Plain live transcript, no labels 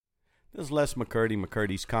This is Les McCurdy,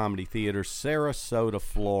 McCurdy's Comedy Theater, Sarasota,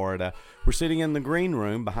 Florida. We're sitting in the green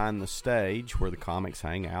room behind the stage where the comics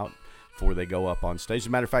hang out before they go up on stage. As a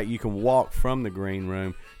matter of fact, you can walk from the green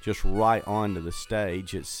room just right onto the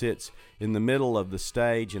stage. It sits in the middle of the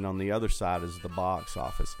stage, and on the other side is the box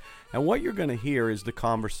office. And what you're going to hear is the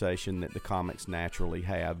conversation that the comics naturally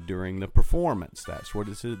have during the performance. That's what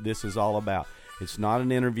this is all about. It's not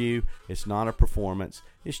an interview. It's not a performance.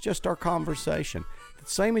 It's just our conversation.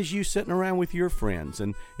 Same as you sitting around with your friends,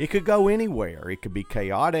 and it could go anywhere. It could be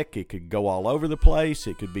chaotic. It could go all over the place.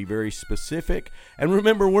 It could be very specific. And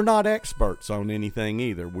remember, we're not experts on anything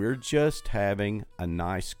either. We're just having a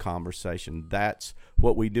nice conversation. That's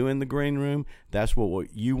what we do in the green room. That's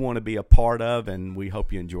what you want to be a part of, and we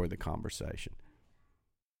hope you enjoy the conversation.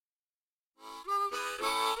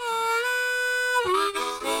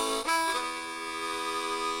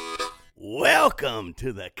 Welcome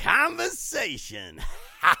to the conversation.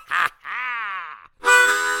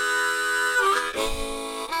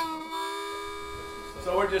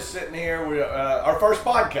 So we're just sitting here. We our first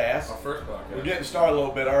podcast. We're getting started a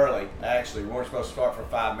little bit early. Actually, we weren't supposed to start for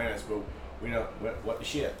 5 minutes, but we know what the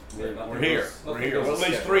shit. We're here. Well, at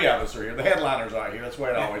least three of us are here. The headliners aren't here. That's the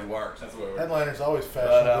way it always works. That's the way it works. Headliners always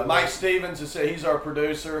fashion. But Mike Stevens he's our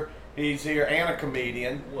producer. He's here and a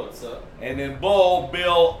comedian. What's up? And then Bill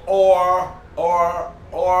Ohse. Okay.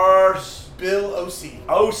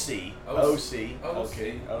 Ohse.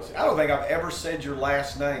 I don't think I've ever said your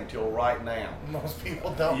last name till right now. Most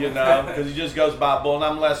people don't. You know, because he just goes by Bull. And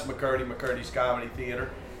I'm Les McCurdy, McCurdy's Comedy Theater.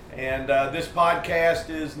 And this podcast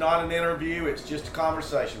is not an interview. It's just a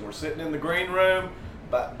conversation. We're sitting in the green room.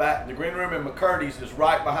 But the green room in McCurdy's is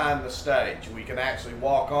right behind the stage. We can actually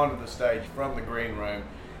walk onto the stage from the green room.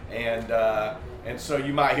 And so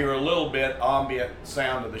you might hear a little bit ambient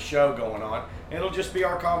sound of the show going on. And it'll just be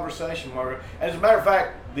our conversation. As a matter of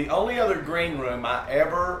fact, the only other green room I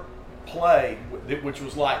ever played, which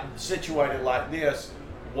was like situated like this,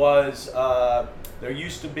 was there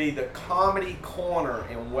used to be the Comedy Corner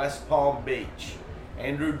in West Palm Beach.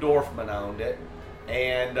 Andrew Dorfman owned it.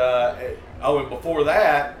 And and before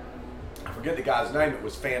that, I forget the guy's name. It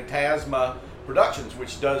was Phantasma Productions,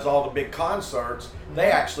 which does all the big concerts.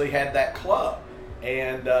 They actually had that club,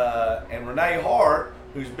 and Renee Hart,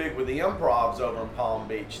 who's big with the improvs over in Palm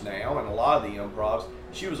Beach now, and a lot of the improvs,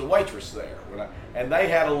 she was a waitress there, and they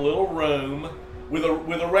had a little room with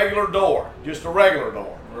a regular door, just a regular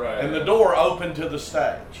door, right? And the door opened to the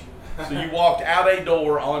stage, so you walked out a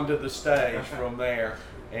door onto the stage from there,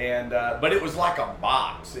 and but it was like a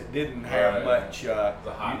box. It didn't have much. Was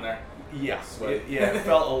it hot in there? Yeah, it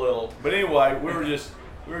felt a little. But anyway, we were just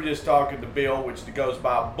talking to Bill, which goes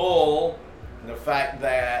by Bull, and the fact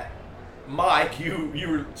that Mike,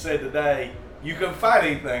 you said today you couldn't find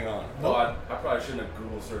anything on it. Well, I probably shouldn't have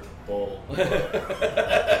Google searched Bull.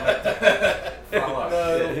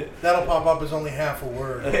 That'll pop up as only half a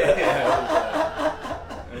word. It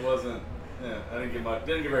wasn't. Yeah, I didn't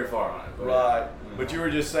get very far on it. But, right, but you were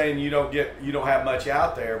just saying you don't have much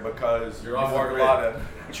out there because you work a lot of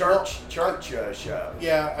church shows.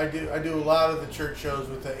 Yeah, I do a lot of the church shows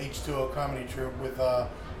with the H2O comedy troupe with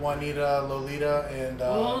Juanita, Lolita, and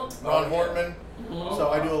Ron Hortman. So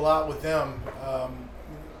I do a lot with them.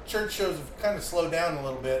 Church shows have kind of slowed down a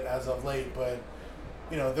little bit as of late, but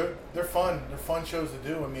you know they're fun. They're fun shows to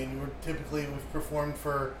do. I mean, we've performed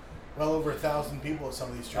for well over 1,000 people at some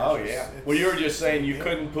of these churches. Oh yeah. Well, you were just saying you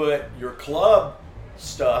couldn't put your club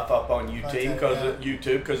stuff up on YouTube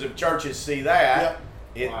because if churches see that,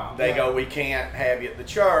 they go, we can't have you at the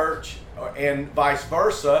church, and vice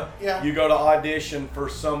versa. Yeah. You go to audition for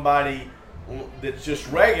somebody that's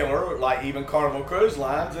just regular, like even Carnival Cruise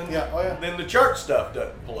Lines, and then the church stuff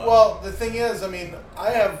doesn't play. Well, the thing is, I mean, I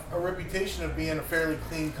have a reputation of being a fairly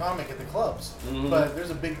clean comic at the clubs, but there's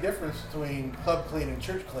a big difference between club clean and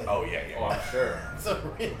church clean. Oh, yeah. Oh, I'm sure. It's a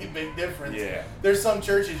really big difference. Yeah. There's some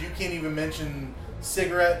churches you can't even mention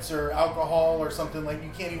cigarettes or alcohol or something, like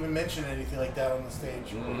you can't even mention anything like that on the stage.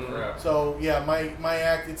 Mm-hmm. So, yeah, my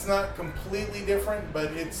act, it's not completely different,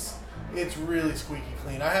 but it's really squeaky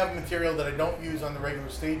clean. I have material that I don't use on the regular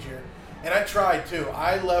stage here. And I tried too.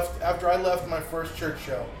 After I left my first church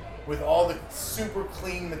show with all the super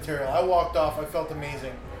clean material, I walked off, I felt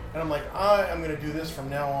amazing. And I'm like, I am going to do this from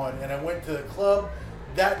now on. And I went to the club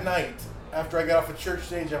that night. After I got off a church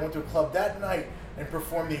stage, I went to a club that night and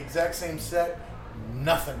performed the exact same set.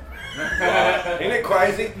 Nothing. Isn't it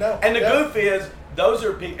crazy? No. And the goof is, those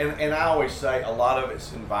are people, and I always say a lot of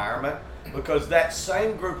it's environment, because that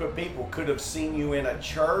same group of people could have seen you in a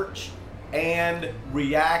church and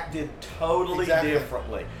reacted totally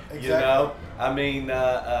differently. Exactly. You know, I mean,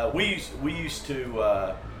 we used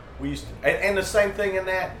to We used to, and the same thing in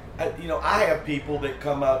that, I have people that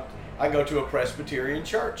come up. I go to a Presbyterian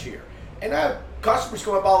church here, and I have customers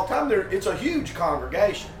come up all the time. It's a huge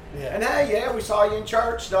congregation. Yeah. And hey, yeah, we saw you in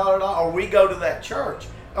church, or we go to that church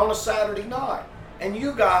on a Saturday night, and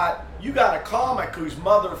you got a comic who's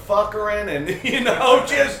motherfuckering and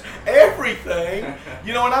just everything,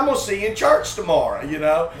 and I'm gonna see you in church tomorrow,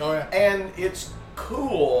 Oh, yeah. And it's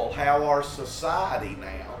cool how our society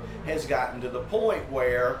now has gotten to the point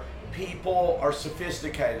where people are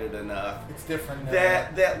sophisticated enough. It's different now.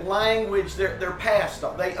 That language, they're past.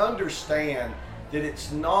 They understand that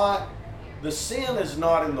it's not. The sin is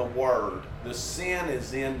not in the word. The sin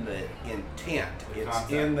is in the intent. It's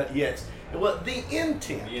in the the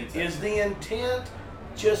intent. Is the intent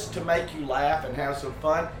just to make you laugh and have some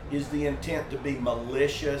fun? Is the intent to be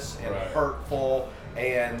malicious and hurtful?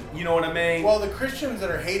 And you know what I mean? Well, the Christians that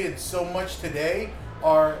are hated so much today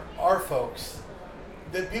are our folks.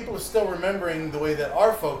 That people are still remembering the way that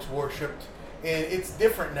our folks worshipped, and it's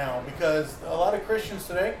different now because a lot of Christians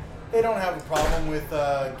today, they don't have a problem with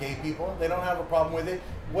gay people. They don't have a problem with it.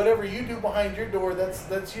 Whatever you do behind your door, that's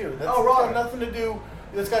you. That's got nothing to do.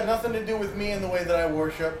 It's got nothing to do with me and the way that I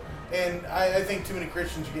worship. And I think too many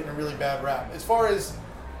Christians are getting a really bad rap. As far as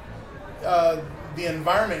the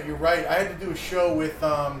environment, you're right. I had to do a show with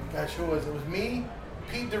who was it? It was me,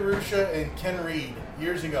 Pete DeRusha, and Ken Reed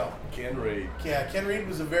years ago. Ken Reed. Yeah, Ken Reed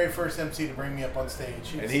was the very first MC to bring me up on stage.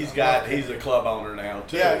 He's a club owner now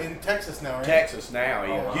too. Yeah, in Texas now, right? Texas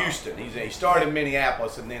now. Houston. He started in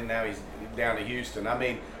Minneapolis and then now he's down to Houston. I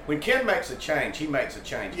mean, when Ken makes a change, he makes a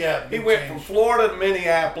change. Yeah, he went from Florida to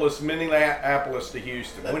Minneapolis to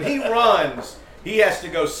Houston. When he runs, he has to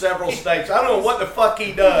go several states. I don't know what the fuck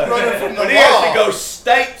he does, but he has to go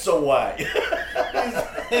states away.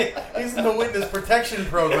 He's in the witness protection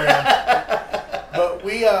program. But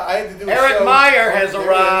I had to do a show. Eric Myer has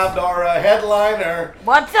arrived, our headliner.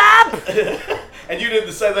 What's up? And you did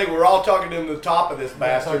the same thing. We're all talking to the top of this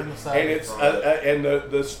bastard, talking to the side and it's and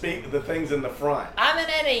the things in the front. I'm an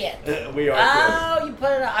idiot. We are. Oh, you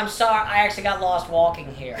put it up. I'm sorry. I actually got lost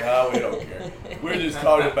walking here. No, we don't care. We're just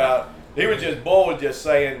talking about. Bull was just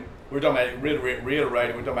saying. We're talking about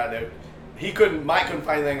reiterating. We're talking about that. Mike couldn't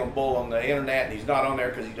find anything on Bull on the internet, and he's not on there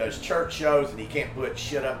because he does church shows, and he can't put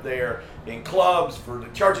shit up there in clubs for the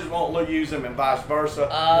churches won't use him and vice versa.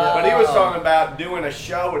 But he was talking about doing a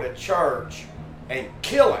show at a church and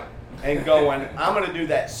killing and going, I'm going to do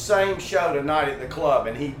that same show tonight at the club,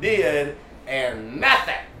 and he did, and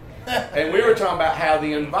nothing. And we were talking about how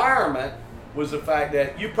the environment was the fact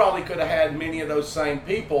that you probably could have had many of those same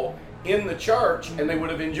people in the church and they would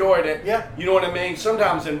have enjoyed it. Yeah. You know what I mean?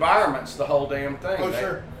 Sometimes environment's the whole damn thing. Oh,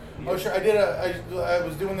 sure. Oh, sure. I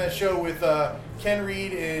was doing that show with Ken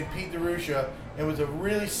Reed and Pete DeRusha. It was a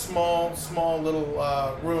really small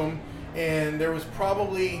little room, and there was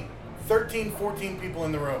probably 13, 14 people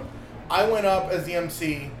in the room. I went up as the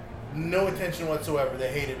MC, no attention whatsoever.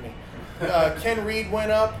 They hated me. Ken Reed went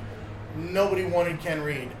up. Nobody wanted Ken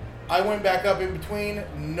Reed. I went back up in between.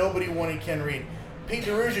 Nobody wanted Ken Reed. Pete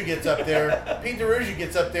DeRusha gets up there.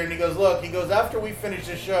 And he goes, look, after we finish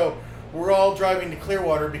this show, we're all driving to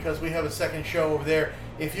Clearwater because we have a second show over there.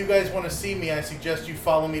 If you guys want to see me, I suggest you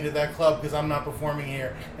follow me to that club because I'm not performing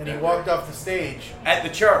here. And he walked off the stage. At the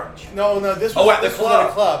church? No, this was at the club. Was at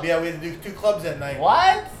a club. Yeah, we had to do 2 clubs that night.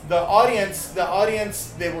 What? The audience,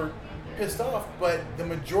 they were pissed off, but the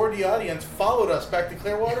majority audience followed us back to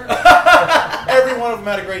Clearwater. Every one of them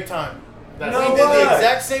had a great time. We did the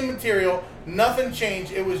exact same material. Nothing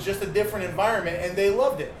changed. It was just a different environment, and they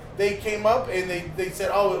loved it. They came up and they said,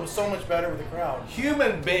 "Oh, it was so much better with the crowd."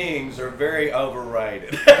 Human beings are very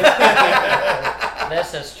overrated.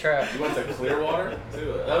 This is true. You went to Clearwater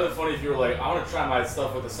too. That would be funny if you were like, "I want to try my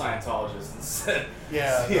stuff with a Scientologist instead."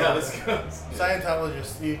 Yeah. See how this goes.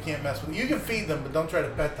 Scientologists, you can't mess with. You can feed them, but don't try to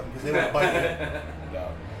pet them because they will bite you. No.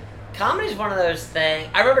 Comedy's one of those things.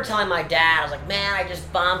 I remember telling my dad, I was like, man, I just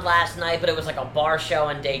bombed last night, but it was like a bar show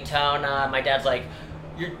in Daytona. My dad's like,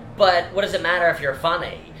 but what does it matter if you're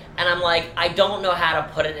funny? And I'm like, I don't know how to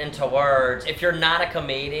put it into words. If you're not a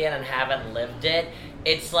comedian and haven't lived it,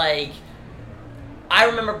 it's like, I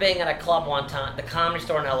remember being at a club one time, the Comedy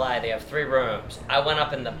Store in LA, they have 3 rooms. I went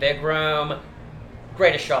up in the big room,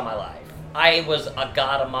 greatest show of my life. I was a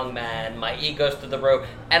god among men. My ego's through the roof.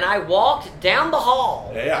 And I walked down the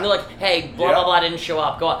hall. Yeah. And they're like, hey, blah, blah, blah, didn't show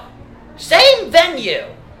up. Go on. Same venue.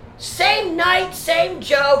 Same night, same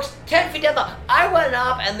jokes. 10 feet down the... I went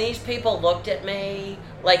up and these people looked at me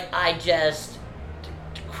like I just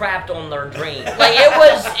crapped on their dream. Like, it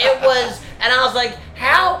was... And I was like,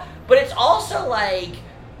 how... But it's also like,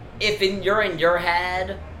 if you're in your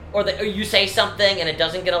head, or you say something and it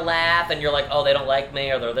doesn't get a laugh, and you're like, oh, they don't like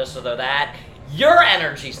me, or they're this or they're that, your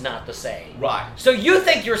energy's not the same. Right. So you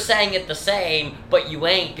think you're saying it the same, but you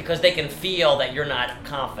ain't, because they can feel that you're not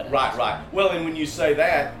confident. Right. Well, and when you say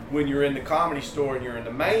that, when you're in the Comedy Store and you're in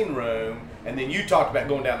the main room, and then you talked about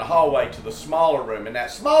going down the hallway to the smaller room, and that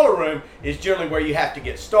smaller room is generally where you have to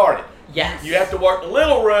get started. Yes. You have to work the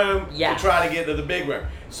little room Yes. to try to get to the big room.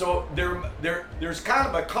 So there's kind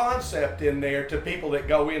of a concept in there to people that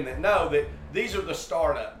go in that know that these are the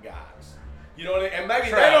startup guys. You know what I mean? And maybe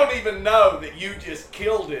True. they don't even know that you just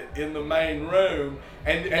killed it in the main room,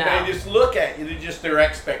 and they just look at you. Their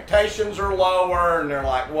expectations are lower, and they're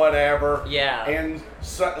like, whatever. Yeah. And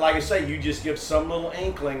so, like I say, you just give some little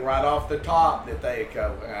inkling right off the top that they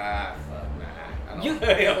go, fuck, nah,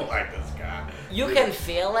 I don't like this guy. You can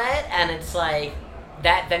feel it, and it's like,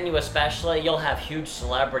 that venue especially, you'll have huge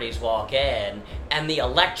celebrities walk in, and the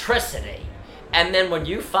electricity, and then when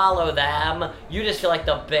you follow them, you just feel like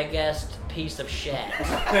the biggest piece of shit.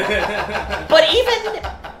 But even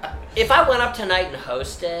if I went up tonight and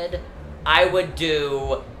hosted, I would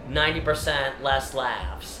do 90% less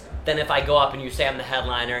laughs than if I go up and you say I'm the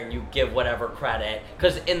headliner and you give whatever credit,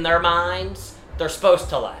 because in their minds, they're supposed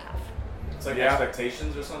to laugh. It's like Yeah.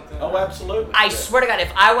 expectations or something. Oh, absolutely. I swear to God,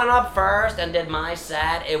 if I went up first and did my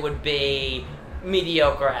set, it would be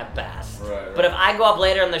mediocre at best. Right. But if I go up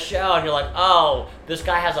later in the show and you're like, oh, this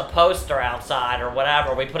guy has a poster outside or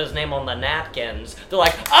whatever, we put his name on the napkins, they're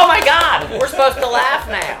like, oh my God, we're supposed to laugh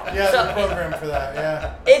now. Yeah, So the program for that.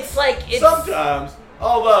 Yeah. it's like, Sometimes,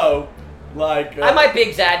 although, like... I might be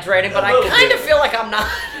exaggerating, but a I little kind bit. of feel like I'm not.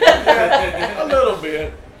 a little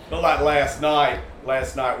bit. But like last night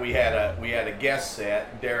we had a guest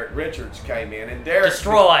set. Derek Richards came in, and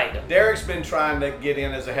Destroyed. Derek's been trying to get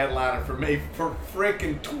in as a headliner for me for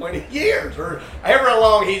freaking 20 years, or however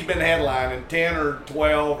long he's been headlining, 10 or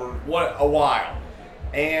 12 or what, a while.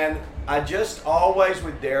 And I just always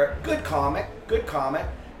with Derek, good comic,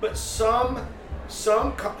 but some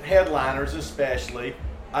headliners especially,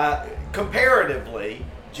 comparatively,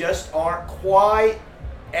 just aren't quite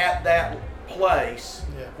at that place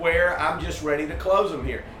where I'm just ready to close them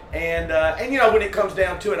here. And you know, when it comes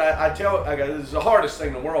down to it, I go, this is the hardest thing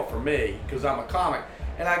in the world for me, because I'm a comic.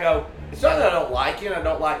 And I go, it's not that I don't like you and I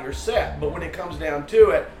don't like your set, but when it comes down to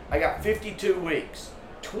it, I got 52 weeks.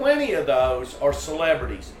 20 of those are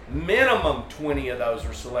celebrities. Minimum 20 of those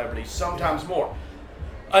are celebrities, sometimes more.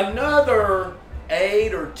 Another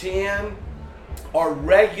 8 or 10 are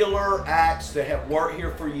regular acts that have worked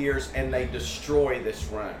here for years, and they destroy this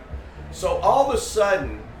room. So all of a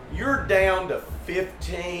sudden, you're down to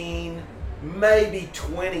 15, maybe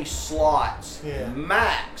 20 slots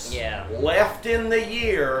max left in the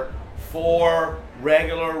year for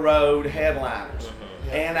regular road headliners. Mm-hmm.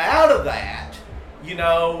 And out of that, you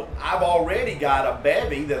know, I've already got a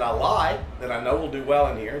bevy that I like, that I know will do well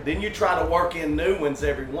in here. Then you try to work in new ones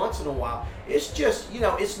every once in a while. It's just, you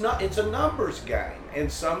know, it's a numbers game.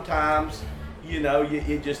 And sometimes, you know,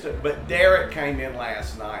 you just, but Derek came in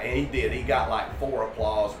last night, and he got like 4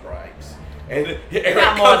 applause breaks. And Eric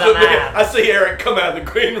comes up there, I see Eric come out of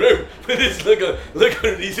the green room with this look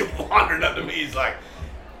at he's wandering up to me, he's like,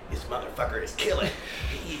 this motherfucker is killing.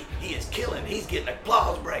 He is killing. He's getting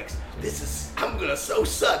applause breaks. I'm gonna so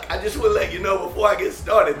suck. I just want to let you know before I get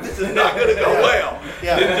started, this is not gonna go well.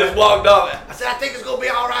 Yeah. Then just walked off. I said, I think it's gonna be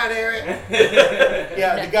all right, Eric.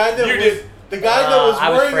 Yeah, the guy that was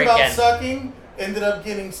worrying about sucking ended up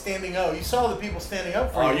getting standing O. You saw the people standing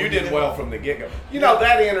up for you. Oh, you did well from the get-go. You know,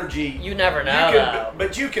 that energy. You never know,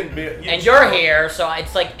 but you can be. And you're here, so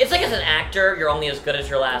it's like as an actor, you're only as good as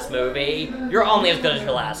your last movie. You're only as good as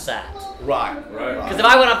your last set. Right. Because if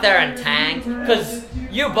I went up there and tanked, because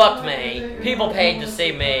you booked me, people paid to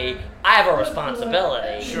see me, I have a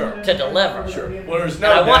responsibility to deliver. Sure. Well, there's no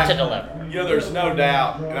doubt. I want doubt. to deliver. You know, there's no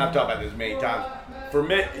doubt, and I've talked about this many times. For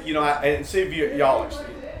me, you know, and see if y'all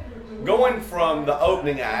going from the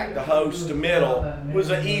opening act, the host, to middle was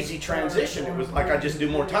an easy transition. It was like I just do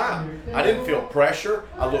more time. I didn't feel pressure.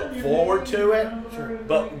 I looked forward to it.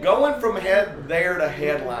 But going from there to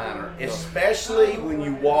headliner, especially when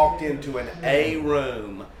you walked into an A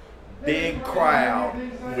room, big crowd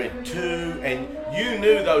with 2, and you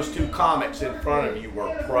knew those 2 comics in front of you were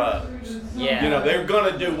pros. Yeah. You know, they're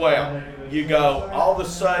going to do well. You go, all of a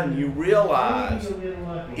sudden you realize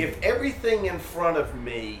if everything in front of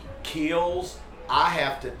me kills, I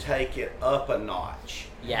have to take it up a notch.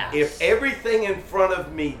 Yes. If everything in front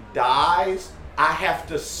of me dies, I have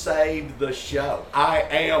to save the show. I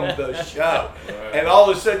am the show. And all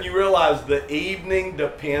of a sudden you realize the evening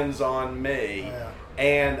depends on me.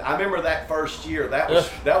 And I remember that first year, that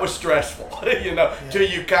was stressful, till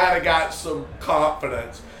you kind of got some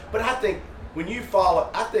confidence. But I think when you follow,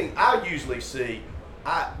 I usually see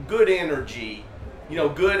good energy,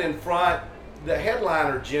 good in front. The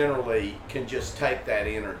headliner generally can just take that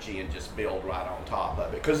energy and just build right on top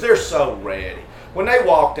of it because they're so ready. When you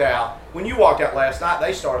walked out last night,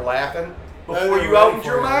 they started laughing before you opened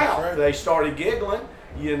your mouth. Right. They started giggling,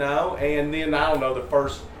 and then I don't know, the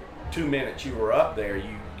first 2 minutes you were up there,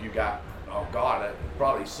 you got,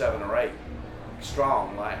 probably 7 or 8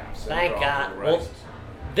 strong laughs. Thank God. Well,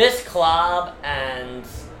 this club, and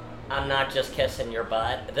I'm not just kissing your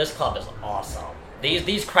butt, this club is awesome.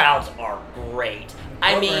 These crowds are great.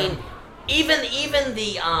 I mean, even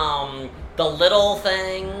the little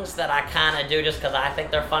things that I kind of do just because I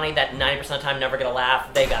think they're funny that 90% of the time never get a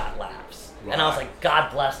laugh, they got laughs. Right. And I was like,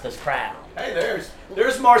 God bless this crowd. Hey,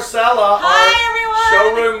 there's Marcella, Hi,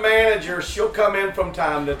 our showroom manager. She'll come in from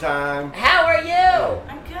time to time. How are you?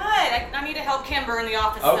 I'm good. I need to help Kimber in the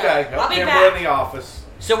office. Okay, I'll be Kimber back. in the office.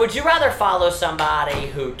 So would you rather follow somebody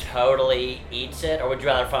who totally eats it, or would you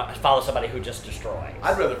rather follow somebody who just destroys?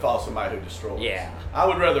 I'd rather follow somebody who destroys. Yeah.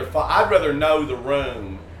 I'd rather know the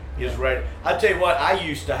room is ready. I tell you what, I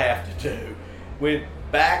used to have to do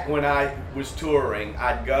back when I was touring.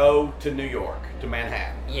 I'd go to New York, to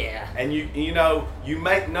Manhattan. Yeah. And you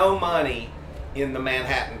make no money in the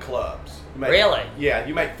Manhattan clubs. Really? Yeah,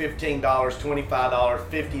 you make $15, $25,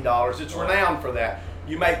 $50. It's renowned for that.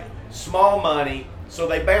 You make small money. So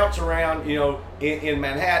they bounce around, in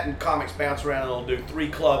Manhattan, comics bounce around and they'll do 3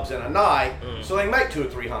 clubs in a night. So they make $200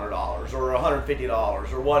 or $300 or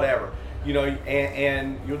 $150 or whatever,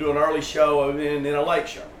 and you'll do an early show and then a late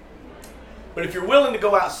show. But if you're willing to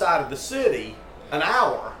go outside of the city an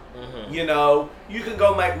hour, you can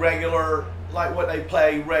go make regular, like what they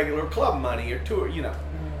pay regular club money or tour,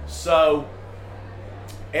 So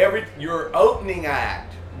your opening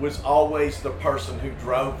act was always the person who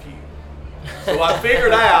drove you. So I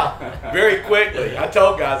figured out very quickly, I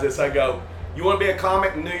told guys this, I go, you want to be a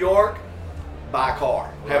comic in New York? Buy a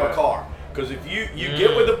car. Have a car. Because if you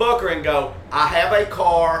get with the booker and go, I have a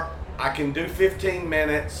car, I can do 15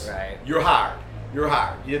 minutes, you're hired. You're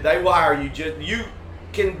hired. They will hire you. You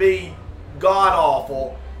can be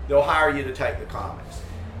god-awful, they'll hire you to take the comics.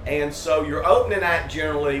 And so your opening act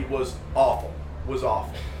generally was awful.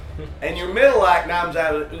 And your middle act,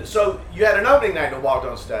 so you had an opening act that walked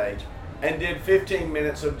on stage and did 15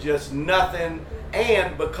 minutes of just nothing,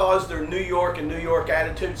 and because they're New York and New York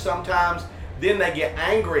attitude sometimes, then they get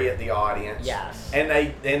angry at the audience. Yes. And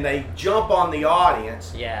they jump on the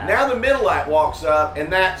audience. Yeah. Now the middle act walks up,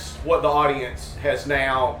 and that's what the audience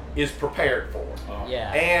is prepared for.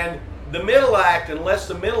 Yeah. And the middle act, unless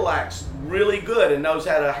the middle act's really good and knows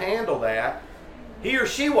how to handle that, he or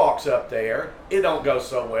she walks up there, it don't go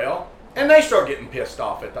so well. And they start getting pissed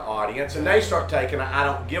off at the audience, and they start taking a I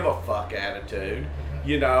don't give a fuck attitude.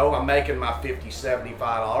 I'm making my $50, $75,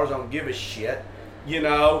 I don't give a shit, and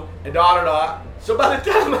da-da-da. So by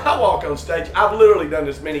the time I walk on stage, I've literally done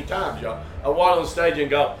this many times, y'all. I walk on stage and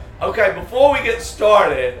go, okay, before we get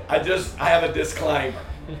started, I have a disclaimer.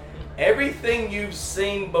 Everything you've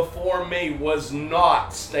seen before me was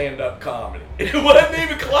not stand-up comedy. It wasn't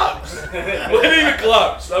even close.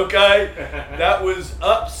 Okay? That was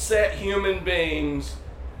upset human beings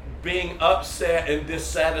being upset and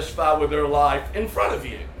dissatisfied with their life in front of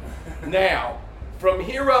you. Now, from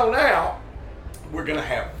here on out, we're going to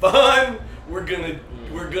have fun. We're going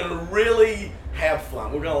to really have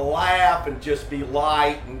fun. We're going to laugh and just be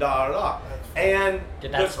light and da-da-da. And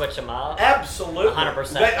did that switch them up? Absolutely,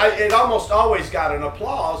 100%. It almost always got an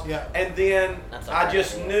applause. Yeah. And then I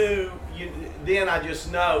just knew.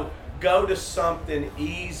 Go to something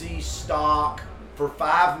easy, stock for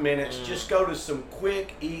 5 minutes. Just go to some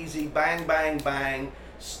quick, easy, bang, bang, bang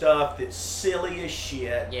stuff that's silly as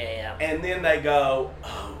shit. Yeah. And then they go,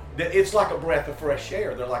 oh, it's like a breath of fresh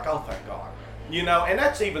air. They're like, oh, thank God. And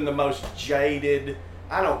that's even the most jaded.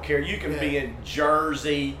 I don't care. You can be in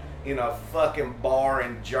Jersey, in a fucking bar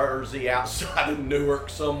in Jersey outside of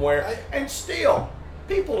Newark somewhere, and still,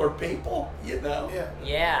 people are people,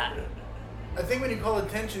 Yeah. I think when you call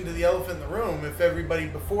attention to the elephant in the room, if everybody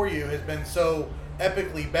before you has been so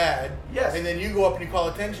epically bad, and then you go up and you call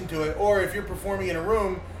attention to it, or if you're performing in a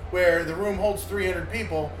room where the room holds 300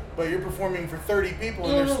 people, but you're performing for 30 people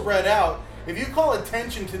and they're spread out, if you call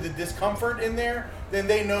attention to the discomfort in there, then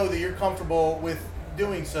they know that you're comfortable with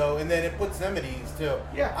doing so, and then it puts them at ease too.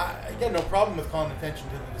 Yeah. I got no problem with calling attention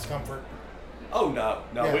to the discomfort. Oh no.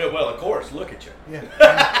 Yeah. Well, of course, look at you. Yeah.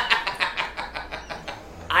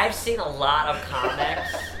 I've seen a lot of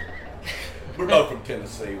comics We're both from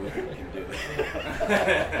Tennessee. We can do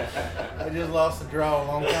that. I just lost the draw a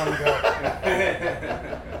long time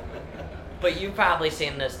ago. But you've probably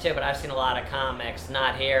seen this too, but I've seen a lot of comics,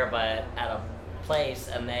 not here, but at a place,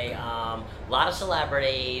 and they, a lot of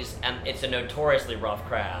celebrities, and it's a notoriously rough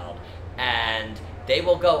crowd, and they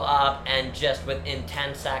will go up and just within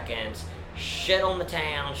 10 seconds, shit on the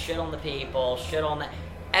town, shit on the people, shit on the...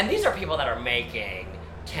 And these are people that are making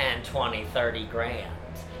 10, 20, 30 grand.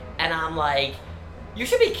 And I'm like, you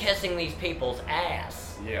should be kissing these people's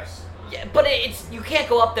ass. Yes. Yeah, but you can't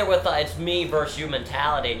go up there with it's me versus you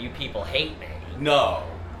mentality and you people hate me. No.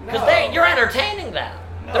 Because you're entertaining them.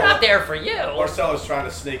 No. They're not there for you. Marcella's trying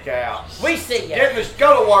to sneak out. We see you.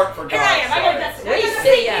 Go to work for Here I am. God's sake. We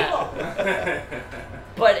see ya.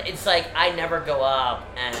 But it's like I never go up,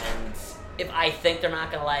 and if I think they're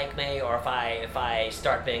not gonna like me, or if I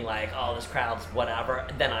start being like, oh, this crowd's whatever,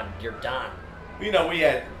 then you're done. You know, we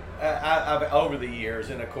had I've over the years,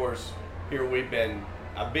 and of course here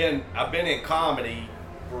I've been in comedy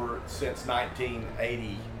since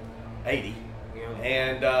 1980,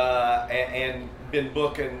 and been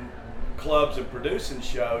booking clubs and producing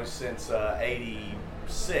shows since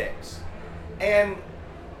 '86, and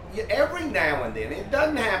every now and then, it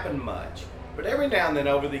doesn't happen much, but every now and then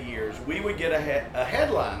over the years, we would get a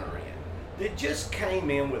headliner in that just came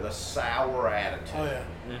in with a sour attitude. Oh yeah.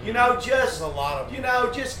 You know, There's a lot of them. you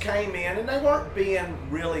know, just came in, and they weren't being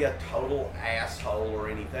really a total asshole or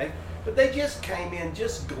anything, but they just came in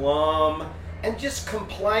just glum and just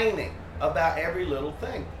complaining about every little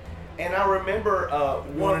thing. And I remember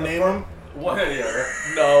Want to name them?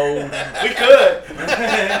 No, we could.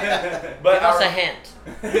 But Give us a hint.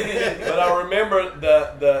 But I remember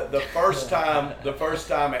the first time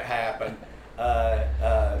it happened,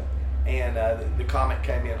 and the comic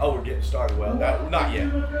came in. Oh, we're getting started. Well, not yet.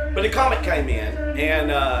 But the comic came in, and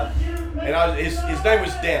his name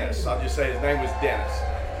was Dennis. I'll just say his name was Dennis.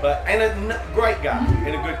 And a great guy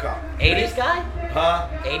and a good comic. 80s guy? Huh?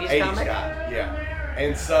 80s comic? guy. Yeah.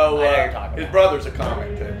 And so his brother's a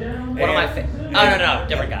comic too. One of my favorite. Oh, no,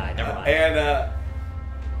 different guy. Never mind. And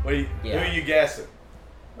who are you guessing?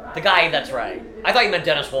 The guy that's right. I thought you meant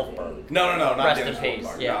Dennis Wolfberg. No, not Rest Dennis in peace.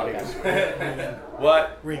 Wolfberg. Yeah, No, Regan.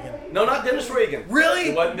 What? Regan. No, not Dennis Regan. Really?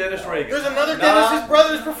 It wasn't Dennis Regan. There's another Nah. Dennis's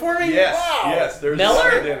brothers performing? Yes, Wow. yes. There's Miller?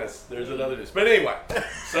 another Dennis. There's another Dennis. But anyway,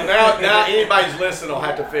 so now anybody's listening will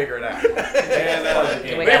have to figure it out. And but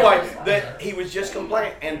anyway, that he was just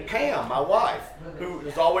complaining. And Pam, my wife, who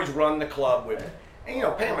has always run the club with me, and you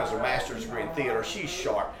know, Pam has a master's degree in theater. She's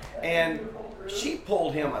sharp, and she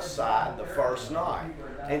pulled him aside the first night,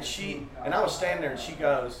 and I was standing there, and she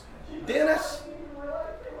goes, "Dennis,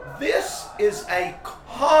 this is a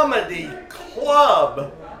comedy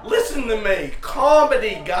club. Listen to me,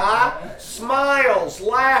 comedy guy, smiles,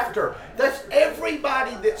 laughter. That's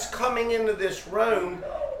everybody that's coming into this room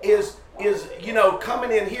is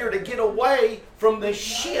coming in here to get away from the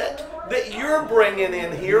shit that you're bringing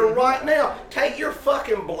in here right now. Take your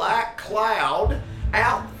fucking black cloud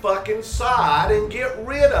out fucking side and get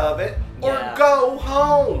rid of it, or go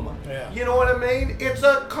home." Yeah. You know what I mean? It's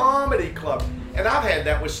a comedy club. And I've had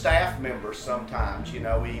that with staff members sometimes,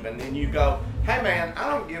 even. And you go, "Hey man, I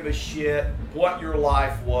don't give a shit what your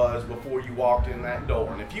life was before you walked in that door.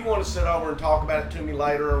 And if you want to sit over and talk about it to me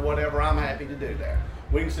later or whatever, I'm happy to do that.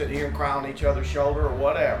 We can sit here and cry on each other's shoulder or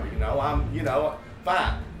whatever, I'm,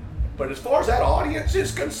 fine. But as far as that audience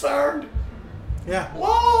is concerned, Yeah.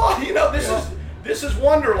 well, this is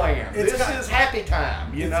Wonderland. It's This is happy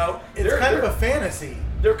time, It's kind of a fantasy.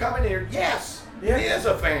 They're coming here. Yes, Yeah. it is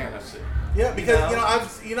a fantasy. Yeah, because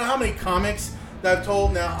how many comics that I've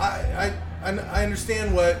told now. I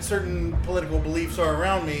understand what certain political beliefs are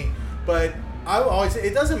around me, but I always say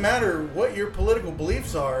it doesn't matter what your political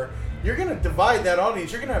beliefs are. You're going to divide that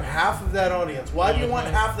audience. You're going to have half of that audience. Why do you want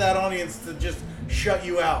half that audience to just shut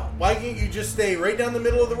you out? Why can't you just stay right down the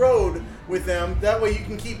middle of the road with them? That way you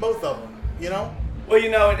can keep both of them. Well,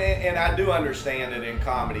 and I do understand that in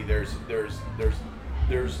comedy there's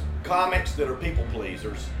comics that are people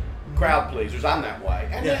pleasers, crowd pleasers. I'm that way.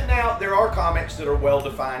 And then now there are comics that are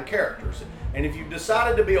well-defined characters. And if you've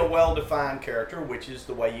decided to be a well-defined character, which is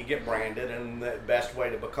the way you get branded and the best way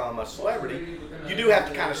to become a celebrity, you do have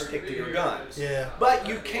to kind of stick to your guns. Yeah. But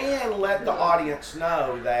you can let the audience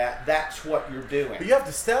know that that's what you're doing. But you have to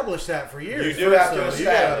establish that for years. You do have to establish. You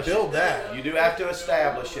establish got to build it. that. You do have to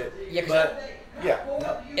establish it. Yeah, 'cause but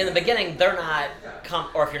in the beginning, they're not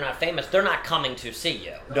or if you're not famous, they're not coming to see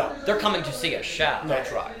you. No. They're coming to see a show.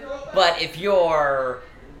 That's right. But if you're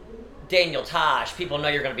Daniel Tosh, people know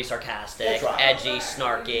you're going to be sarcastic, That's right. edgy,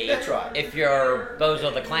 snarky. That's right. If you're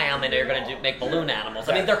Bozo the Clown, then you're going to make balloon animals.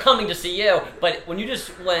 I mean, they're coming to see you, but when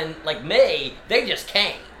like me, they just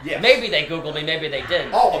came. Yes. Maybe they Googled me, maybe they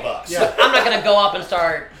didn't. All of us. Yeah. I'm not going to go up and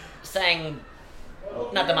start saying,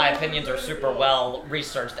 not that my opinions are super well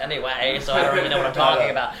researched anyway, so I don't really know what I'm talking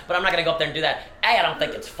about, but I'm not going to go up there and do that. A, I don't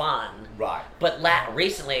think it's fun. Right. But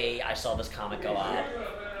recently, I saw this comic go up,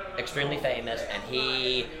 extremely famous, and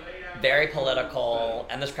he, very political,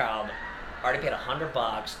 and this crowd already paid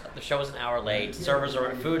 $100. The show was an hour late. Servers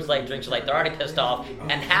are food's late, drinks are late. They're already pissed off,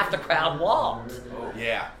 and half the crowd walked.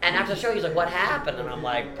 Yeah. And after the show, he's like, "What happened?" And I'm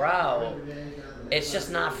like, "Bro, it's just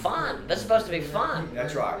not fun. This is supposed to be fun."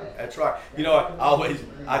 That's right. That's right. You know what?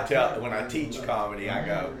 I tell when I teach comedy, I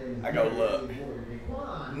go, look.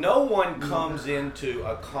 No one comes into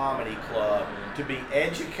a comedy club to be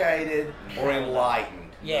educated or enlightened.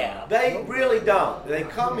 Yeah. They really don't. They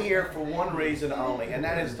come here for one reason only, and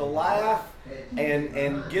that is to laugh and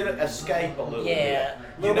escape a little bit.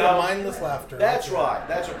 A little bit of mindless laughter. That's right.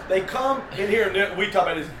 That's right. They come in here, and we talk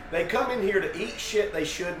about this. They come in here to eat shit they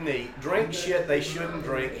shouldn't eat, drink shit they shouldn't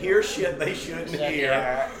drink, hear shit they shouldn't hear,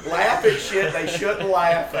 laugh at shit they shouldn't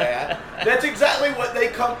laugh at. That's exactly what they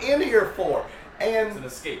come in here for. And It's an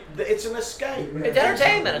escape. It's an escape. It's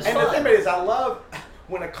entertainment. It's And fun. the thing is, I love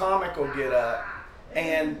when a comic will get up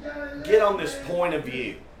and get on this point of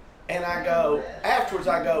view. And afterwards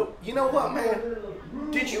I go, you know what, man?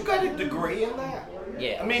 Did you get a degree in that?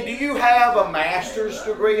 Yeah. I mean, do you have a master's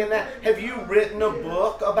degree in that? Have you written a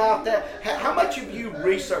book about that? How much have you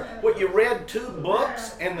researched? What, you read 2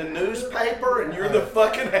 books in the newspaper and you're the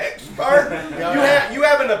fucking expert? You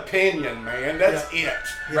have an opinion, man. That's it.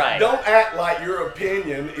 Right. Don't act like your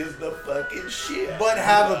opinion is the fucking shit. But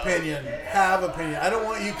have opinion. Have opinion. I don't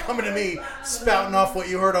want you coming to me spouting off what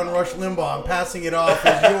you heard on Rush Limbaugh and passing it off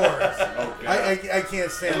as yours. Okay. I can't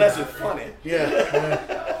stand Unless that. it's funny. Yeah.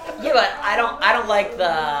 Yeah, but I don't like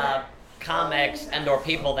the comics and or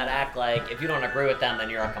people that act like if you don't agree with them, then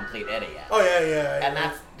you're a complete idiot. Oh, yeah. And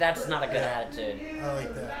that's not a good attitude. I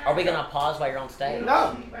like that. Are we gonna pause while you're on stage?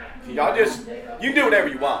 No. You can do whatever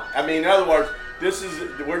you want. I mean, in other words,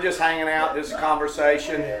 we're just hanging out, this is a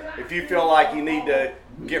conversation. If you feel like you need to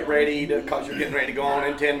get ready because you're getting ready to go on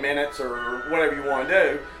in 10 minutes or whatever you want to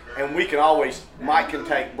do, and Mike can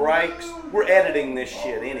take breaks. We're editing this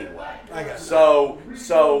shit anyway. I got it. So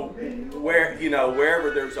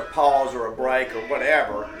wherever there's a pause or a break or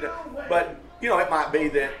whatever, but it might be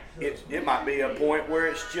that it might be a point where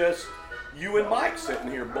it's just you and Mike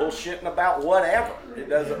sitting here bullshitting about whatever. It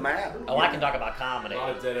doesn't matter. Oh, I can talk about comedy. A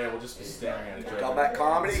lot of dead air. We'll just be staring at each other. Talk about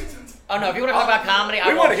comedy. Oh no, if you want to talk about comedy, I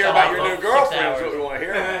We want to hear shut about up your for new 6 girlfriend. Is hours. what we want to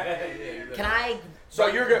hear about. Can I? So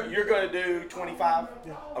you're going to do 25?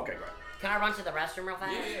 Yeah. Okay, great. Can I run to the restroom real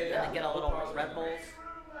fast? Yeah. And then get a little Red Bulls?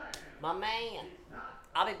 My man.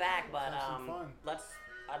 I'll be back, but some fun.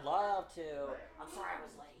 I'd love to. I'm sorry I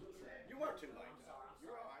was late. You weren't too late.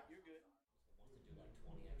 You're all right. You're good. To do like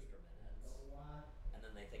 20 extra minutes, and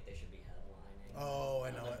then they think they should be headlining. Oh,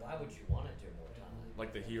 I know I'm like, it. why would you want to do more time?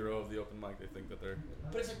 Like the hero of the open mic, they think that they're...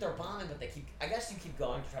 But it's like they're bombing, but I guess you keep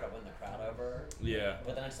going to try to win the crowd over. Yeah.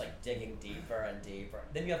 But then it's like digging deeper and deeper.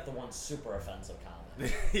 Then you have the one super offensive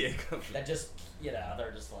comment. Yeah. That just,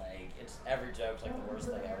 they're just like, it's every joke's like the worst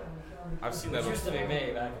thing ever. I've seen that It used to be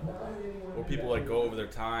me back in the day. where people like go over their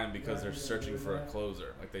time because they're searching for a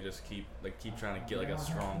closer. Like they just keep trying to get like a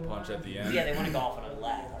strong punch at the end. Yeah, they want to go off on a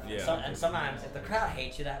laugh. Yeah. And sometimes if the crowd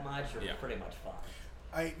hates you that much, you're pretty much fucked.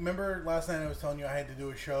 I remember last night I was telling you I had to do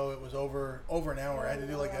a show. It was over an hour. I had to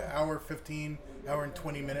do like an hour 15, hour and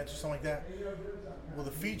 20 minutes or something like that. Well,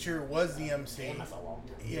 the feature was the MC. Damn, that's a long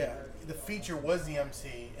time. Yeah, the feature was the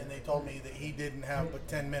MC, and they told me that he didn't have but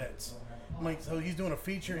 10 minutes. I'm like, so he's doing a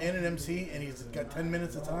feature and an MC, and he's got 10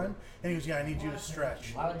 minutes of time? And he goes, yeah, I need you to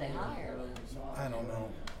stretch. Why would they hire them? I don't know.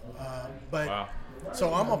 But Wow.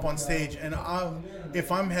 so I'm up on stage, and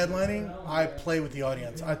if I'm headlining, I play with the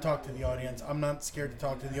audience. I talk to the audience. I'm not scared to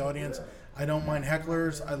talk to the audience. I don't mind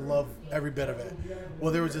hecklers. I love every bit of it.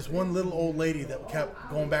 Well, there was this one little old lady that kept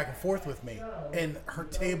going back and forth with me, and her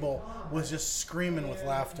table was just screaming with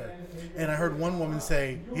laughter. And I heard one woman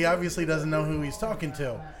say, he obviously doesn't know who he's talking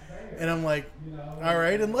to. And I'm like, all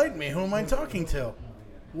right, enlighten me. Who am I talking to?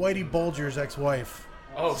 Whitey Bulger's ex-wife.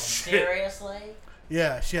 Oh shit. Seriously?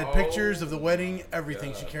 Yeah, she had pictures of the wedding,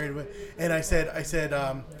 everything she carried with. And I said,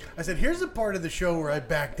 here's a part of the show where I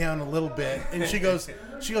back down a little bit. And she goes,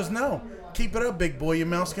 no, keep it up, big boy. Your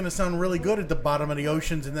mouth's gonna sound really good at the bottom of the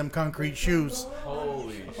oceans in them concrete shoes.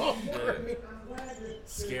 Holy shit.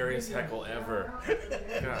 Scariest heckle ever.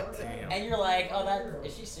 God damn. And you're like, oh,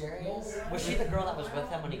 is she serious? Was she the girl that was with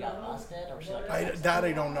him when he got busted, or was she like?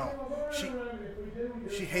 I don't know.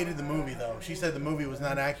 She hated the movie though. She said the movie was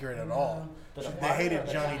not accurate at all. They hated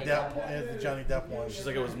Johnny Depp, the Johnny Depp one. She's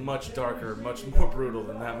like, it was much darker, much more brutal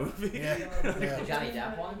than that movie. Yeah. The Johnny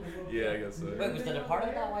Depp one? Yeah, I guess so. Wait, was The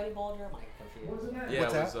Departed that Whitey Bulger? Am I confused? Yeah,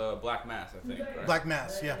 What's it was Black Mass, I think. Right? Black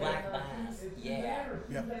Mass, yeah. Black Mass, yeah.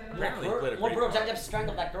 Apparently he played a great Brutal. part. Johnny Depp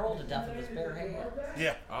strangled that girl to death with his bare hands.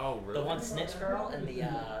 Yeah. Oh, really? The one snitch girl and the,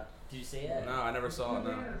 did you see it? No, I never saw it,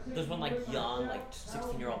 no. There's one, like, young, like,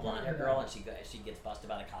 16-year-old blonde-haired girl, and she gets busted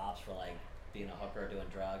by the cops for, like, being a hooker, doing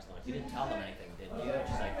drugs. And like, you didn't tell them anything, did you? And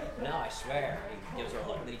she's like, no, I swear. He gives her a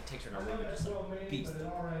look, then he takes her in a room and just like beats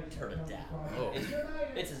her to death. Oh.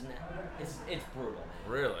 It's brutal, man.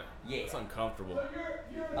 Really? Yeah. It's uncomfortable.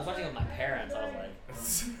 I was watching it with my parents. I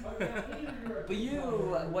was like, but you,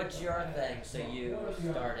 what's your thing? So you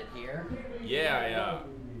started here? Yeah,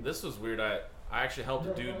 this was weird. I actually helped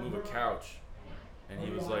a dude move a couch, and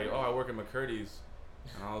he was like, oh, I work at McCurdy's.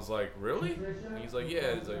 And I was like, really? And he's like,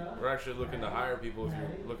 yeah. He's like, we're actually looking to hire people if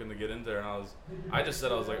you're looking to get in there. And I just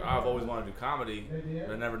said, I was like, oh, I've always wanted to do comedy,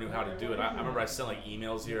 but I never knew how to do it. I remember I sent like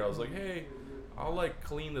emails here. I was like, hey, I'll like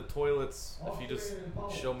clean the toilets if you just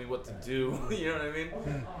show me what to do. You know what I mean?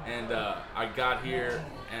 And I got here,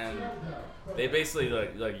 and they basically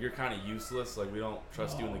like you're kind of useless. Like, we don't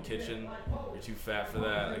trust you in the kitchen. You're too fat for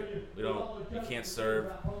that. Like, you can't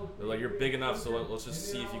serve. They're like, you're big enough, so let's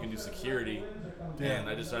just see if you can do security. And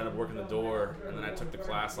I just ended up working the door, and then I took the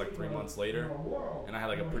class like 3 months later, and I had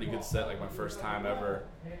like a pretty good set, like my first time ever,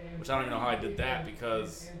 which I don't even know how I did that,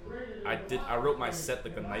 because I wrote my set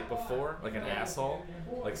like the night before, like an asshole,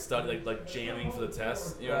 like study, like jamming for the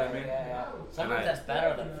test. You know what I mean? Yeah. Sometimes that's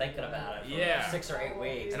better than thinking about it for 6 or 8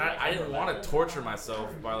 weeks. And I didn't want to torture myself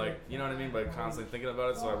by like, you know what I mean, by constantly thinking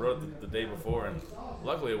about it. So I wrote it the day before, and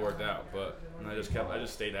luckily it worked out. And I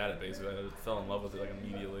just stayed at it basically. I just fell in love with it like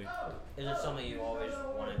immediately. Is it something you always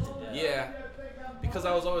wanted to do? Yeah, because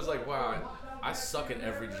I was always like, wow, I suck at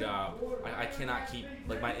every job. I cannot keep,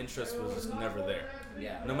 like, my interest was just never there.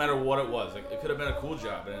 Yeah. No matter what it was. Like, it could have been a cool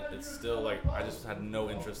job, and it's still, like, I just had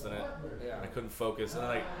no interest in it. Yeah. I couldn't focus. And,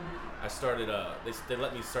 like, I started, they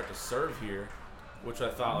let me start to serve here, which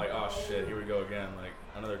I thought, like, oh, shit, here we go again. Like,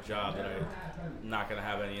 another job that I'm not going to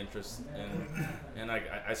have any interest in. And, like,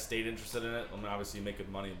 I stayed interested in it. I mean, obviously you make good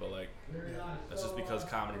money, but, like, that's just because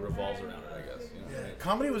comedy revolves around it, I guess. You know? Yeah.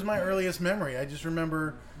 Comedy was my earliest memory. I just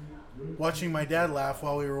remember watching my dad laugh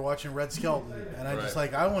while we were watching Red Skelton, and I just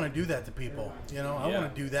like, I want to do that to people, you know. I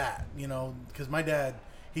want to do that, you know, because my dad,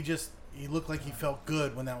 he looked like he felt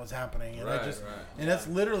good when that was happening, and and that's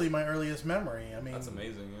literally my earliest memory. I mean, that's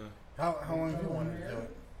amazing. How long have you wanted to do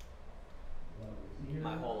it?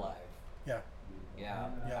 My whole life. Yeah.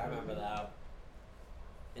 I remember that.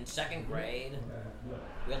 In second grade,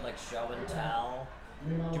 we had like show and tell.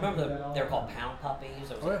 Do you remember they were called Pound Puppies?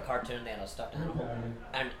 It was like a cartoon. They had a stuffed animal,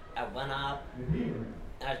 and I went up, and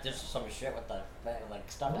I did some shit with the like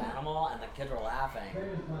stuffed animal, and the kids were laughing.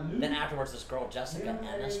 Then afterwards, this girl Jessica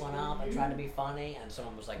Ennis went up and tried to be funny, and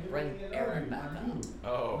someone was like, "Bring Eric back up."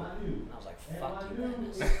 Oh. And I was like, "Fuck you,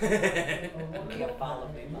 Ennis! You can't follow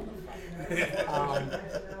me, motherfucker."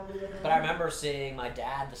 But I remember seeing my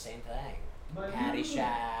dad the same thing,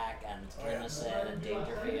 Caddyshack and Innocent and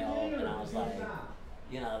Dangerfield, and I was like,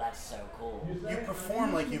 you know, that's so cool. You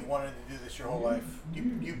perform like you've wanted to do this your whole life.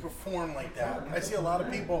 You perform like that. I see a lot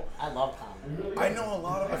of people. I love comedy.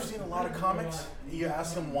 I've seen a lot of comics. You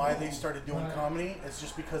ask them why they started doing comedy. It's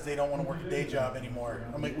just because they don't want to work a day job anymore.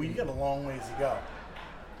 I'm like, well, you got a long ways to go.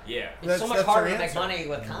 Yeah. It's so much harder to make money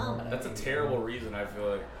with comedy. That's a terrible reason, I feel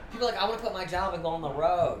like. People are like, I want to quit my job and go on the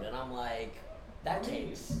road. And I'm like, that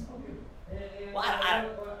takes... Well,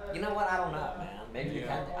 you know what? I don't know, man. Maybe you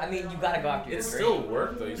can. I mean, you gotta go after your dream. It's still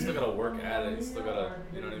work, though. You still gotta work at it. You still gotta,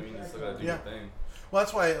 you know what I mean? You still gotta do your thing. Well,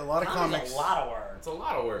 that's why a lot of comics. A lot of work. It's a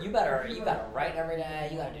lot of work. You gotta write every day.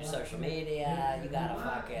 You gotta do social media. You gotta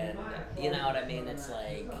fucking, you know what I mean? It's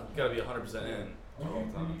like you gotta be 100% in all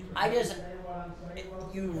the time.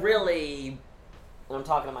 You really. I'm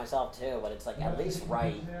talking to myself too, but it's like at least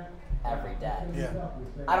write every day. Yeah.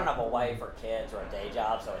 I don't have a wife or kids or a day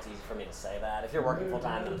job, so it's easy for me to say that. If you're working full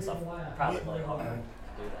time, then it's probably really hard to do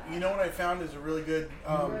that. You know what I found is a really good.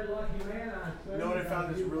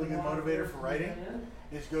 Motivator for writing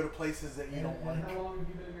is go to places that you don't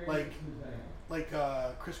like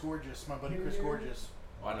Chris Gorgeous, my buddy Chris Gorgeous.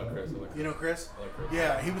 Oh, I know Chris. You know Chris? I like Chris.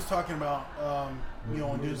 Yeah, he was talking about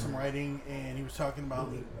doing some writing, and he was talking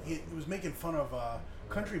about he was making fun of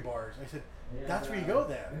country bars. I said, that's where you go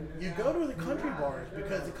then. You go to the country bars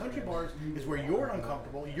because the country bars is where you're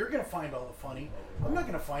uncomfortable. You're going to find all the funny. I'm not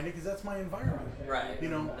going to find it because that's my environment. Right. You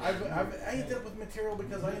know, I ended up with material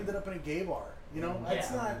because I ended up in a gay bar. You know,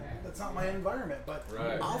 that's not my environment. But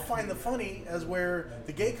I'll find the funny as where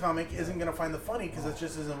the gay comic isn't going to find the funny because it's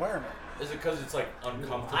just his environment. Is it because it's like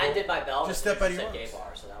uncomfortable? I did my belt. Just step out of your gay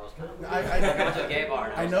bar, so that was kind of. I went to a gay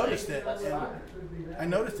bar. And I noticed like, it. That's fine. I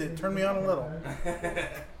noticed it. Turned me on a little.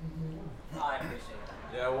 I appreciate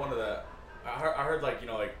that. Yeah, I wanted that. I heard like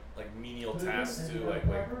like menial tasks too, like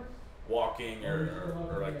walking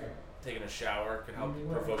or like taking a shower can help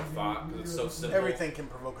provoke thought because it's so simple. Everything can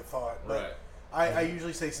provoke a thought. But Right. I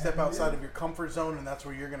usually say step outside of your comfort zone, and that's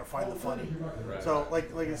where you're going to find the funny. Right. So, like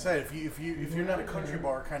I said, if you're not a country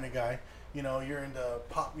bar kind of guy, you know, you're into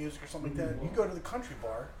pop music or something like that, you go to the country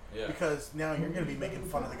bar because now you're going to be making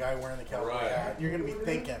fun of the guy wearing the cowboy hat. You're going to be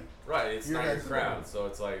thinking. Right. It's not your crowd, so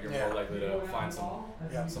it's like you're more likely to find some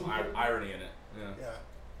irony in it. Yeah.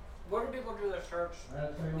 What do people do at church?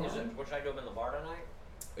 What should I do them in the bar tonight?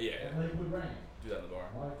 Yeah. Do that in the bar.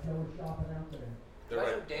 They're Do I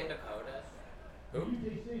right. do Dan Dakota? Who?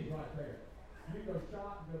 UTC's right there. You go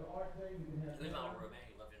shop, go to arcade, you can have. He's my roommate.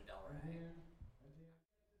 He lived in Delray.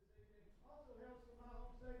 Also hails from my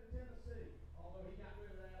home state of Tennessee. Although he got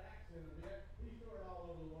rid of that accent a bit, he's toured all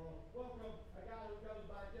over the world. Welcome a guy who goes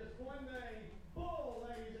by just one name, Bull,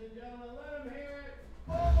 ladies and gentlemen. Let him hear it.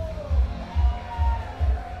 Bull!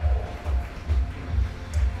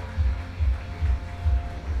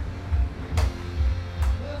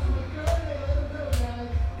 That's McCurdy. Let him know, guys.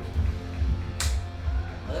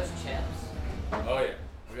 Are those chips? Oh yeah.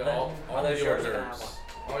 We got all those the yours? hors Can I have d'oeuvres.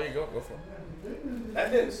 Oh, you go for it.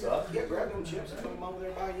 That didn't suck. Yeah, grab them chips and put them over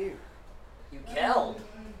there by you. You killed.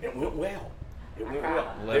 It went well. It went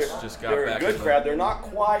well. Les They're- just got they're back a good in the- crowd.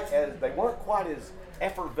 They weren't quite as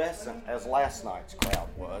effervescent as last night's crowd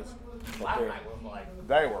was. But Last night was like.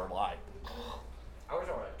 they were like, I wish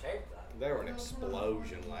I would have taped that. they were an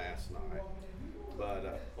explosion last night.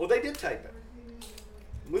 But well, they did tape it.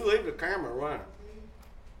 We leave the camera running.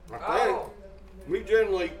 I think Oh. we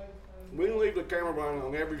leave the camera running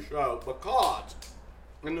on every show because,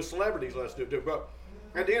 and the celebrities let's do it too. But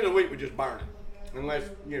at the end of the week, we just burn it. Unless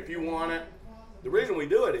if you want it, the reason we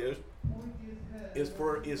do it is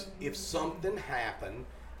if something happened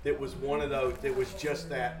that was one of those that was just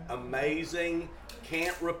that amazing,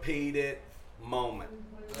 can't repeat it moment,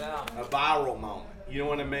 Yeah. a viral moment. You know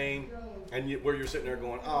what I mean? And where you're sitting there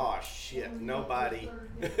going, oh shit, nobody,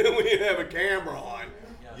 we didn't have a camera on,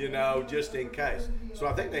 you know, just in case. So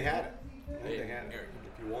I think they had it. I think they had it.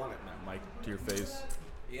 If you want it. Mike to your face.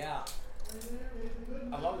 Yeah.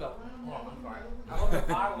 I love the. Oh, I'm sorry. I love the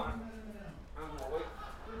pie one. Wait.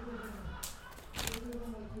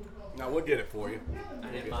 No, we'll get it for you.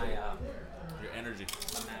 I need my Your energy.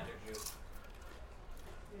 my magic juice.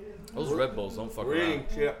 Those Red Bulls don't fuck We're around. eating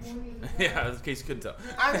chips. Yeah, in case you couldn't tell.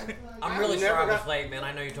 I'm really never sorry I was got- late, man.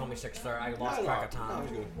 I know you told me 6:30. I lost track of time.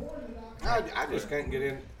 I just can't get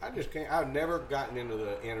in. I've never gotten into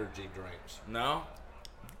the energy drinks. No?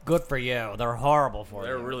 Good for you. They're horrible for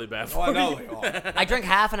They're you. really bad for Oh, I know you. they are. I drink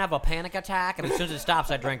half and have a panic attack, and as soon as it stops,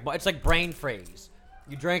 I drink more. It's like brain freeze.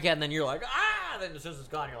 You drink it, and then you're like, ah! Then as soon as it's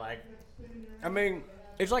gone, you're like, I mean,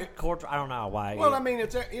 it's like I don't know why. well, I mean,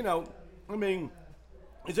 it's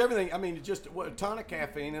it's everything. I mean, it's just a ton of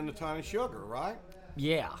caffeine and a ton of sugar, right?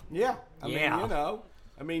 Yeah. Yeah. I Yeah. mean, you know,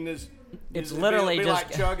 I mean, It's it'd literally be just-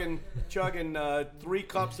 like chugging 3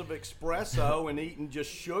 cups of espresso and eating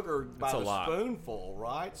just sugar by It's a the lot. spoonful,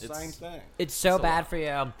 right? Same It's- thing. It's so It's a bad lot. for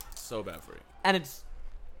you. So bad for you. And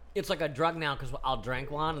it's like a drug now because I'll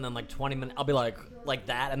drink one and then like 20 minutes I'll be like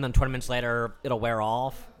that and then 20 minutes later it'll wear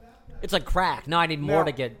off. It's like crack. Now I need more Now-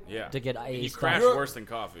 to get Yeah. a You stuff. crash worse than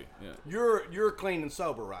coffee. Yeah. You're clean and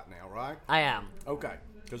sober right now, right? I am. Okay,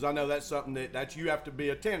 because I know that's something that you have to be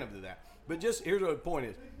attentive to that. But just here's what the point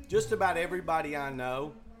is: just about everybody I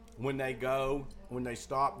know, when they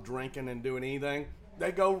stop drinking and doing anything,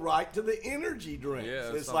 they go right to the energy drinks. Yeah,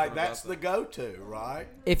 there's it's something like about that's that. the go-to, right?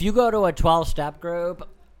 If you go to a 12-step group,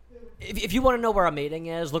 if you want to know where a meeting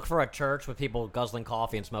is, look for a church with people guzzling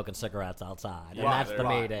coffee and smoking cigarettes outside, and Right, that's the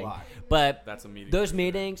right, meeting. right. But That's a meeting those for sure.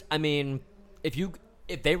 meetings, I mean,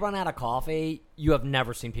 if they run out of coffee, you have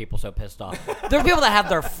never seen people so pissed off. There are people that have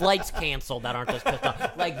their flights canceled that aren't this pissed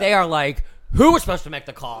off. Like they are like, who was supposed to make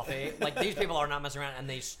the coffee? Like these people are not messing around, and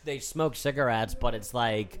they smoke cigarettes, but it's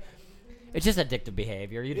like. It's just addictive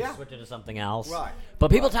behavior. You just Yeah. switch it to something else. Right.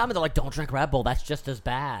 But people tell me, they're like, don't drink Red Bull. That's just as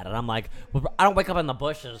bad. And I'm like, well, I don't wake up in the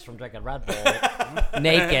bushes from drinking Red Bull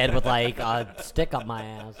naked with like a stick up my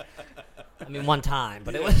ass. I mean, one time,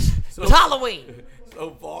 but it was Halloween.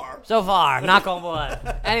 So far, knock on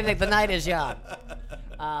wood. Anything, the night is young.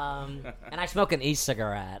 And I smoke an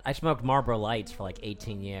e-cigarette. I smoked Marlboro Lights for like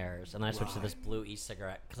 18 years, and I switched to this blue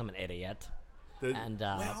e-cigarette because I'm an idiot.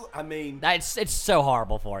 Well, I mean, it's so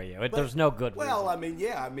horrible for you. There's no good reason. Well, I mean,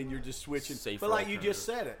 yeah, I mean, you're just switching. Safer But like you just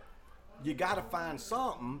said it, you got to find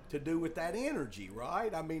something to do with that energy,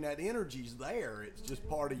 right? I mean, that energy's there. It's just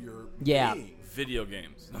part of your being. Video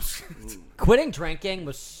games. Quitting drinking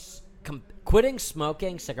was quitting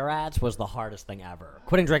smoking cigarettes was the hardest thing ever.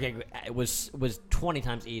 Quitting drinking was 20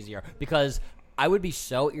 times easier because I would be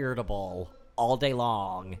so irritable all day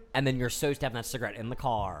long, and then you're so used to having that cigarette in the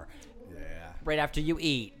car. Right after you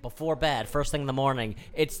eat, before bed, first thing in the morning.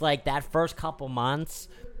 It's like that first couple months,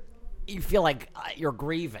 you feel like you're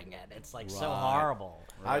grieving it. It's like so horrible.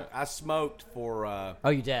 Right. I smoked for... oh,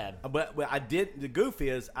 you did? But I did. The goof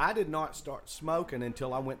is, I did not start smoking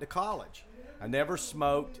until I went to college. I never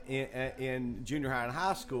smoked in junior high and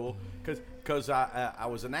high school because I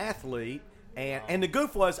was an athlete. And the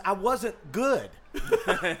goof was, I wasn't good.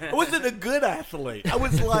 I wasn't a good athlete. I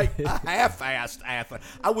was like a half-assed athlete.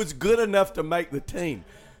 I was good enough to make the team.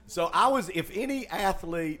 So I was, if any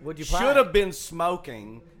athlete should have been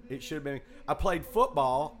smoking, it should have been. I played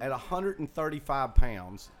football at 135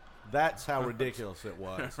 pounds. That's how ridiculous it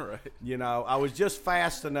was. Right. You know, I was just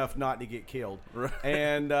fast enough not to get killed. Right.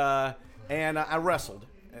 And I wrestled,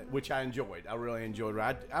 which I enjoyed. I really enjoyed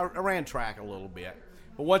it. I ran track a little bit.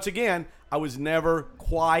 But once again, I was never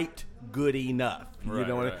quite good enough. You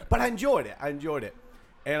know what I mean? But I enjoyed it.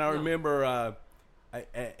 And I remember,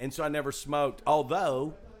 and so I never smoked.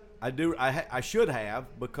 Although I should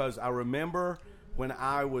have, because I remember when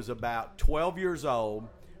I was about 12 years old,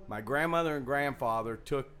 my grandmother and grandfather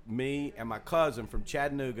took me and my cousin from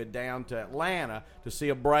Chattanooga down to Atlanta to see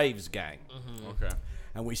a Braves game. Mm-hmm. Okay.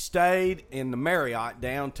 And we stayed in the Marriott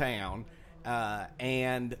downtown.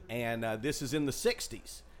 And this is in the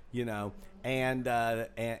 60s, you know,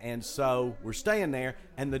 and so we're staying there,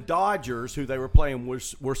 and the Dodgers, who they were playing,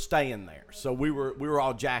 were staying there. So we were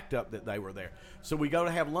all jacked up that they were there. So we go to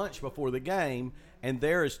have lunch before the game, and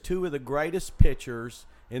there is two of the greatest pitchers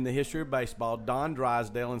in the history of baseball, Don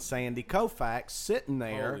Drysdale and Sandy Koufax, sitting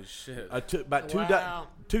there. Holy shit. About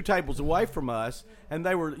two tables away from us, and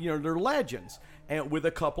they were, you know, they're legends, and with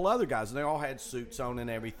a couple other guys, and they all had suits on and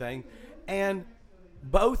everything. And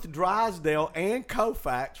both Drysdale and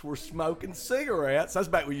Koufax were smoking cigarettes. That's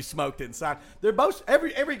back when you smoked inside. They're both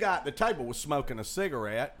every guy at the table was smoking a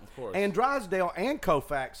cigarette. Of course. And Drysdale and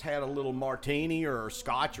Koufax had a little martini or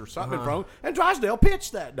scotch or something in front of them. And Drysdale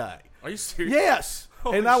pitched that day. Are you serious? Yes.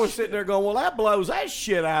 Holy and I was shit. sitting there going, well, that blows that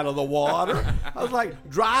shit out of the water. I was like,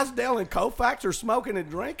 Drysdale and Koufax are smoking and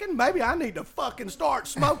drinking? Maybe I need to fucking start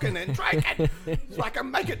smoking and drinking so I can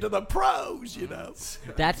make it to the pros, you know.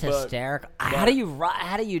 That's hysterical. How do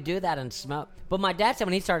you do that and smoke? But my dad said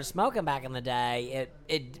when he started smoking back in the day,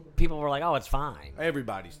 it people were like, oh, it's fine.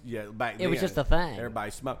 Everybody's, back then. It was just a thing. Everybody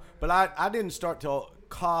smoked. But I didn't start till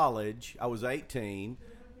college. I was 18.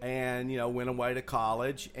 And, you know, went away to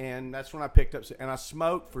college, and that's when I picked up, and I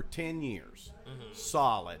smoked for 10 years,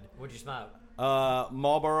 solid. What'd you smoke?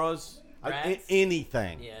 Marlboros, Reds?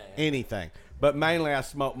 Anything, anything. But mainly I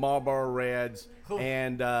smoked Marlboro Reds, cool.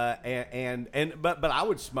 but I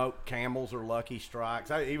would smoke Camels or Lucky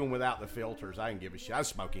Strikes. Even without the filters, I didn't give a shit. I'd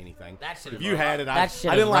smoke anything. If you had it, I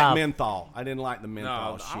didn't like menthol. I didn't like the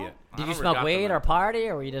menthol shit. Did you smoke weed or party,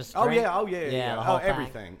 or were you just? Oh drink? yeah. The whole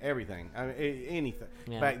everything. I mean, anything.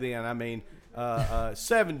 Yeah. Back then, I mean,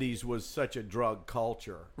 70s was such a drug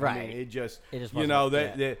culture. Right. I mean, it just you know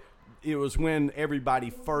that it was when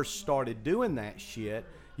everybody first started doing that shit.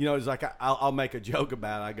 You know, it's like I'll make a joke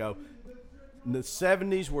about it. I go, the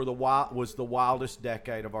 70s was the wildest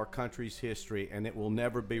decade of our country's history, and it will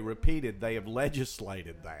never be repeated. They have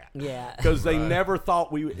legislated that. Yeah. Because they never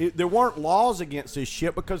thought there weren't laws against this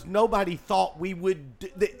shit because nobody thought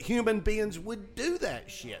that human beings would do that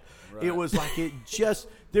shit. Right. It was like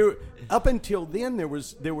up until then there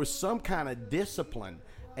was some kind of discipline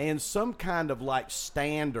and some kind of like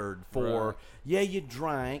standard for you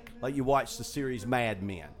drank, like you watched the series Mad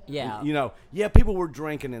Men. Yeah. You know, people were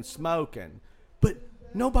drinking and smoking, but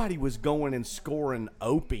nobody was going and scoring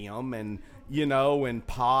opium and, you know, and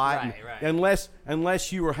pot. Right.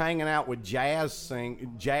 Unless you were hanging out with jazz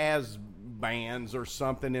bands or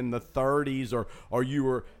something in the 30s or you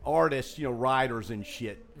were artists, you know, writers and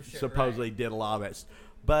shit supposedly did a lot of that.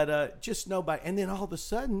 But just nobody. And then all of a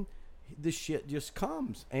sudden, this shit just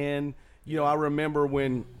comes. And, you know, I remember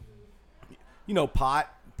when, you know, pot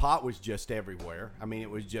was just everywhere. I mean, it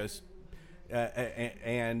was just,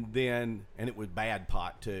 and it was bad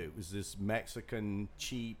pot too. It was this Mexican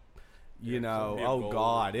cheap, you know. Columbia Oh Gold,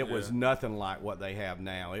 God, it was nothing like what they have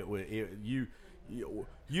now.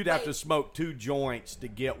 You'd have to smoke 2 joints to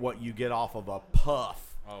get what you get off of a puff.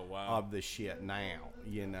 Oh wow. Of the shit now,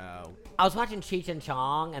 you know. I was watching Cheech and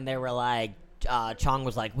Chong, and they were like, Chong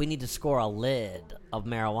was like, we need to score a lid of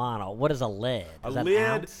marijuana. What is a lid? Is that an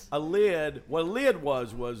ounce? A lid. What a lid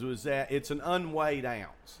was that it's an unweighed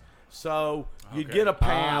ounce. So you'd get a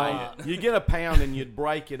pound, and you'd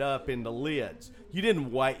break it up into lids. You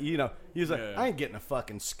didn't weigh, you know. You was like, I ain't getting a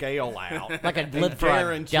fucking scale out, like a lid for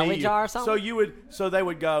a jelly jar or something. So they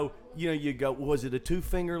would go, you know, you go, was it a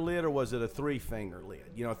 2-finger lid or was it a 3-finger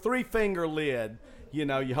lid? You know, a 3-finger lid. You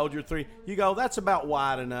know, you hold your 3. You go, that's about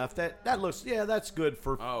wide enough. That looks, that's good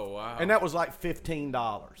for. Oh wow. And that was like $15.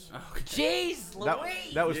 Jeez,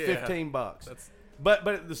 Louise. That was $15. But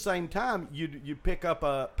at the same time, you pick up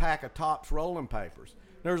a pack of Topps rolling papers.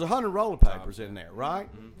 There's 100 rolling papers in there,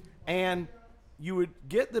 right? Mm-hmm. And you would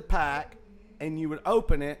get the pack and you would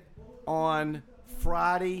open it on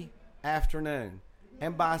Friday afternoon,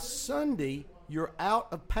 and by Sunday you're out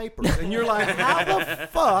of papers, and you're like, how the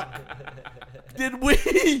fuck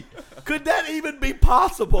could that even be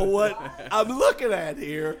possible? What I'm looking at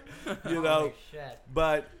here, you know? Holy shit.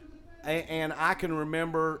 But and I can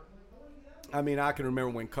remember. I mean, I can remember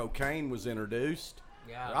when cocaine was introduced.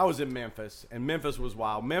 Yeah. I was in Memphis, and Memphis was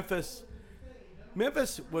wild. Memphis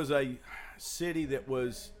was a city that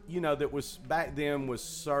was, you know, that was back then was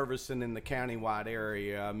servicing in the countywide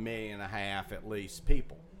area 1.5 million at least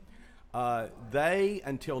people. They,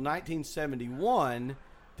 until 1971,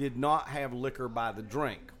 did not have liquor by the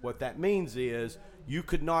drink. What that means is you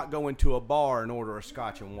could not go into a bar and order a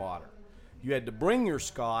scotch and water. You had to bring your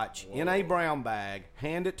scotch in a brown bag,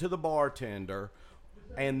 hand it to the bartender,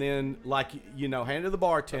 and then, like, you know, hand it to the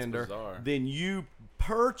bartender. That's bizarre. Then you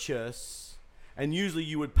purchase, and usually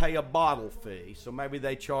you would pay a bottle fee. So maybe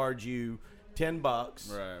they charge you $10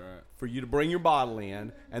 right. for you to bring your bottle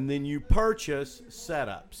in, and then you purchase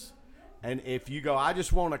setups. And if you go, I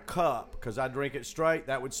just want a cup because I drink it straight,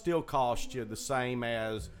 that would still cost you the same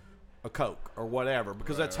as a Coke or whatever,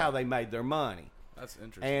 because that's how they made their money. That's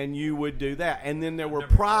interesting. And you would do that. And then there were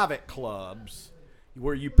private clubs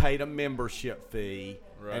where you paid a membership fee,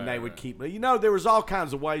 and they would keep, you know, there was all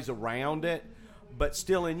kinds of ways around it, but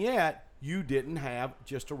still and yet, you didn't have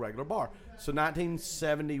just a regular bar. So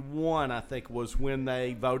 1971, I think, was when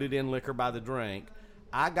they voted in liquor by the drink.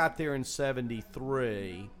 I got there in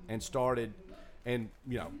 73 and started, and,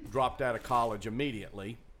 you know, dropped out of college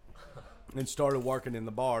immediately and started working in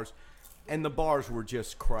the bars. And the bars were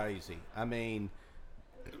just crazy. I mean,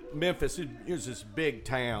 Memphis is this big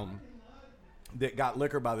town that got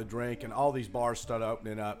liquor by the drink, and all these bars started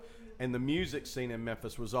opening up. And the music scene in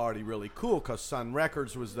Memphis was already really cool because Sun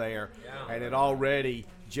Records was there, and it already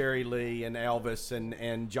Jerry Lee and Elvis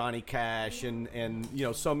and Johnny Cash and you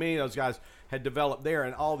know, so many of those guys had developed there,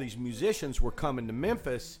 and all these musicians were coming to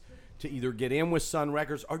Memphis to either get in with Sun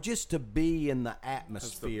Records or just to be in the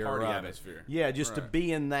atmosphere. The party of atmosphere. It. Yeah, just to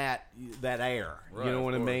be in that air. Right, you know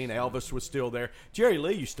what I mean? yeah. Elvis was still there. Jerry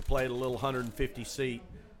Lee used to play at a little 150-seat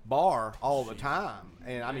bar all the time,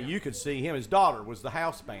 and I mean, you could see him. His daughter was the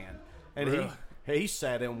house band, and he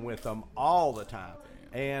sat in with them all the time.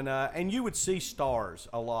 And you would see stars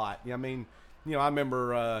a lot. I mean, you know, I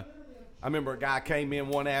remember a guy came in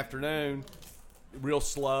one afternoon, real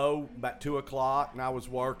slow, about 2:00, and I was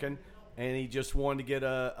working, and he just wanted to get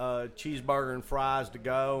a cheeseburger and fries to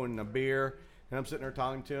go and a beer. And I'm sitting there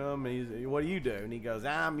talking to him, and he's, what do you do? And he goes,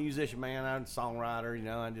 I'm a musician, man. I'm a songwriter, you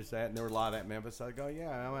know, and just that. And there were a lot of that in Memphis. I go,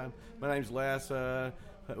 yeah, my name's Les.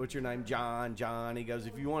 What's your name? John. He goes,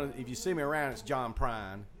 if you see me around, it's John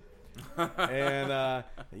Prine. And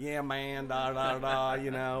yeah, man,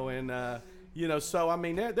 you know, and you know, so I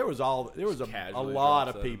mean, there was a lot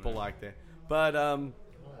of people like that. But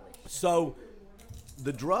so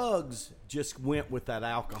the drugs just went with that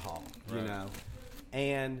alcohol, you know,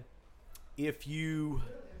 and if you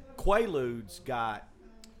Quaaludes got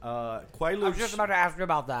Quaaludes. I was just about to ask you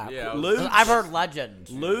about that. Yeah, I've heard legends.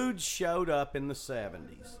 Ludes showed up in the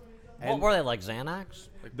 70s. What were they, like Xanax?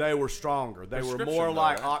 They were stronger. They were more though,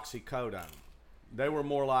 like right? oxycodone. They were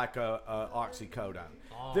more like a oxycodone.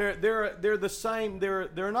 Oh. They're the same. They're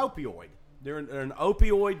an opioid. They're an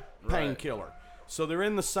opioid painkiller. So they're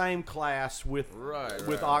in the same class with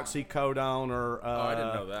oxycodone or. I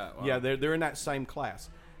didn't know that. Wow. Yeah, they're in that same class.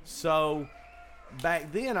 So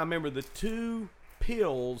back then, I remember the two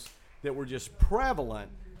pills that were just prevalent.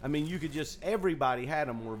 I mean, everybody had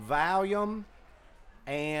them. Were Valium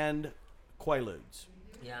and Quaaludes.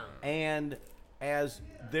 Yeah. And as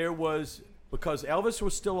there was because Elvis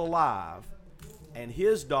was still alive, and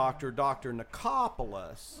his doctor, Dr.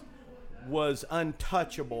 Nicopolis, was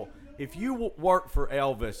untouchable. If you worked for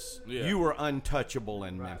Elvis, you were untouchable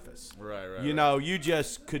in Memphis. Right. You know, you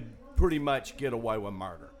just could pretty much get away with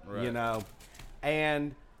murder. Right. You know,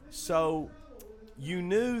 and so you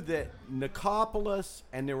knew that Nicopolis,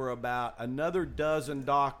 and there were about another dozen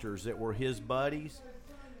doctors that were his buddies.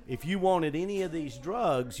 If you wanted any of these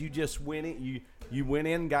drugs, you just went in. You went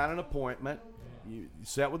in, got an appointment. You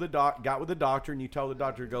sat with got with the doctor, and you told the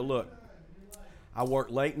doctor to go, look, I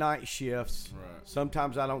work late night shifts. Right.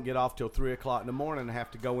 Sometimes I don't get off till 3 o'clock in the morning. I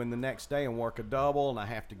have to go in the next day and work a double, and I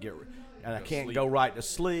have to get, and I can't go right to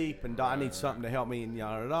sleep, and I need something to help me, and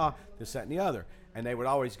this, that, and the other. And they would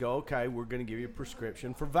always go, okay, we're going to give you a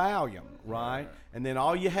prescription for Valium, right? And then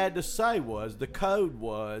all you had to say was, the code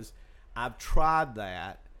was, I've tried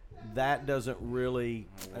that. That doesn't really,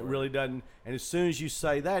 it really doesn't. And as soon as you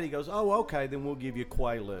say that, he goes, oh, okay, then we'll give you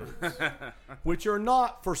Quaaludes, which are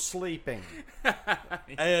not for sleeping.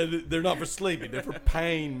 And they're not for sleeping. They're for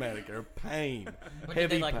pain medication, pain. But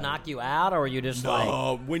did they knock you out, or were you just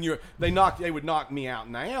when they would knock me out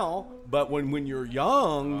now, but when you're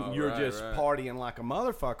young, you're just partying like a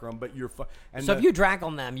motherfucker. But you're so if you drank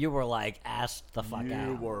on them, you were assed the fuck out.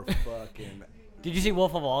 You were fucking. Did you see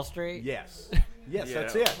Wolf of Wall Street? Yes. Yes,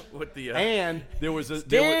 that's it. With the and there was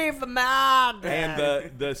Steve the Man.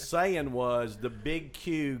 And the saying was, the big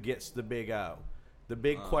Q gets the big O. The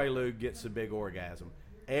big Quaalude gets the big orgasm.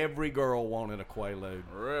 Every girl wanted a Quaalude.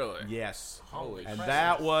 Really? Yes. Holy and Christ.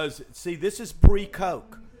 that was, see, this is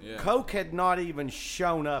pre-Coke. Yeah. Coke had not even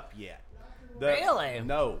shown up yet. Really?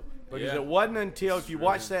 No. Because it wasn't until, if you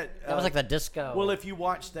watch that... that was like the disco. Well, if you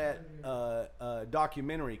watch that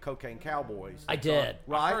documentary, Cocaine Cowboys. I did.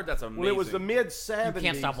 Right? I heard that's amazing. Well, it was the mid-'70s. You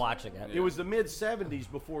can't stop watching it. It was the mid-'70s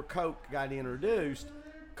before Coke got introduced,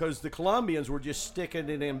 because the Colombians were just sticking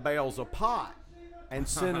it in bales of pot and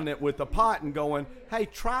sending it with the pot and going, hey,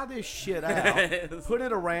 try this shit out. Put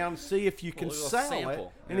it around, see if you can sell it.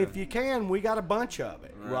 And if you can, we got a bunch of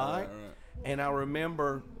it, right? And I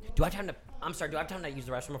remember... Do I have time to... I'm sorry, do I have time to use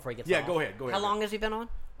the restroom before he gets off? Yeah, go ahead. How long has he been on?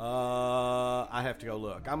 I have to go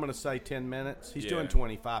look. I'm going to say 10 minutes. He's doing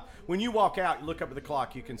 25. When you walk out, you look up at the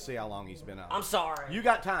clock, you can see how long he's been on. I'm sorry. You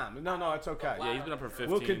got time. No, it's okay. Yeah, he's been up for 15.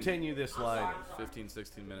 We'll continue this later. 15,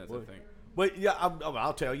 16 minutes, I think. But yeah,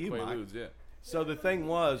 I'll tell you, Mike. Quaaludes, yeah. So the thing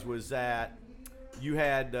was that you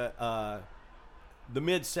had the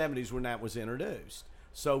mid-'70s when that was introduced.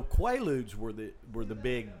 So Quaaludes were the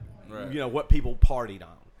big, what people partied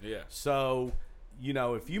on. Yeah. So,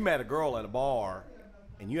 if you met a girl at a bar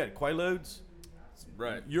and you had Quaaludes,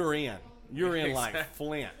 you're in. You're in like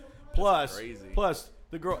Flint. Plus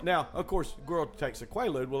the girl. Now, of course, the girl takes a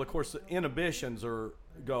Quaalude. Well, of course, the inhibitions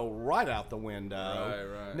go right out the window.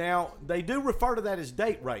 Right. Now, they do refer to that as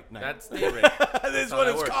date rape now. That's date rape. That's what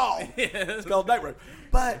it's called. It's called date rape.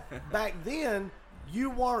 But back then, you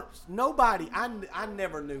weren't. Nobody. I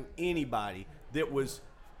never knew anybody that was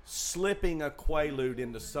slipping a Quaalude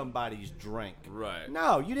into somebody's drink. Right.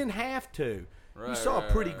 No, you didn't have to. You saw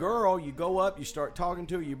a pretty girl, you go up, you start talking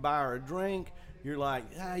to her, you buy her a drink. You're like,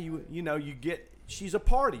 you get. She's a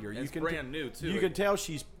partier. It's brand new too. You can tell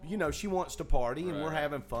she's, she wants to party, and we're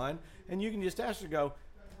having fun. And you can just ask her, go,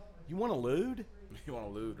 you want a lewd? You want a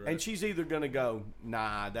lewd, right? And she's either gonna go,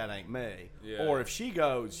 nah, that ain't me, or if she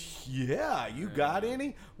goes, yeah, you got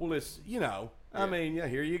any? Well, it's I mean,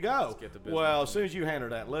 here you go. Well, as soon as you hand her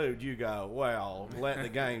that load, you go, well, let the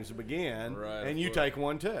games begin, and you take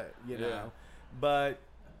one too, you know. But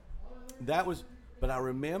I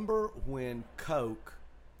remember when Coke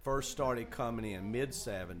first started coming in,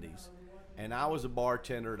 mid-'70s, and I was a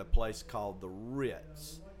bartender at a place called the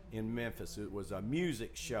Ritz in Memphis. It was a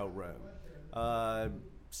music showroom,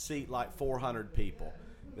 seat like 400 people.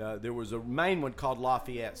 There was a main one called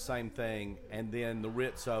Lafayette, same thing, and then the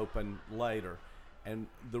Ritz opened later. And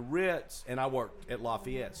the Ritz, and I worked at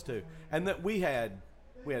Lafayette's too. And that we had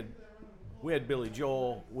Billy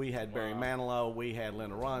Joel, we had Barry Manilow, we had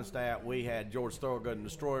Linda Ronstadt, we had George Thorogood and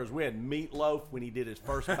Destroyers, we had Meatloaf when he did his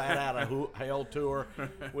first Bat Out of Hell tour.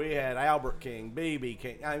 We had Albert King, B.B.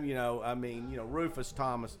 King, Rufus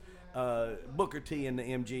Thomas, Booker T and the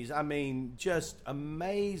MGs. I mean, just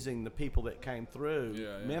amazing the people that came through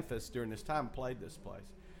Memphis during this time and played this place.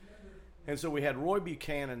 And so we had Roy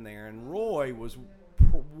Buchanan there, and Roy was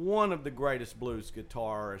one of the greatest blues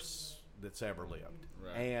guitarists that's ever lived.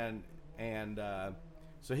 Right. And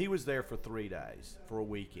so he was there for 3 days, for a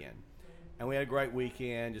weekend. And we had a great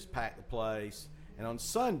weekend, just packed the place. And on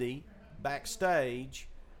Sunday, backstage,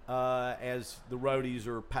 as the roadies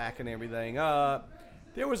are packing everything up,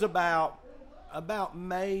 there was about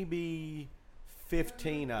maybe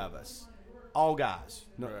 15 of us, all guys,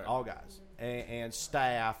 Right. all guys, and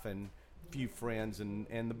staff and a few friends and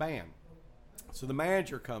the band. So the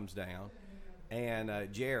manager comes down,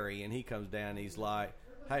 and Jerry, and he comes down, and he's like,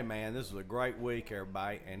 "Hey man, this was a great week,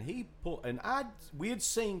 everybody." And we had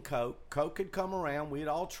seen Coke. Coke had come around. We had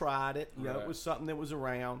all tried it. You know, Right. it was something that was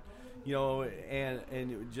around. You know, and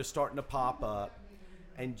it was just starting to pop up.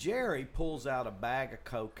 And Jerry pulls out a bag of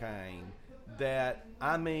cocaine that,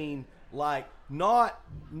 I mean, like not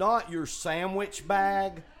your sandwich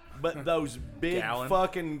bag, but those big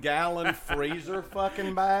fucking gallon freezer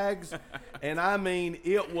fucking bags. And I mean,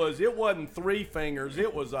 it wasn't 3 fingers,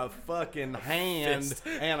 it was a fucking hand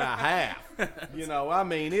and a half. You know, I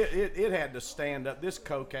mean, it had to stand up. This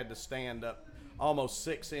Coke had to stand up almost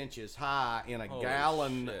 6 inches high in a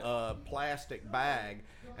gallon plastic bag.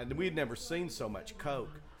 And we'd never seen so much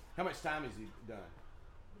Coke. How much time has he done?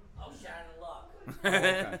 Oh, shine and look. Oh,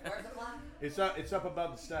 okay. Where's the clock? It's up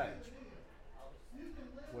above the stage.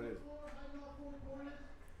 What is it?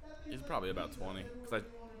 He's probably about 20. 'Cause I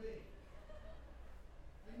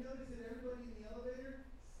noticed that everybody in the elevator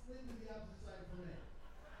slid to the opposite side from me.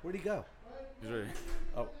 Where'd he go? he's ready.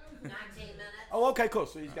 Oh. 19 minutes. Oh, okay, cool.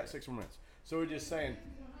 So he's got 6 more minutes. So we're just saying,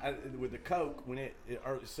 with the Coke, when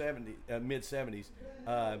early 70s, mid 70s,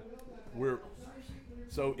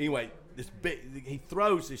 so anyway, this big, he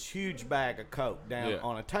throws this huge bag of Coke down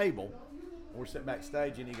on a table. We're sitting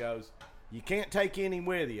backstage, and he goes, "You can't take any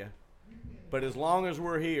with you, but as long as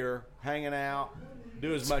we're here hanging out,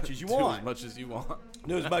 do as much as you want. Do as much as you want.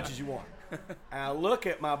 Do as much as you want." And I look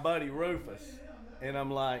at my buddy Rufus, and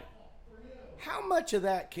I'm like, "How much of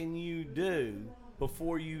that can you do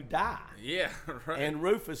before you die?" Yeah, right. And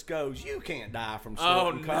Rufus goes, "You can't die from oh,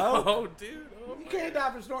 snorting Coke. no, dude. Oh, You can't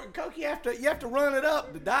die from snorting Coke. You have to run it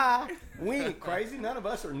up to die. We ain't crazy. None of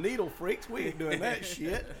us are needle freaks. We ain't doing that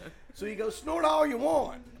shit." So he goes, "Snort all you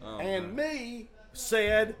want." Oh, and me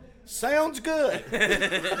said, "Sounds good."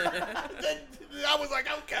 I was like,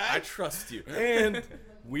 "Okay." I trust you. And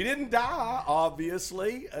we didn't die,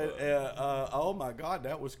 obviously. Oh my God,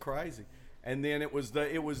 that was crazy. And then because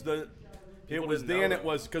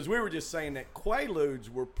we were just saying that Quaaludes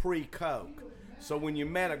were pre-Coke. So when you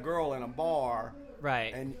met a girl in a bar,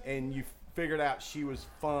 Right. and you figured out she was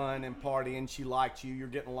fun and partying, she liked you, you're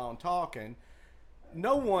getting along talking.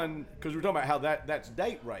 No one, because we're talking about how that's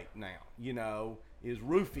date rape now, you know, is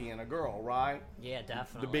roofing a girl, right? Yeah,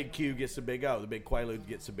 definitely. The big Q gets the big O. The big Quaalude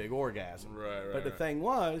gets the big orgasm. Right. But the thing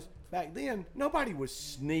was, back then, nobody was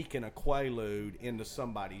sneaking a Quaalude into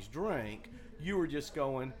somebody's drink. You were just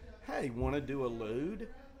going, "Hey, want to do a lewd?"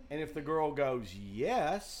 And if the girl goes,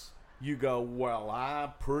 "Yes," you go, "Well,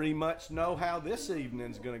 I pretty much know how this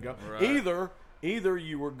evening's going to go." Right. Either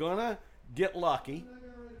you were going to get lucky,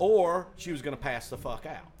 or she was going to pass the fuck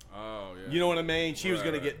out. Oh, yeah. You know what I mean? She was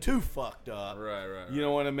going to Right. get too fucked up. Right. You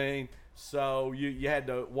know what I mean? So you had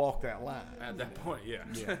to walk that line. At that point, yeah.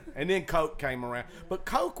 And then Coke came around. But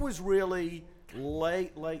Coke was really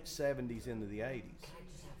late 70s into the 80s. Can I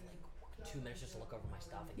just have like 2 minutes just to look over my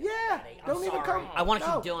stuff and get Yeah, ready? I'm don't even sorry. come. I want to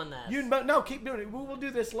No. keep doing this. No, keep doing it. We'll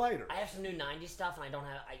do this later. I have some new 90s stuff, and I don't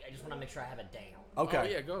have. I just want to make sure I have it down. Okay. Oh,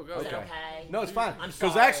 yeah, go. Is that okay? No, it's fine. I'm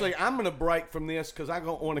Because sorry. actually, I'm going to break from this because I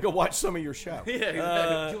want to go watch some of your show. Yeah,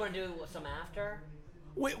 exactly. Do you want to do some after?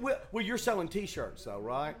 Well, you're selling T-shirts, though,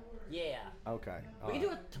 right? Yeah. Okay. We can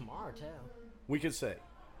do it tomorrow too. We could see.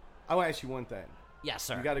 I'll ask you one thing. Yes,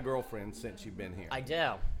 sir. You got a girlfriend since you've been here. I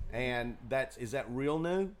do. And is that real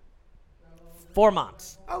new? 4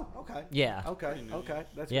 months. Oh, okay. Yeah. Okay.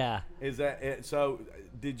 That's Yeah. Good. Is that it? So?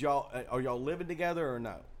 Did y'all are y'all living together or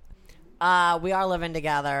no? We are living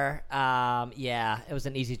together. Yeah, it was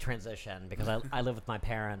an easy transition because I live with my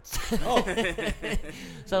parents. Oh.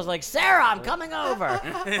 So I was like, "Sarah, I'm coming over,"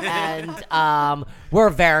 and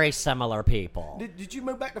we're very similar people. Did you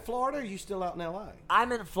move back to Florida? Or are you still out in LA?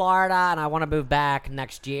 I'm in Florida, and I want to move back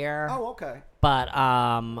next year. Oh, okay. But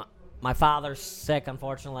my father's sick,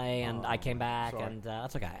 unfortunately, and I came back, sorry. and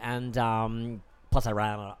that's okay. And plus, I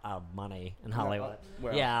ran out of money in Hollywood.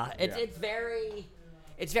 well, It's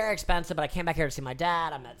very expensive. But I came back here to see my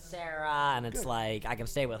dad. I met Sarah, and it's like I can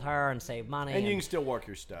stay with her and save money. And you can still work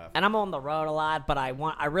your stuff. And I'm on the road a lot, but I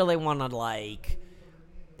really want to like.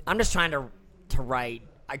 I'm just trying to write.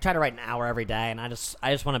 I try to write an hour every day, and I just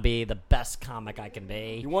want to be the best comic I can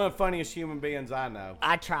be. You're one of the funniest human beings I know.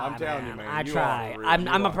 I try. I'm telling you, man. I You try. are, I'm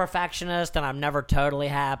you a are. perfectionist, and I'm never totally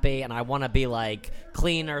happy, and I want to be like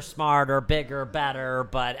cleaner, smarter, bigger, better.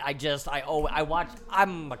 But I watch.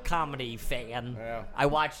 I'm a comedy fan. Yeah. I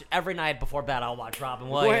watch every night before bed. I'll watch Robin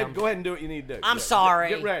Williams. Go ahead and do what you need to do. I'm Yeah, sorry.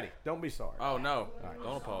 Get ready. Don't be sorry. Oh, no.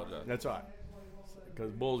 Don't apologize. That's all right.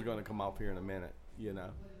 Because Bull's going to come off here in a minute. You know,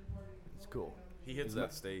 it's cool. He hits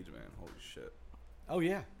that stage, man. Holy shit. Oh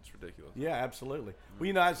yeah, It's ridiculous. yeah, absolutely. Well,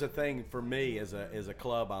 you know, that's the thing for me as a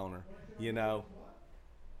club owner. You know,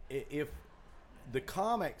 if the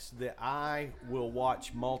comics that I will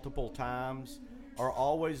watch multiple times are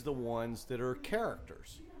always the ones that are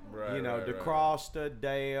characters. Right, you know, right, right. DeCrosta,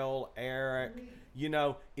 Dale, Eric. You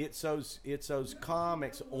know, it's those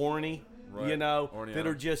comics, Orny. Right. You know, Orny, that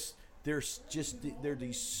yeah. are they're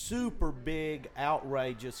these super big,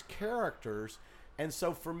 outrageous characters. And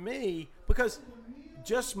so for me, because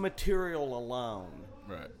just material alone,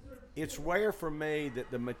 Right. it's rare for me that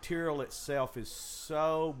the material itself is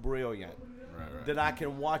so brilliant Right. that I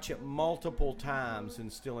can watch it multiple times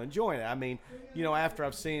and still enjoy it. I mean, you know, after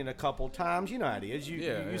I've seen it a couple times, you know how it is.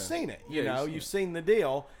 You've seen it. You know, you've seen the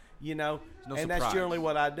deal. You know, no and that's surprise. generally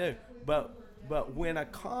what I do. But when a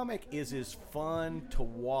comic is as fun to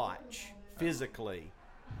watch physically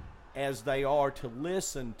as they are to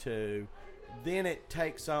listen to, then it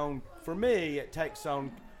takes on, for me, it takes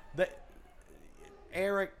on the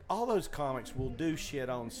Eric, all those comics will do shit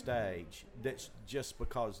on stage that's just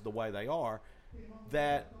because the way they are,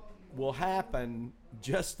 that will happen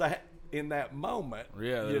just that in that moment.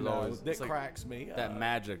 Yeah, you there's know, always- that it's like cracks me up. That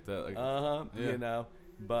magic that, like, yeah. You know.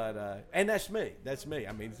 But and that's me. That's me.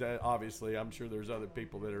 I mean, obviously, I'm sure there's other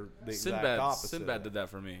people that are the exact opposite. Sinbad did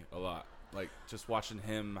that for me a lot. Like, just watching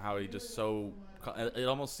him, how he just so... It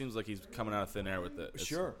almost seems like he's coming out of thin air with it.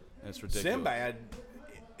 Sure. It's ridiculous. Sinbad,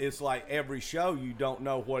 it's like every show you don't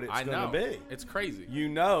know what it's going to be. It's crazy. You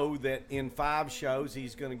know that in 5 shows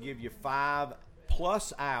he's going to give you 5+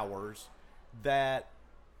 hours that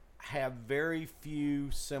have very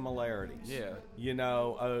few similarities. Yeah. You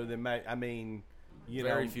know, other than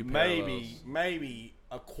Very few maybe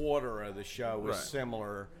a quarter of the show is Right.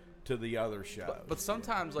 similar to the other shows. But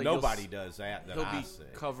sometimes, like, nobody does that he'll I be see.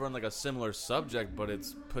 covering like a similar subject, but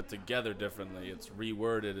it's put together differently. It's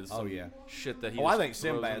reworded. It's some shit that he. I just think throws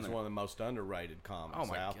in Sinbad's there. one of the most underrated comics Oh,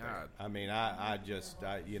 my out there. God. I mean, I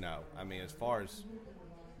mean, as far as,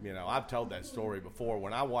 you know, I've told that story before.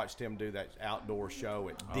 When I watched him do that outdoor show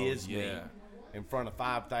at Disney yeah. in front of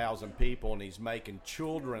 5,000 people, and he's making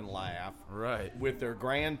children laugh Right. with their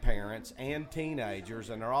grandparents and teenagers,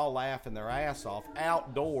 and they're all laughing their ass off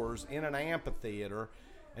outdoors in an amphitheater,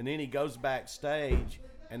 and then he goes backstage,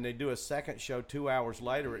 and they do a second show 2 hours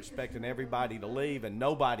later expecting everybody to leave, and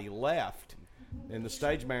nobody left. And the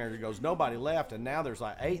stage manager goes, nobody left, and now there's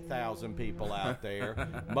like 8,000 people out there.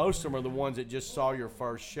 Most of them are the ones that just saw your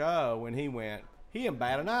first show, and he didn't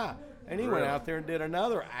bat an eye. And he went Really? out there and did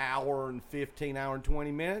another hour and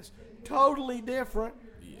 20 minutes, totally different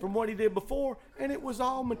from what he did before, and it was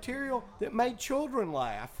all material that made children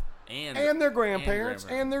laugh, and their grandparents,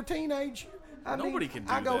 and their teenage. Nobody can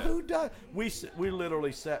do I go, that. who does? We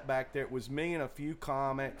literally sat back there. It was me and a few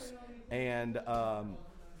comics, and oh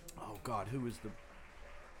God, who was the?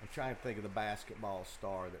 I'm trying to think of the basketball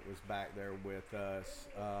star that was back there with us.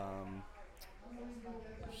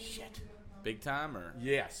 Shit. Big time or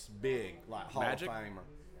Yes, big, like Hall Magic? of Famer.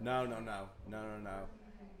 No.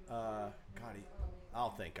 God, I'll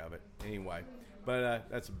think of it anyway. But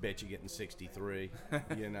that's a bitch. You getting 63,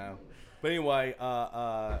 you know. But anyway,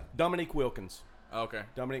 Dominique Wilkins. okay.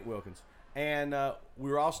 Dominique Wilkins, and we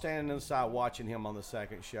were all standing inside watching him on the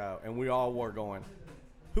second show, and we all were going,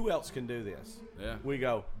 "Who else can do this?" Yeah. We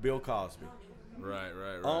go, Bill Cosby. Right.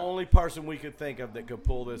 Only person we could think of that could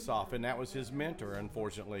pull this off, and that was his mentor.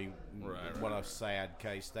 Unfortunately, what a sad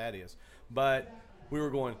case that is. But we were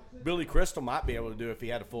going, Billy Crystal might be able to do it if he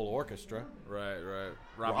had a full orchestra. Right.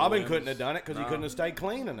 Robin couldn't have done it because he couldn't have stayed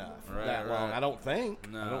clean enough Right, long. right. I don't think.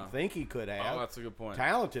 No. I don't think he could have. Oh, that's a good point.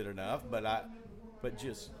 Talented enough, but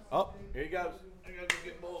just here he goes. Here goes the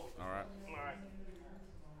good bull. All right. I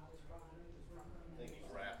think he's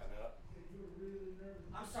wrapping up.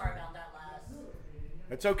 I'm sorry about that, lads.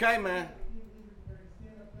 It's okay, man.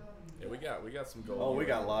 Yeah, we got some gold. Oh, we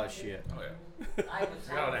got a lot of shit. Oh yeah. I was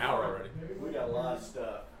We got an hour already. We got a lot of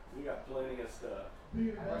stuff. We got plenty of stuff.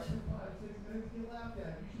 I'm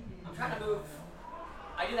trying to move.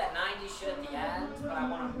 I do that 90s shit at the end, but I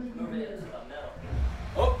want to move it into the middle.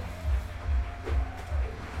 Oh!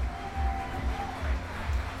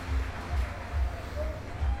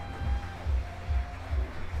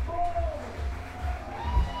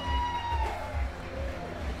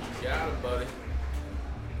 Got him, buddy.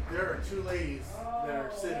 There are 2 ladies that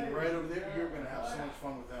are sitting right over there. You're going to have so much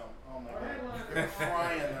fun with them. Oh my God. They're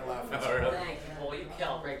crying. They're laughing. Oh, really? Thank you, Bull. You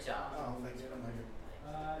killed. Great job. Oh, thanks for coming.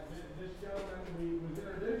 This gentleman was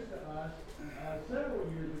introduced to us several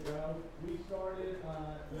years ago. We started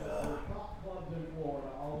the top clubs in Florida,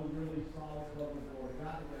 all the really solid clubs in Florida.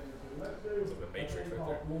 Got together. So let's do The Matrix.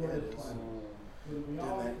 Doing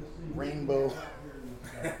that rainbow.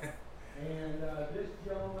 And this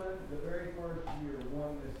gentleman, the very first year,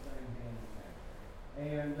 won this thing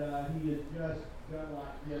hand to hand. And he has just done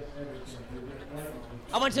like this ever since.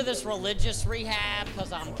 I went to this religious rehab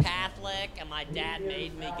because I'm Catholic and my dad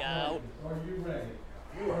made me go. Are you ready?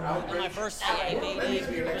 You are outraged. My first AA meeting,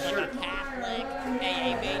 it was like a Catholic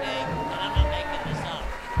AA meeting, and I'm not making this up.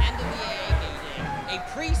 End of the AA meeting, a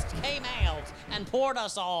priest came out and poured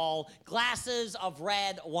us all glasses of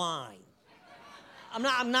red wine.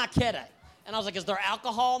 I'm not kidding. And I was like, is there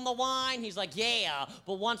alcohol in the wine? He's like, yeah,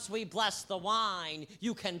 but once we bless the wine,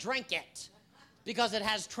 you can drink it because it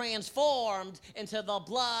has transformed into the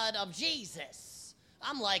blood of Jesus.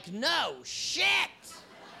 I'm like, no shit.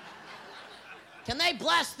 Can they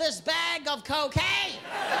bless this bag of cocaine?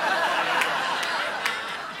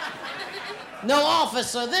 No,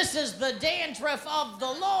 officer, this is the dandruff of the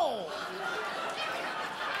Lord.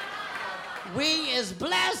 We is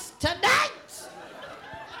blessed tonight.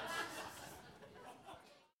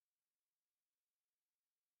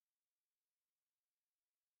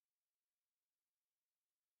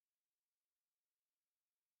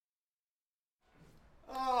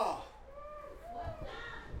 Oh.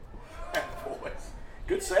 Boys.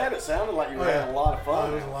 Good set. It sounded like you were having a lot of fun.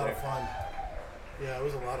 Oh, it was a lot of fun. Yeah, it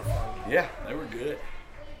was a lot of fun. Yeah, they were good.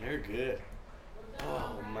 They were good.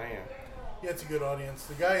 Oh, man. Yeah, it's a good audience.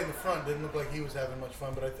 The guy in the front didn't look like he was having much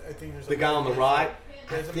fun, but I think there's a The guy on the medical right? issue.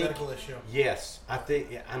 There's a medical issue. Yes. I think,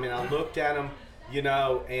 I mean, I looked at him, you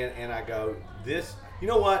know, and I go, this, you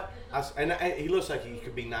know what? And he looks like he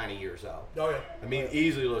could be 90 years old. Oh, yeah. I mean,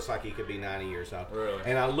 easily looks like he could be 90 years old. Really?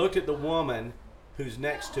 And I looked at the woman who's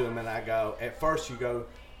next to him, and I go, at first you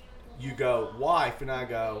go, wife, and I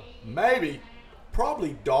go, maybe,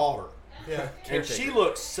 probably daughter. Yeah. And she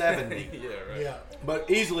looks 70. Yeah, right. Yeah. But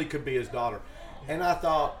easily could be his daughter. And I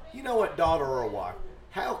thought, you know what, daughter or wife,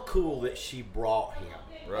 how cool that she brought him.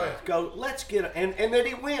 Right. Go, let's get him. And then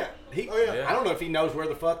he went. Oh, yeah. I don't know if he knows where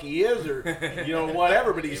the fuck he is or, you know,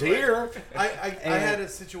 whatever, but he's here. I had a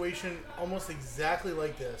situation almost exactly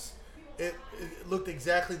like this. It looked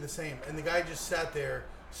exactly the same. And the guy just sat there,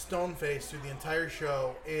 stone-faced through the entire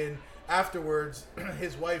show. And afterwards,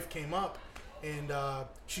 his wife came up, and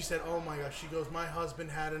she said, oh, my gosh. She goes, my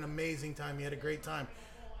husband had an amazing time. He had a great time.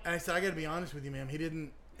 And I said, I got to be honest with you, ma'am. He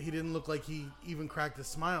didn't look like he even cracked a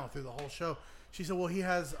smile through the whole show. She said, well, he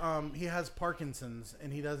has Parkinson's,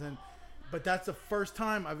 and he doesn't. But that's the first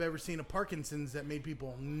time I've ever seen a Parkinson's that made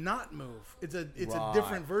people not move. It's a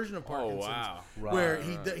different version of Parkinson's, wow. where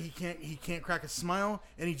he can't crack a smile,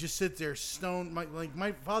 and he just sits there stone.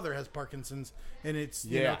 My father has Parkinson's, and it's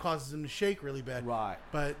causes him to shake really bad. Right.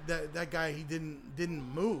 But that guy, he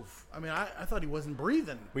didn't move. I mean, I thought he wasn't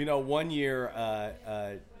breathing. Well, you know, one year,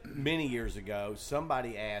 many years ago,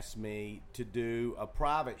 somebody asked me to do a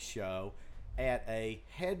private show at a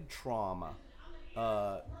head trauma.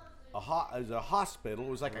 It was a hospital.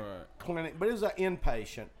 It was like a clinic, but it was an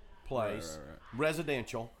inpatient place,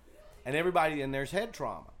 residential, and everybody in there's head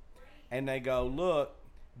trauma. And they go, look,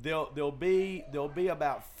 there'll be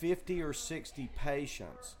about 50 or 60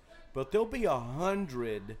 patients, but there'll be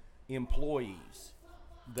 100 employees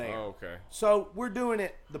there. Oh, okay. So we're doing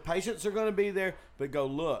it. The patients are going to be there, but go,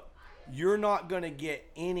 look, you're not going to get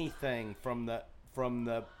anything from the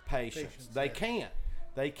patients. They can't.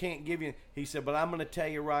 They can't give you. He said, but I'm going to tell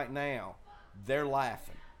you right now, they're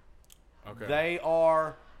laughing. Okay. They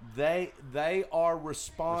are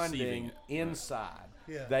responding inside.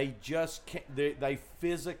 Yeah. They just can't. They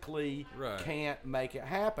physically can't make it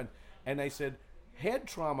happen. And they said, head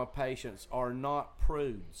trauma patients are not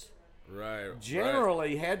prudes. Right.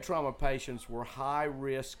 Generally, head trauma patients were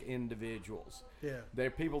high-risk individuals. Yeah.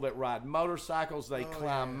 They're people that ride motorcycles. They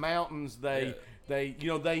climb mountains. They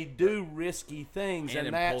do risky things,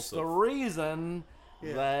 and that's the reason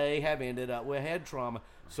they have ended up with head trauma.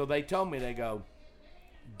 So they told me, they go,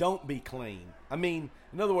 don't be clean. I mean,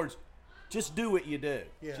 in other words, just do what you do.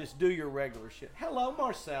 Yeah. Just do your regular shit. Hello,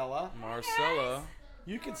 Marcella. Marcella.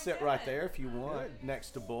 You can sit right there if you want,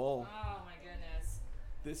 next to Bull. Oh my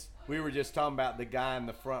goodness. We were just talking about the guy in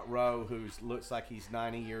the front row who looks like he's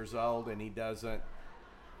 90 years old and he doesn't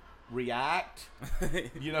react.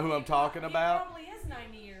 You know who I'm talking about? He probably is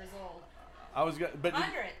 90 years old. I was gonna, but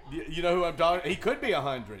 100. you know who I'm talking? He could be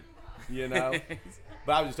 100. You know,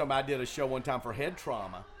 but I was just talking about. I did a show one time for head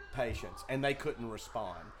trauma patients, and they couldn't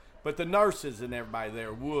respond, but the nurses and everybody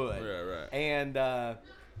there would. Right. And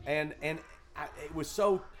it was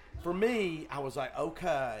so. For me, I was like,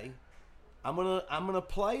 okay, I'm gonna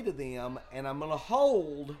play to them, and I'm gonna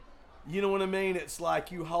hold. You know what I mean? It's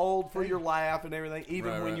like you hold for your laugh and everything,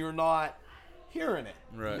 even when you're not hearing it,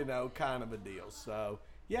 Right. kind of a deal. So,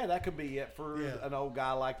 yeah, that could be it for an old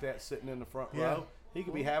guy like that sitting in the front row. He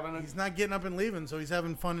could be having He's not getting up and leaving, so he's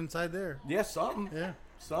having fun inside there. Yeah, something. Yeah.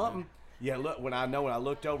 Something. Yeah, look, when I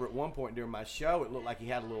looked over at one point during my show, it looked like he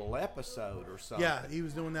had a little episode or something. Yeah, he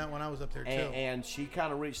was doing that when I was up there, too. And she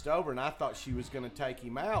kind of reached over, and I thought she was going to take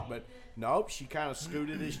him out, but nope, she kind of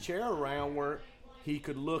scooted his chair around where he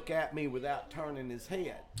could look at me without turning his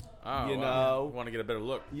head. Oh, you wow. know? Want to get a better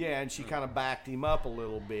look. Yeah, and she kind of backed him up a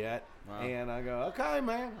little bit. Wow. And I go, okay,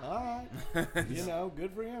 man, all right.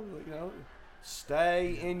 Good for him.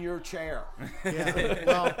 Stay in your chair. Yeah,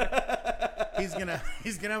 well, he's gonna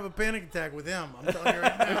have a panic attack with him. I'm telling you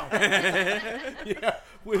right now. Yeah,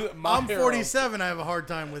 with I'm Myer 47. I have a hard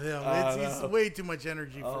time with him. He's way too much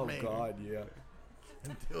energy for me. Oh God, yeah.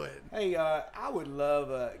 Do it. Hey, I would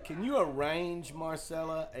love. Can you arrange,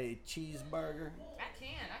 Marcella, a cheeseburger? I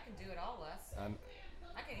can do it all, Wes.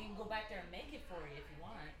 I can even go back there and make it for you if you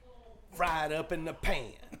want. Fried up in the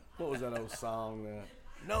pan. What was that old song?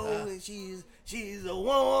 No, she's a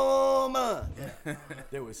woman.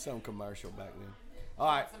 There was some commercial back then. All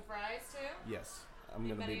right. Some fries too? Yes, I'm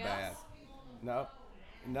gonna be Anybody bad. else? No,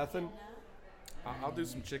 nothing. I'll do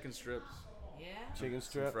some chicken strips. Yeah. Chicken Some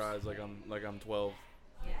strips. fries like I'm 12.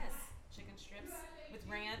 Yes. Chicken strips with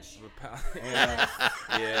ranch.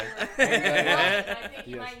 Yeah. I think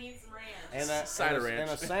you Yes. might need some ranch. And a Side of and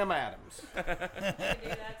ranch. a Sam Adams. I can do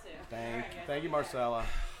that too. Thank you, Marcella.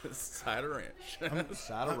 Side of ranch.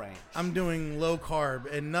 Side of ranch. I'm doing low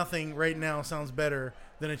carb, and nothing right now sounds better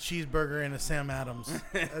than a cheeseburger and a Sam Adams.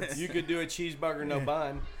 That's, You could do a cheeseburger, no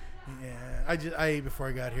bun. yeah, I ate before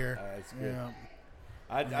I got here. That's good. Yeah.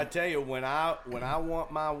 I tell you, when I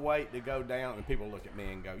want my weight to go down, and people look at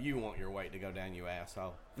me and go, "You want your weight to go down, you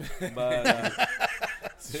asshole." But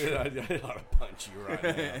dude, I ought to punch you right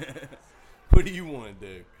now. What do you want to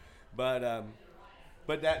do? But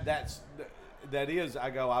that is. I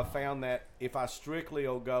go. I found that if I strictly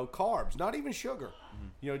will go carbs, not even sugar,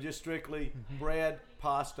 just strictly bread,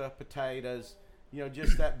 pasta, potatoes,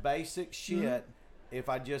 just that basic shit. If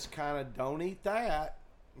I just kind of don't eat that.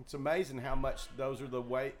 It's amazing how much those are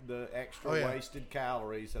the extra wasted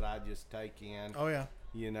calories that I just take in. Oh yeah.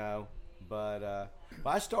 But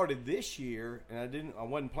I started this year, and I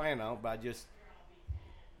wasn't planning on it, but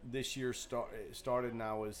this year started, and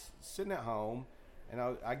I was sitting at home, and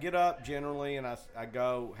I get up generally, and I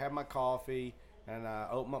go have my coffee, and I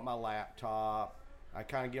open up my laptop. I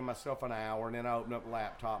kind of give myself an hour, and then I open up the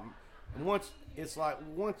laptop. And once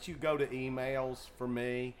you go to emails, for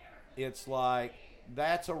me, it's like,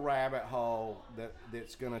 that's a rabbit hole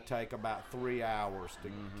that's going to take about 3 hours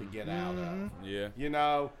to get out of. Yeah.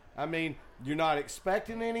 I mean, you're not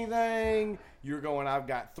expecting anything. You're going, I've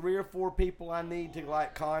got 3 or 4 people I need to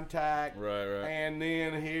contact. Right. And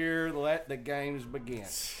then here, let the games begin.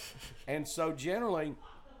 And so generally,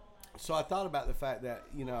 I thought about the fact that,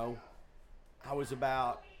 I was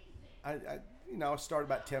about, I started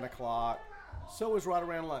about 10 o'clock. So it was right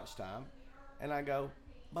around lunchtime. And I go,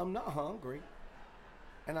 but I'm not hungry.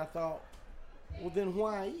 And I thought, well, then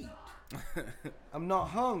why eat? I'm not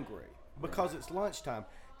hungry because it's lunchtime.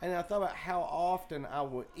 And I thought about how often I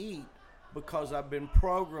would eat because I've been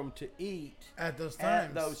programmed to eat At those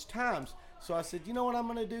times. So I said, you know what I'm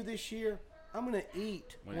going to do this year? I'm going to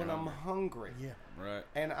eat when I'm hungry. Yeah. Right.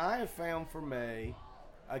 And I have found for me,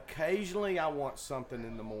 occasionally I want something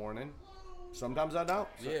in the morning. Sometimes I don't.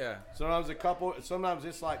 Yeah. Sometimes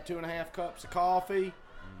it's like 2.5 cups of coffee.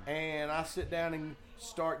 And I sit down and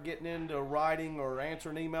start getting into writing or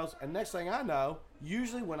answering emails. And next thing I know,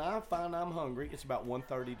 usually when I find I'm hungry, it's about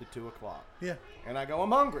 1:30 to 2 o'clock. Yeah. And I go,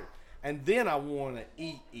 I'm hungry. And then I want to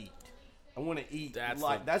eat. I want to eat.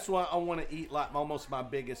 That's why I want to eat like almost my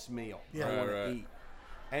biggest meal. Yeah. I want to eat.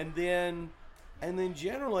 And then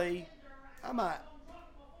generally, I might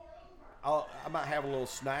have a little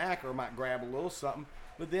snack, or I might grab a little something.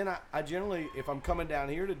 But then I generally, if I'm coming down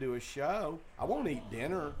here to do a show, I won't eat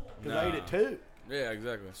dinner because I ate at 2. Yeah,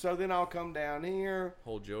 exactly. So then I'll come down here,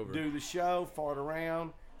 Hold you over. do the show, fart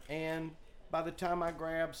around, and by the time I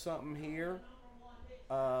grab something here,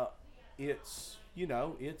 it's 8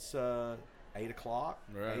 o'clock,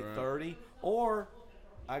 Right, 8:30, or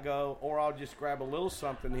I'll just grab a little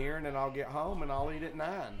something here, and then I'll get home and I'll eat at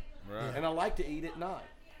 9. Right. And I like to eat at 9.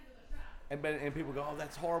 And people go, oh,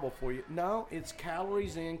 that's horrible for you. No, it's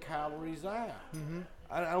calories in, calories out. Mm-hmm.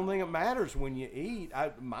 I don't think it matters when you eat.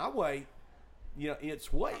 My weight,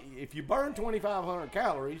 it's weight. If you burn 2,500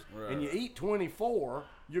 calories and you eat 24,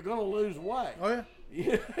 you're going to lose weight. Oh, yeah.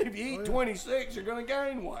 If you eat 26, you're gonna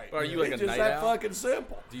gain weight. Are you like it's a just night that owl? fucking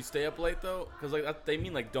simple. Do you stay up late though? Because like they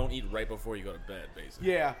mean like don't eat right before you go to bed, basically.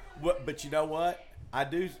 Yeah, but you know what? I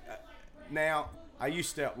do. Now, I used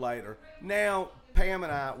to stay up later. Now, Pam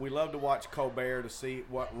and I, we love to watch Colbert to see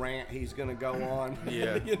what rant he's going to go on.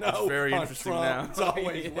 Yeah, you know, it's very on interesting Trump. now. It's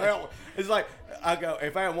always, well, it's like, I go,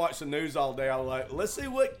 if I haven't watched the news all day, I'm like, let's see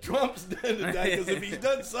what Trump's done today. Because if he's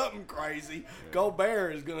done something crazy,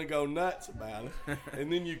 Colbert is going to go nuts about it.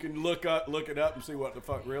 And then you can look it up and see what the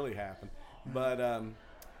fuck really happened. But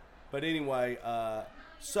anyway,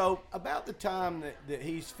 so about the time that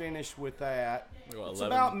he's finished with that, Well, it's 11,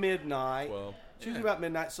 about midnight. 12. It's usually about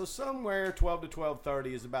midnight. So somewhere 12 to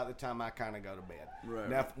 12:30 is about the time I kind of go to bed. Right.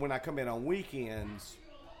 Now, when I come in on weekends,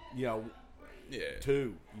 Yeah.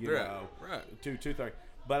 2, Right. 2:30.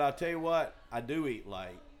 But I'll tell you what, I do eat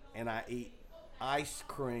late, and I eat ice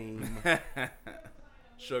cream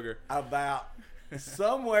Sugar. about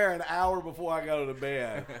somewhere an hour before I go to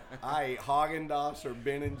bed. I eat Haagen-Dazs or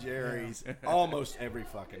Ben & Jerry's almost every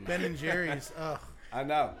fucking night. Ben and Jerry's. Ugh. I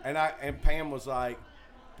know, and Pam was like,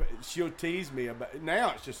 she'll tease me about.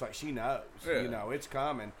 Now it's just like she knows, Yeah. it's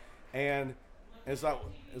coming, and it's like,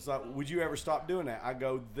 would you ever stop doing that? I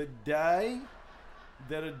go, the day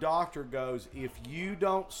that a doctor goes, if you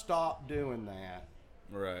don't stop doing that,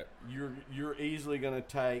 Right. you're easily going to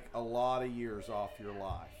take a lot of years off your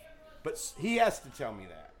life. But he has to tell me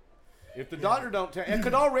that. If the doctor don't tell, it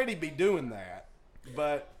could already be doing that,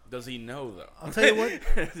 but. Does he know though? I'll tell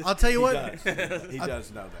you what. He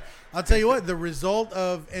does know that. I'll tell you what. The result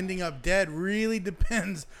of ending up dead really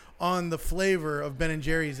depends on the flavor of Ben and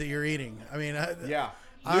Jerry's that you're eating. I mean, Yeah.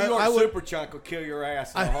 New I York would- Super Chunk will kill your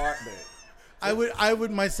ass in a heartbeat. I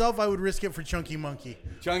would risk it for Chunky Monkey.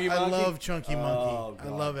 Chunky I Monkey? love Chunky Monkey. Oh, I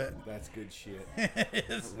God. love it. That's good shit.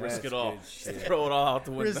 Risk That's it all. good shit. Throw it all out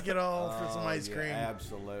the window. Risk it all for some ice Yeah, cream.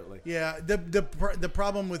 absolutely. Yeah, the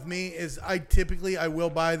problem with me is I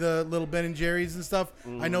will buy the little Ben and Jerry's and stuff.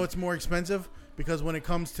 I know it's more expensive because when it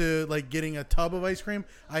comes to like getting a tub of ice cream,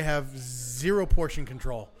 I have zero portion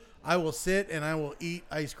control. I will sit and I will eat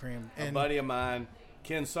ice cream. A And buddy of mine,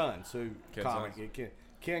 Ken Sons,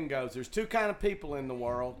 Ken goes, there's two kind of people in the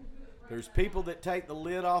world. There's people that take the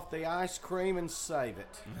lid off the ice cream and save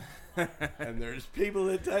it. And there's people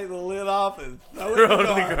that take the lid off and throw it in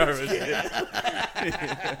the garbage.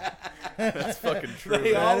 That's fucking true.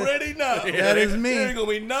 They man. already know. That is me. There's going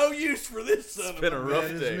to be no use for this son Been a of a rough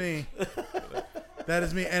that day. is me. That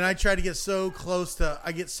is me. And I try to get so close to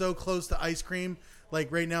ice cream. Like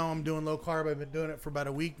right now I'm doing low carb. I've been doing it for about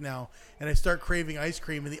a week now. And I start craving ice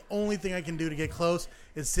cream. And the only thing I can do to get close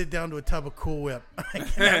is sit down to a tub of Cool Whip. I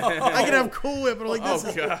can have Cool Whip. And I'm like,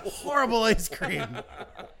 this is horrible ice cream.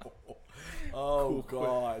 Oh,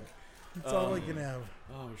 God. That's all I can have.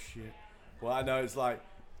 Oh, shit. Well, I know it's like,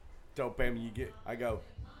 told Pam,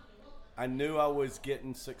 I knew I was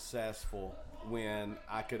getting successful when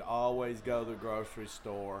I could always go to the grocery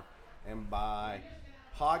store and buy.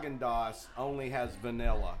 Haagen-Dazs only has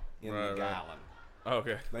vanilla in the gallon.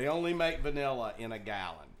 Okay. They only make vanilla in a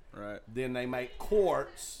gallon. Right. Then they make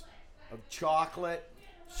quarts of chocolate,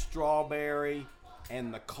 strawberry,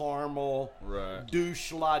 and the caramel. Right.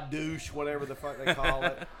 Douche la douche, whatever the fuck they call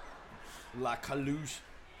it. La calouche.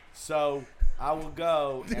 So I will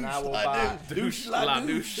go and I will buy Douche la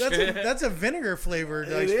douche. That's a vinegar flavored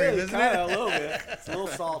It ice cream, is, isn't kind it? of a little bit. It's a little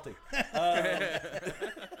salty.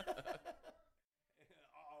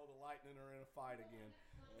 The Lightning are in a fight again,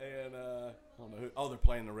 and I don't know who. Oh, they're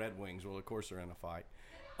playing the Red Wings. Well, of course they're in a fight.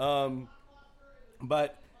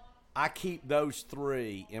 But I keep those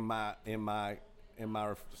three in my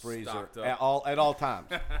freezer at all times.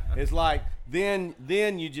 It's like then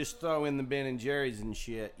you just throw in the Ben and Jerry's and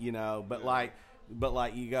shit, But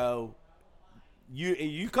like you go,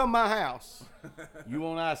 you come to my house, you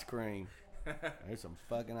want ice cream. There's some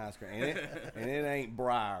fucking ice cream, and it ain't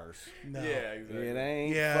Briars. No. Yeah, exactly. It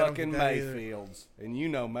ain't Yeah, I don't fucking get that either. Mayfields, and you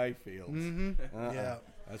know Mayfields. Mm-hmm. Yeah.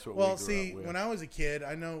 That's what. Well, we grew see, up with. when I was a kid,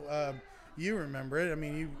 I know you remember it. I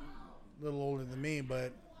mean, you a little older than me,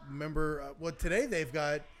 but remember what today they've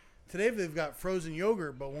got frozen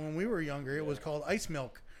yogurt, but when we were younger, it was called ice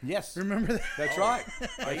milk. Yes, Remember that? that's right.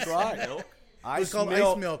 That's right. Milk? Ice called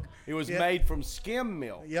milk. ice milk. It was Yep. made from skim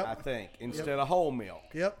milk, Yep. I think, instead of whole milk.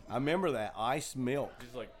 Yep. I remember that ice milk.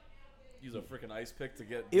 Just like use a freaking ice pick to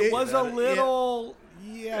get. It was a that- little,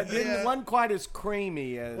 it Yeah. wasn't quite as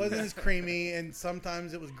creamy as. It wasn't as creamy, and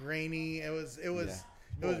sometimes it was grainy. It was.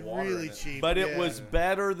 Yeah. It was water really in it. cheap. But yeah. it was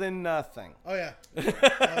better than nothing. Oh yeah. Oh yeah.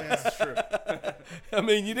 That's true. I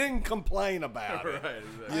mean, you didn't complain about it. Right,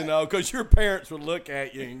 exactly. You know, because your parents would look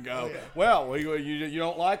at you and go, Oh, yeah. well, you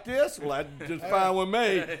don't like this? Well, that's just fine with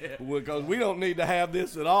me because we don't need to have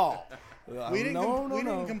this at all. We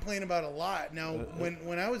didn't complain about a lot. Now,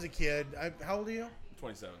 when I was a kid, how old are you?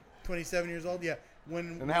 27. 27 years old. Yeah.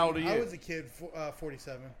 And how old are you? I was a kid,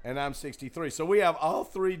 47. And I'm 63. So we have all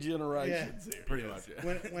three generations here. Pretty much,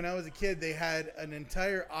 yeah. When I was a kid, they had an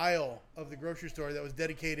entire aisle of the grocery store that was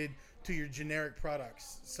dedicated to your generic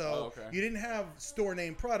products. So you didn't have store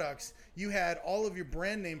name products. You had all of your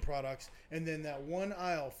brand name products, and then that one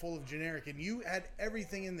aisle full of generic. And you had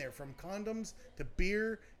everything in there, from condoms to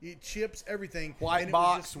beer, chips, everything. White And it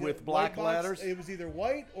box was just, with white black box. letters? It was either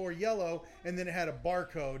white or yellow, and then it had a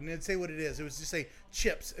barcode, and it'd say what it is. It was just say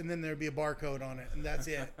chips, and then there'd be a barcode on it, and that's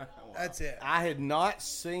it. Wow. That's it. I had not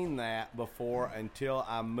seen that before until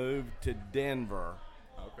I moved to Denver.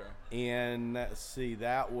 Okay. And let's see,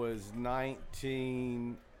 that was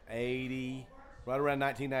 1980, right around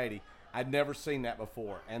 1980. I'd never seen that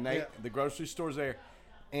before. And the grocery store's there.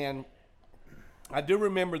 And I do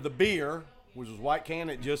remember the beer, which was white can.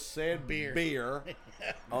 It just said beer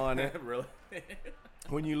on it. Really?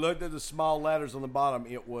 When you looked at the small letters on the bottom,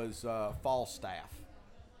 it was Falstaff.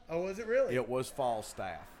 Oh, was it really? It was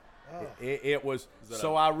Falstaff. Oh. It was.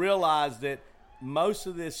 So I realized that most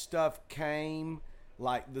of this stuff came,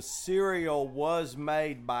 like the cereal was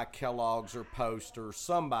made by Kellogg's or Post or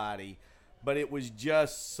somebody, but it was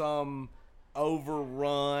just some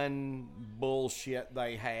overrun bullshit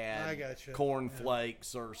they had. I gotcha.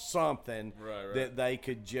 Cornflakes or something Right. that they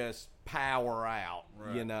could just power out,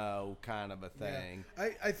 Right. you know, kind of a thing. Yeah.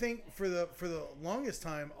 I think for the longest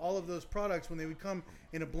time, all of those products, when they would come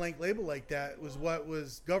in a blank label like that, was what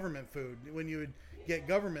was government food. When you would get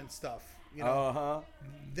government stuff, you know,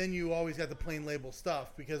 then you always got the plain label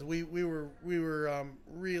stuff, because we were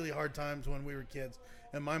really hard times when we were kids,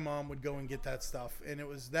 and my mom would go and get that stuff, and it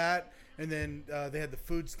was that, and then they had the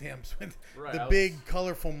food stamps with the big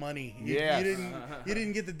colorful money. You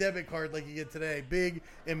didn't get the debit card like you get today. Big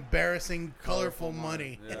embarrassing colorful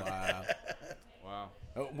money. Yeah. Wow.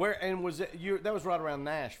 Where and was it? That was right around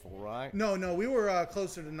Nashville, right? No, we were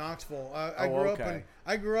closer to Knoxville. I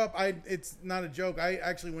grew up. It's not a joke. I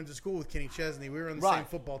actually went to school with Kenny Chesney. We were on the same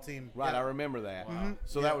football team. Right, Yeah. I remember that. Wow.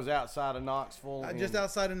 So that was outside of Knoxville. Just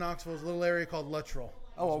outside of Knoxville, is a little area called Luttrell.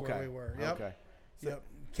 Oh, That's okay. Where we were. Yep. Okay. Yep.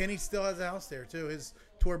 Kenny still has a house there too. His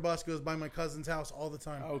tour bus goes by my cousin's house all the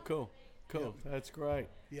time. Oh, cool. Yep. That's great.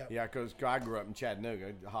 Yep. Yeah, because I grew up in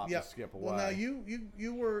Chattanooga. Hop and skip away. Well, now you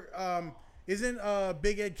were. Isn't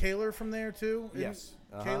Big Ed Kaler from there too? Yes.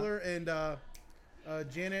 Kaler and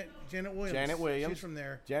Janet Williams. Janet Williams. She's from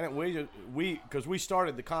there. Janet Williams. Because we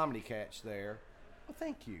started the Comedy Catch there. Well,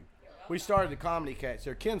 thank you. We started the Comedy Catch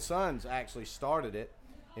there. Ken Sons actually started it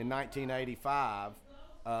in 1985.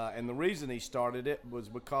 And the reason he started it was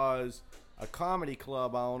because a comedy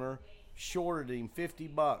club owner shorted him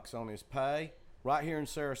 $50 on his pay right here in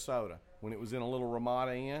Sarasota when it was in a little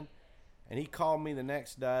Ramada Inn. And he called me the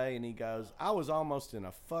next day and he goes, I was almost in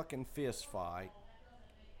a fucking fist fight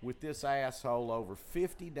with this asshole over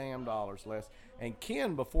 $50 damn less. And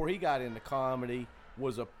Ken, before he got into comedy,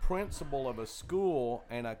 was a principal of a school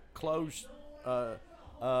and a closed it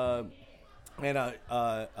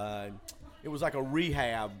was like a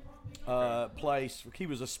rehab place. He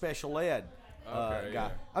was a special ed guy.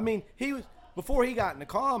 Yeah. I mean, he was, before he got into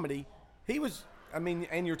comedy, he was, I mean,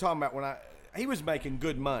 and you're talking about he was making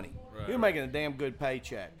good money. Right, he was making a damn good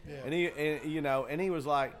paycheck. Yeah. And he was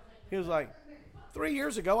like 3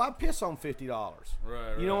 years ago, I'd piss on $50.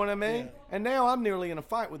 Right. You know what I mean? Yeah. And now I'm nearly in a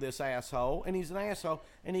fight with this asshole, and he's an asshole.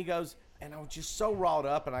 And he goes, and I was just so wrought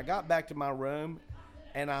up, and I got back to my room,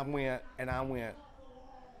 and I went,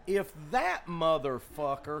 if that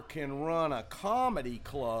motherfucker can run a comedy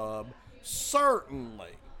club,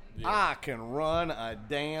 certainly I can run a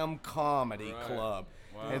damn comedy club.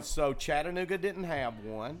 Wow. And so Chattanooga didn't have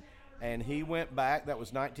one, and he went back. That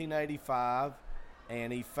was 1985,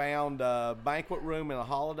 and he found a banquet room in a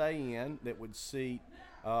Holiday Inn that would seat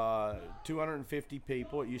 250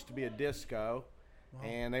 people. It used to be a disco,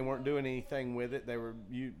 and they weren't doing anything with it. They were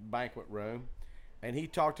banquet room. And he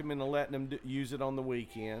talked him into letting them use it on the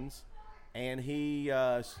weekends. And he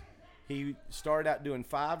started out doing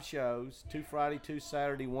 5 shows, 2 Friday, 2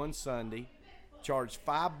 Saturday, 1 Sunday. Charged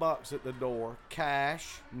 $5 at the door,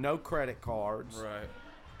 cash, no credit cards. Right.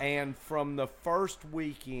 And from the first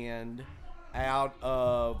weekend, out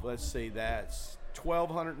of, that's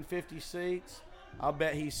 1,250 seats, I'll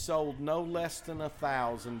bet he sold no less than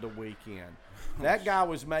 1,000 a weekend. That guy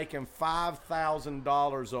was making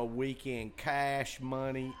 $5,000 a weekend cash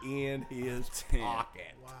money in his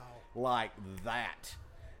pocket. Wow. Like that.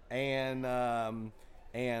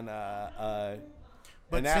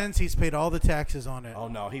 But since he's paid all the taxes on it. Oh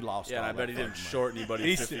no, he lost. Yeah, all I bet he that didn't fucking short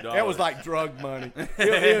anybody $50. That was like drug money.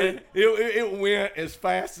 It went as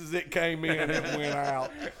fast as it came in. It went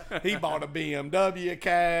out. He bought a BMW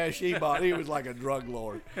cash. He was like a drug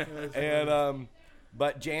lord. And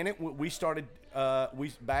but Janet, we started.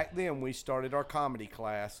 Back then we started our comedy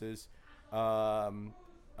classes.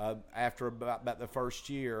 After about the first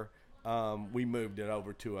year, we moved it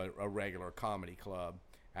over to a regular comedy club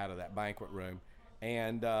out of that banquet room.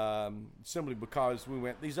 And simply because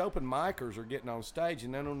these open micers are getting on stage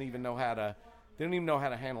and they don't even know how to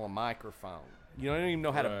handle a microphone. They don't even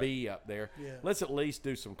know how to be up there. Yeah. Let's at least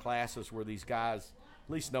do some classes where these guys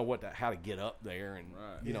at least know how to get up there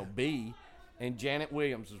and be. And Janet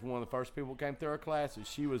Williams was one of the first people who came through our classes.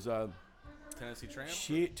 She was Tennessee Tramp.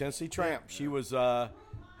 Tennessee Tramp. She was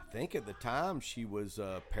I think at the time she was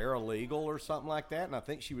a paralegal or something like that, and I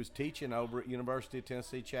think she was teaching over at University of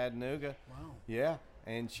Tennessee, Chattanooga. Wow. Yeah,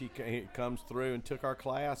 and she comes through and took our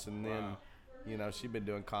class, and then, she's been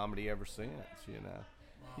doing comedy ever since. Wow.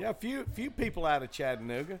 Yeah, a few people out of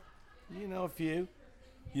Chattanooga, a few.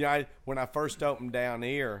 When I first opened down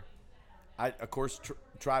here, I of course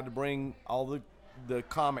tried to bring all the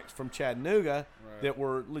comics from Chattanooga that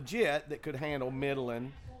were legit, that could handle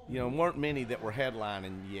middling. Weren't many that were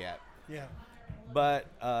headlining yet. Yeah. But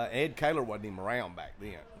Ed Kaler wasn't even around back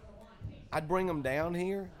then. I'd bring them down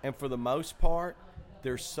here, and for the most part,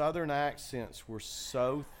 their southern accents were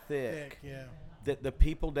so thick that the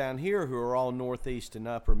people down here who are all Northeast and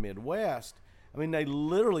Upper Midwest, they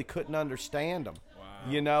literally couldn't understand them.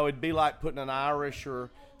 Wow. It'd be like putting an Irish or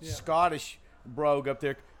Scottish brogue up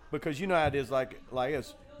there, because how it is like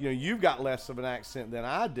this. You've got less of an accent than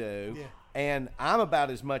I do. Yeah. And I'm about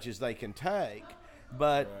as much as they can take.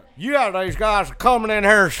 But you got these guys coming in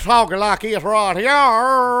here talking like this right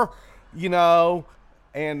here,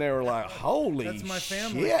 and they were like, holy That's my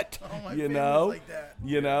family. shit, my like that.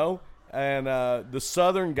 And the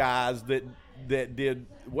southern guys that did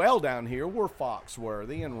well down here were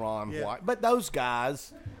Foxworthy and Ron White. But those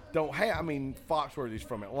guys don't have, Foxworthy's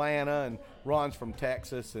from Atlanta, and Ron's from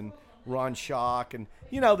Texas, and Ron Schock, and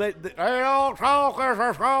they all talk as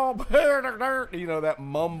that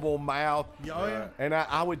mumble mouth. Yeah. And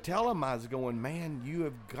I would tell them, I was going, man, you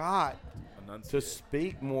have got to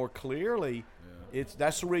speak more clearly. Yeah.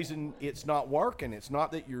 That's the reason it's not working. It's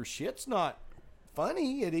not that your shit's not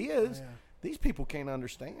funny. It is. Yeah. These people can't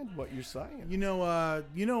understand what you're saying.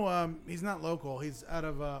 He's not local. He's out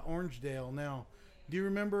of Orangedale now. Do you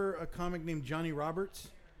remember a comic named Johnny Roberts?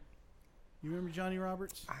 You remember Johnny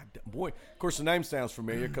Roberts? Boy, of course the name sounds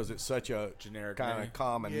familiar because it's such a generic kind of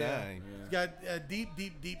common name. Yeah. He's got a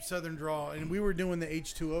deep southern drawl, and we were doing the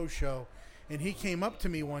H2O show, and he came up to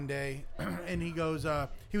me one day, and he goes,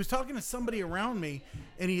 he was talking to somebody around me,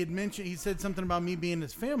 and he said something about me being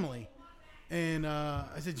his family, and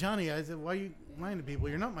I said, Johnny, why are you lying to people?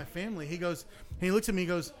 You're not my family. He goes, and he looks at me, he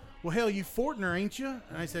goes, well, hell, you Fortner, ain't you?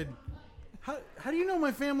 And I said, How do you know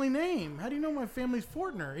my family name? How do you know my family's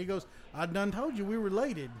Fortner? He goes, I done told you we're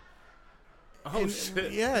related. Oh,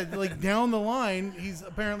 shit. Yeah, like down the line, he's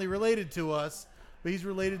apparently related to us, but he's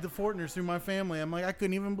related to Fortners through my family. I'm like, I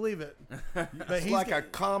couldn't even believe it. But he's like a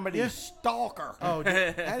comedy stalker. Oh,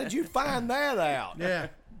 how did you find that out? Yeah.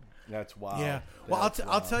 That's wild. Yeah. Well,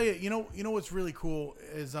 I'll tell you, you know what's really cool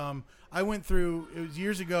is I went through, it was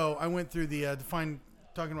years ago, I went through the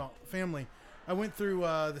talking about family, I went through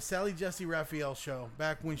the Sally Jesse Raphael show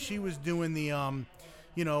back when she was doing the,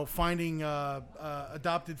 finding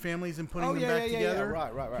adopted families and putting them back together. Yeah.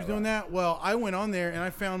 Right. She was doing that. Well, I went on there and I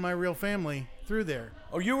found my real family through there.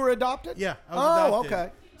 Oh, you were adopted? Yeah, I was adopted.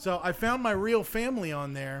 Okay. So I found my real family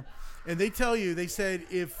on there, and they said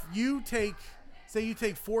if you take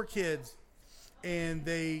 4 kids and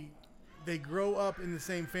they grow up in the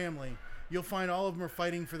same family, you'll find all of them are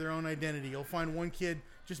fighting for their own identity. You'll find one kid,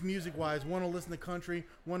 just music-wise, one will listen to country,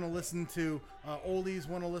 one will listen to oldies,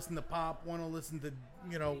 one will listen to pop, one will listen to,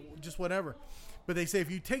 just whatever. But they say if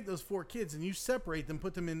you take those 4 kids and you separate them,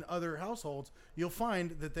 put them in other households, you'll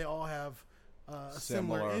find that they all have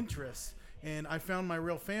similar interests. And I found my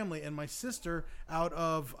real family, and my sister out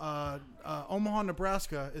of Omaha,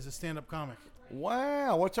 Nebraska is a stand-up comic.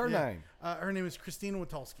 Wow. What's her name? Her name is Christina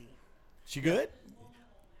Witulski. She good?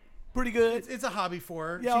 Pretty good. It's a hobby for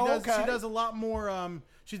her. Yeah, She does a lot more.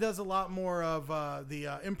 She does a lot more of the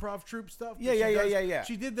improv troupe stuff. Yeah, yeah.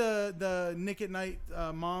 She did the Nick at Night,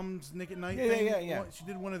 Mom's Nick at Night Yeah, thing. yeah. She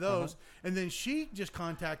did one of those. And then she just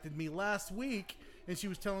contacted me last week, and she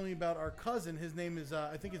was telling me about our cousin. His name is,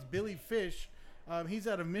 I think it's Billy Fish. He's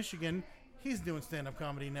out of Michigan. He's doing stand-up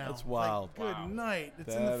comedy now. That's wild. Good Wow. night.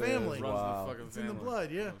 It's in That the is family. wild. Runs in the fucking It's in the family.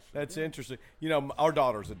 blood, yeah. That's interesting. You know, our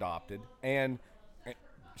daughter's adopted, and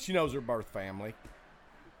she knows her birth family,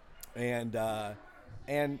 and the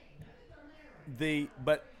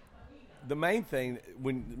main thing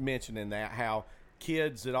when mentioning that, how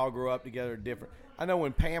kids that all grow up together are different. I know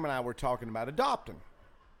when Pam and I were talking about adopting,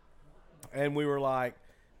 and we were like,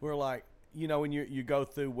 you know, when you go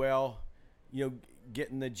through, well, you know,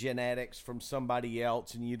 getting the genetics from somebody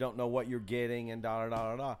else, and you don't know what you're getting, and da da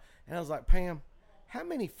da da da. And I was like, Pam, how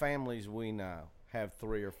many families we know have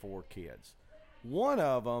 3 or 4 kids? One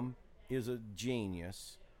of them is a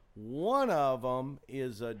genius. One of them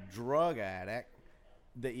is a drug addict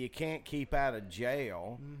that you can't keep out of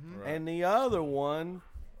jail. Right. And the other one,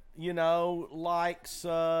 you know, likes,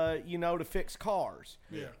 you know, to fix cars.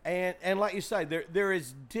 Yeah. And like you say, they're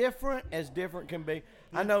as different as different can be.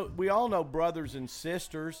 I know, we all know brothers and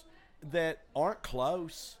sisters that aren't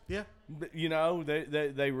close. Yeah. But, you know,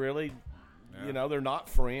 they really, you know, they're not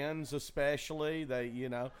friends, especially. They, you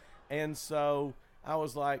know. And so I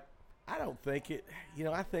was like, I don't think it, you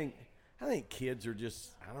know, I think kids are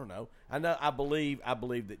just, I don't know. I believe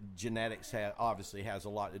that genetics obviously has a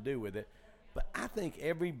lot to do with it. But I think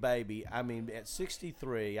every baby, I mean, at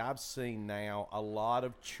 63, I've seen now a lot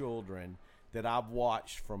of children that I've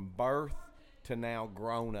watched from birth to now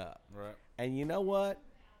grown up. Right. And you know what?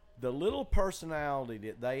 The little personality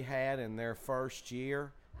that they had in their first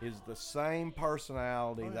year is the same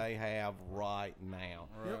personality they have right now.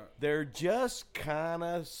 Right. They're just kind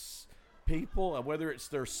of people, whether it's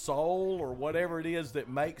their soul or whatever it is that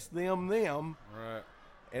makes them them. Right.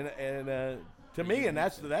 And to me, and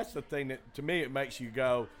that's the thing that, to me, it makes you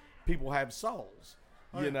go, people have souls.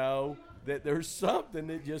 You know, that there's something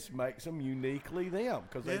that just makes them uniquely them.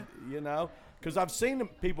 Because, you know, because I've seen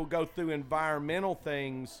people go through environmental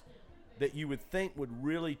things that you would think would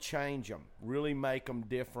really change them, really make them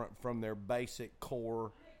different from their basic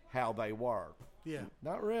core, how they were. Yeah.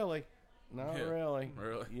 Not really. Not Yeah, really.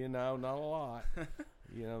 really. You know, not a lot.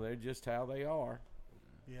 You know, they're just how they are.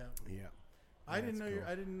 Yeah. Yeah. I didn't know cool.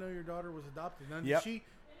 I didn't know your daughter was adopted. Now, Yep.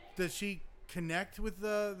 does she connect with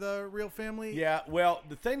the real family? Yeah, well,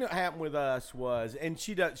 the thing that happened with us was, and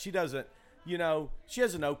she doesn't, you know, she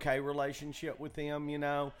has an okay relationship with them, you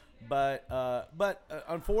know, but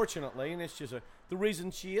unfortunately, and it's just the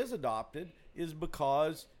reason she is adopted is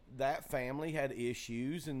because that family had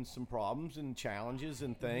issues and some problems and challenges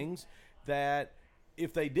and things that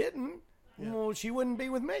if they didn't, well, she wouldn't be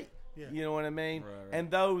with me. Yeah. You know what I mean? Right.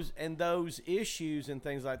 And those issues and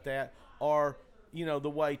things like that are, you know, the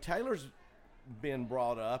way Taylor's been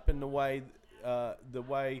brought up and the way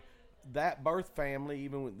that birth family,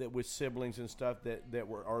 even with siblings and stuff that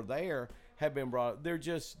are there, have been brought up. They're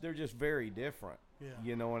just very different. Yeah.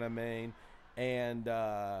 You know what I mean? And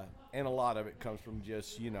a lot of it comes from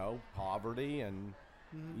just, you know, poverty and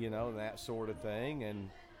you know, that sort of thing. And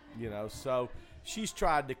you know, so she's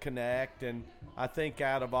tried to connect, and I think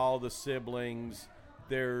out of all the siblings,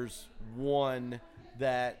 there's one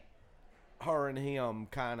that her and him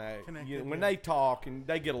kind of, you know, when they talk and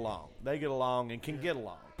they get along and can get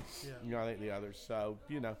along. Yeah. You know, I think the others. So,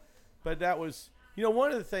 you know, but that was, you know,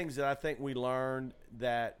 one of the things that I think we learned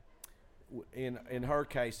that in her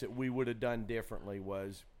case that we would have done differently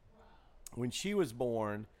was when she was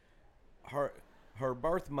born, her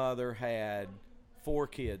birth mother had 4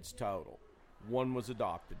 kids total. One was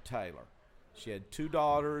adopted, Taylor. She had 2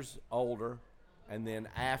 daughters, older, and then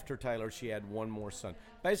after Taylor, she had 1 more son.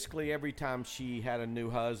 Basically, every time she had a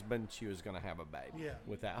new husband, she was going to have a baby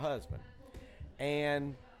with that husband.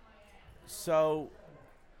 And so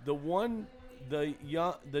the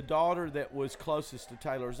daughter that was closest to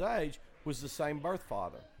Taylor's age was the same birth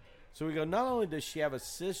father. So we go, not only does she have a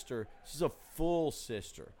sister, she's a full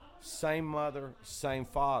sister. Same mother, same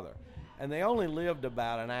father. And they only lived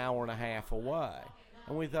about an hour and a half away.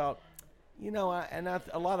 And we thought, you know,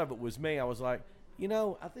 a lot of it was me. I was like, you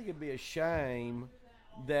know, I think it'd be a shame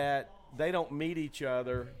that they don't meet each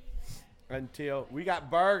other until we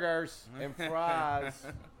got burgers and fries.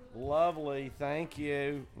 Lovely, thank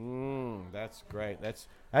you. That's great.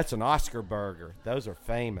 That's an Oscar burger. Those are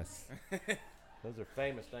famous. Those are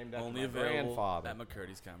famous, named after Only my available grandfather. at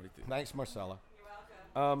McCurdy's Comedy Theater. Thanks, Marcella.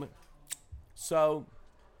 So,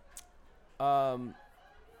 where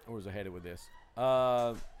was I headed with this?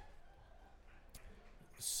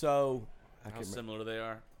 So, How similar they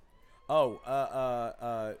are?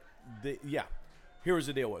 Yeah. Here's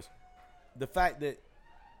the deal: was the fact that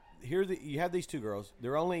you have these two girls.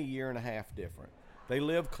 They're only a year and a half different. They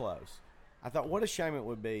live close. I thought, what a shame it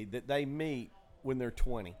would be that they meet when they're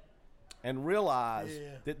 20 and realize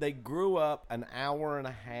that they grew up an hour and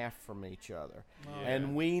a half from each other,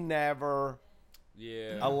 and we never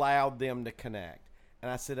allowed them to connect. And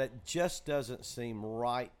I said, that just doesn't seem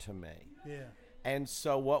right to me. Yeah. And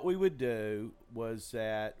so what we would do was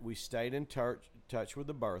that we stayed in touch with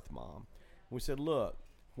the birth mom. We said, look,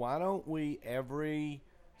 why don't we every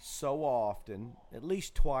so often, at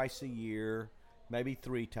least twice a year, maybe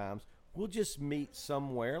 3 times, we'll just meet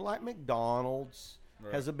somewhere like McDonald's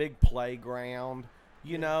has a big playground.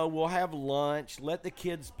 You know, we'll have lunch, let the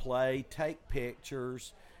kids play, take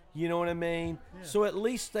pictures. You know what I mean? Yeah. So at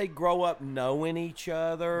least they grow up knowing each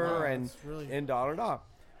other and da-da-da.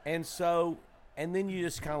 And so, and then you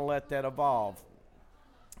just kind of let that evolve.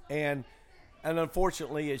 And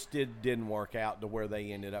unfortunately, it didn't work out to where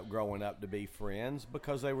they ended up growing up to be friends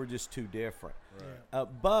because they were just too different. Right.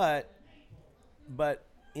 But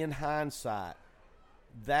in hindsight,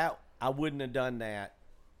 that I wouldn't have done that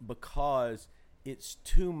because it's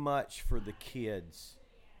too much for the kids.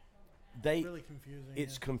 It's really confusing.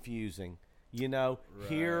 It's confusing. You know,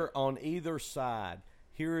 here on either side,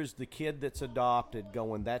 here is the kid that's adopted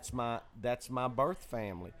going, that's my birth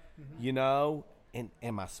family. Mm-hmm. You know, and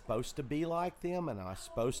am I supposed to be like them? And am I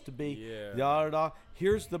supposed to be da-da-da?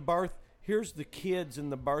 Here's the kids in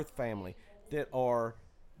the birth family that are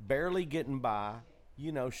barely getting by,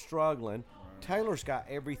 you know, struggling. Right. Taylor's got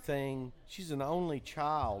everything. She's an only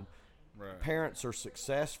child. Right. Parents are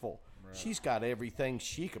successful. Right. She's got everything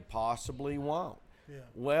she could possibly want. Yeah.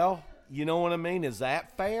 Well, you know what I mean? Is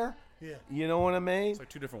that fair? Yeah. You know what I mean? It's like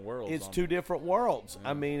 2 different worlds. It's 2 different worlds. Yeah.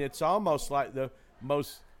 I mean, it's almost like the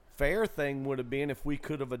most fair thing would have been if we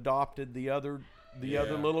could have adopted the other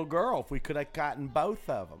little girl, if we could have gotten both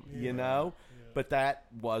of them, you know? Yeah. But that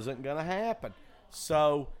wasn't going to happen.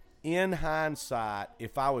 So in hindsight,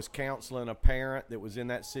 if I was counseling a parent that was in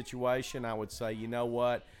that situation, I would say, you know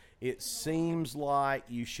what? It seems like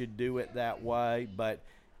you should do it that way, but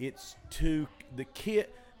it's the kid.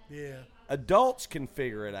 Yeah. Adults can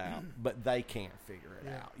figure it out, but they can't figure it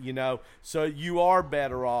out, you know? So you are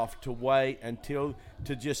better off to wait to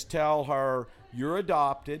just tell her you're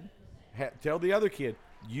adopted. Tell the other kid,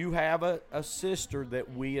 you have a sister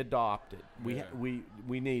that we adopted. We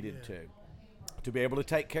needed to be able to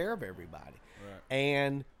take care of everybody. Right.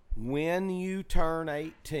 And when you turn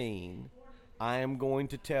 18, I am going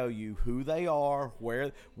to tell you who they are,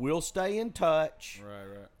 where we'll stay in touch.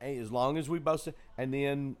 Right. As long as we both stay. And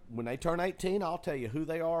then when they turn 18, I'll tell you who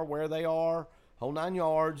they are, where they are, whole 9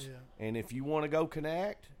 yards. Yeah. And if you want to go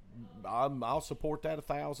connect, I'll support that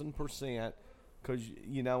 1,000%. Because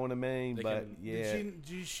you know what I mean.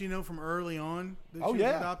 Did she know from early on that she was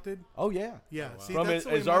adopted? Oh yeah. Yeah. Oh, wow. See, from that's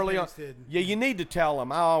as early on. Did. Yeah, you need to tell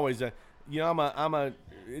them. I always,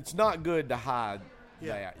 it's not good to hide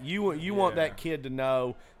that. You want that kid to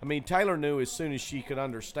know. I mean, Taylor knew as soon as she could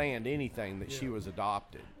understand anything that she was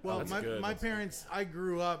adopted. Well, my parents, I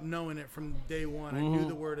grew up knowing it from day one. I knew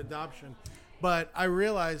the word adoption. But I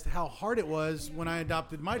realized how hard it was when I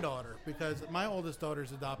adopted my daughter, because my oldest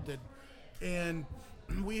daughter's adopted. And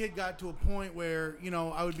we had got to a point where, you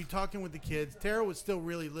know, I would be talking with the kids. Tara was still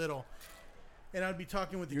really little. And I'd be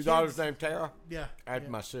talking with the kids. Your daughter's name Tara? Yeah. That's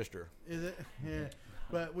my sister. Is it? Yeah.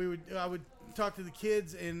 But I would talk to the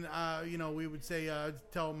kids, and, you know, we would say, I'd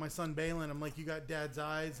tell my son Balin, I'm like, you got dad's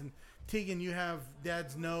eyes. And Tegan, you have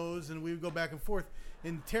dad's nose. And we would go back and forth.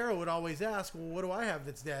 And Tara would always ask, well, what do I have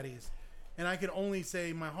that's daddy's? And I could only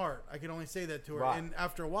say my heart. I could only say that to her. Right. And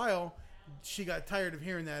after a while, she got tired of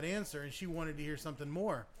hearing that answer, and she wanted to hear something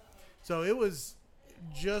more. So it was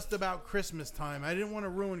just about Christmas time. I didn't want to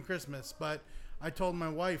ruin Christmas, but I told my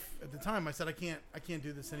wife at the time, I said, I can't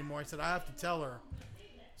do this anymore. I said, I have to tell her.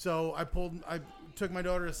 So I took my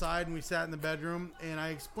daughter aside, and we sat in the bedroom, and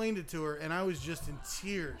I explained it to her, and I was just in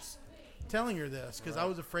tears telling her this because I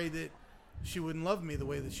was afraid that she wouldn't love me the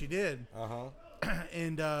way that she did.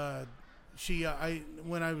 And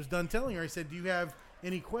when I was done telling her, I said, do you have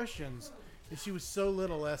any questions? And she was so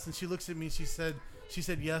little, and she looks at me, she said,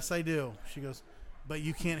 yes, I do. She goes, but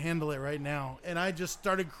you can't handle it right now. And I just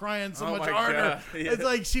started crying so much harder. Yeah. It's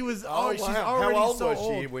like she was, she's already How old so was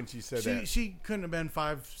old. she when she said that? She couldn't have been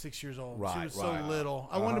 5-6 years old. Right, she was so little.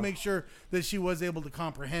 I wanted to make sure that she was able to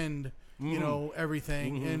comprehend, you know,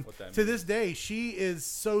 everything. And to this day, she is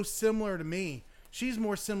so similar to me. She's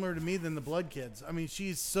more similar to me than the blood kids. I mean,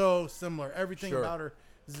 she's so similar. Everything about her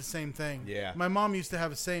is the same thing. Yeah. My mom used to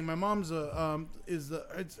have a saying. My mom's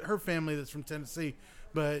it's her family that's from Tennessee,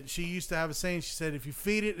 but she used to have a saying. She said, "If you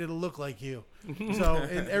feed it, it'll look like you." So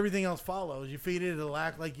and everything else follows. You feed it, it'll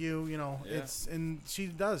act like you. You know, and she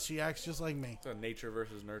does. She acts just like me. So nature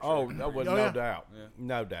versus nurture. Oh, no doubt, Yeah.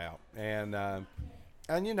 no doubt, and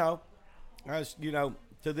you know, as you know,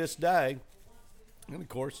 to this day, and of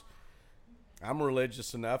course, I'm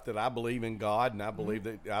religious enough that I believe in God, and I believe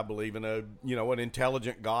in a an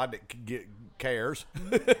intelligent God that cares,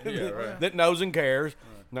 right. that knows and cares,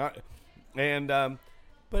 not, and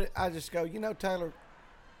but I just go, Taylor,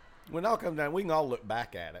 when it all comes down, we can all look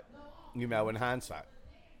back at it, in hindsight,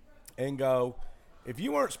 and go, if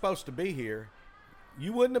you weren't supposed to be here,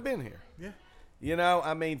 you wouldn't have been here. Yeah.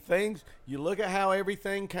 I mean, things, you look at how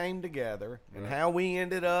everything came together and how we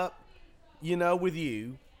ended up, with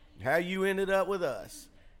you, how you ended up with us.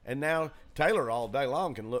 And now Taylor all day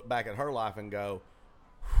long can look back at her life and go,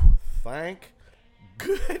 thank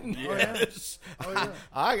goodness. Oh, yeah.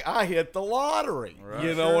 I hit the lottery. Right.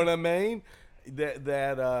 You know what I mean?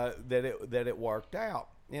 That it worked out.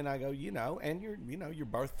 And I go, and your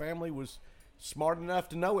birth family was smart enough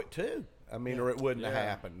to know it too. I mean, or it wouldn't have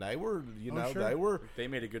happened. They were, sure. They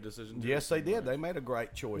made a good decision. Too. Yes, they did. They made a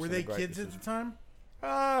great choice. Were they kids at the time?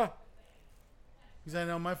 No, Because I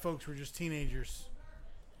know my folks were just teenagers.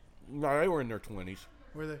 they were in their 20s.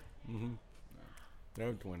 Were they? Mm-hmm. They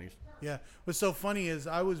were 20s. Yeah. What's so funny is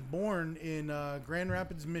I was born in Grand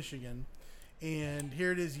Rapids, Michigan, and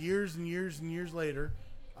here it is years and years and years later.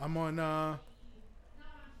 I'm on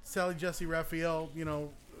Sally Jesse Raphael,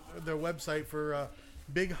 their website for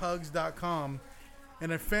bighugs.com,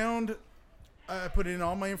 and I put in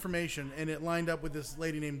all my information, and it lined up with this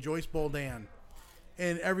lady named Joyce Boldan,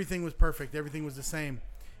 and everything was perfect. Everything was the same.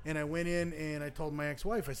 And I went in and I told my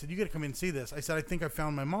ex-wife, I said, you got to come in and see this. I said, I think I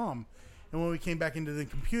found my mom. And when we came back into the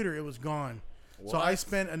computer, it was gone. What? So I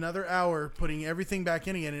spent another hour putting everything back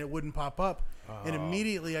in again, and it wouldn't pop up. And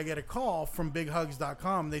immediately I get a call from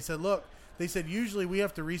bighugs.com. They said, look, usually we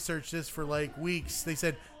have to research this for like weeks. They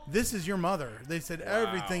said, this is your mother. They said,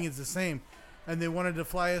 everything is the same. And they wanted to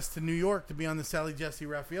fly us to New York to be on the Sally Jesse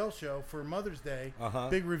Raphael show for Mother's Day.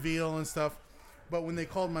 Big reveal and stuff. But when they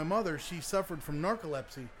called my mother, she suffered from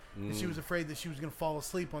narcolepsy. And she was afraid that she was going to fall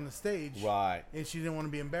asleep on the stage. Right. And she didn't want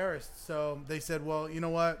to be embarrassed. So they said, well, you know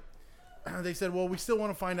what? They said, well, we still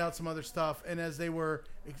want to find out some other stuff. And as they were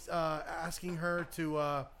asking her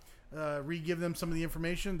to re-give them some of the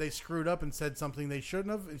information, they screwed up and said something they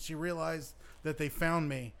shouldn't have. And she realized that they found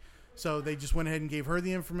me. So they just went ahead and gave her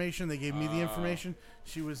the information. They gave me the information.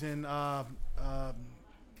 She was in the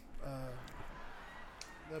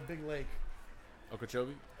big lake.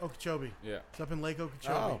 Okeechobee. Yeah. It's up in Lake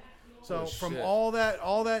Okeechobee. Oh. So from shit. all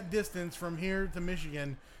that distance from here to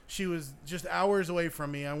Michigan, she was just hours away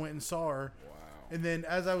from me. I went and saw her. Wow. And then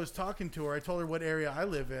as I was talking to her, I told her what area I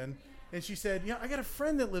live in. And she said, I got a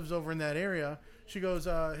friend that lives over in that area. She goes,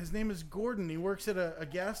 his name is Gordon. He works at a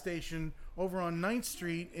gas station over on 9th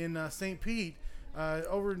Street in St. Pete,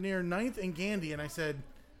 over near 9th and Gandy. And I said,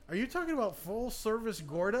 are you talking about full service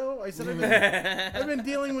Gordo? I said, I've been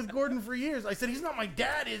dealing with Gordon for years. I said, he's not my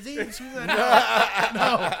dad, is he? And she said,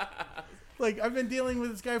 no. Like, I've been dealing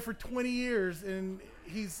with this guy for 20 years, and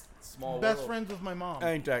he's Small best world. friends with my mom.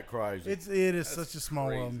 Ain't that crazy? It is such a small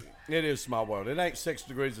crazy. world. It is small world. It ain't 6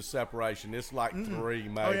 degrees of separation. It's like 3,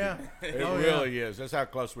 maybe. Oh, yeah. It Oh, yeah. really is. That's how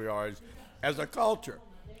close we are as a culture.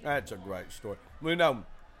 That's a great story. We know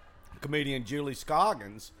comedian Julie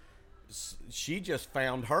Scoggins, she just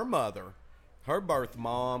found her mother, her birth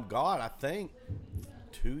mom, I think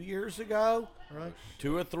 2 years ago, Right.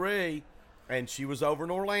 2 or 3, and she was over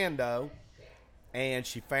in Orlando, and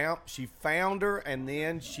she found her, and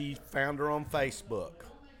then she found her on Facebook.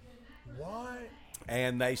 What?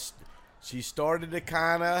 And she started to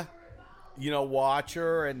kind of, watch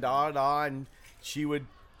her and and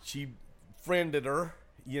she friended her,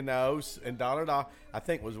 and I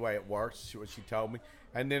think was the way it works, what she told me.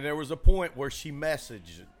 And then there was a point where she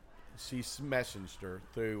messaged her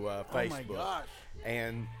through Facebook. Oh my gosh.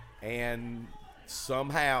 And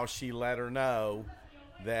somehow she let her know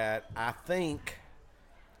that I think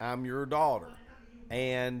I'm your daughter.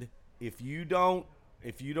 And if you don't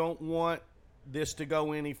want this to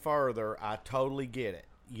go any further, I totally get it.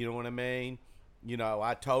 You know what I mean?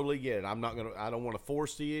 I totally get it. I don't want to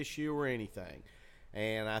force the issue or anything.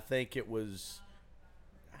 And I think it was,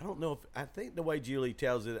 I think the way Julie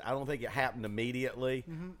tells it, I don't think it happened immediately,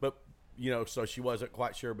 but so she wasn't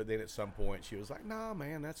quite sure. But then at some point she was like, "Nah,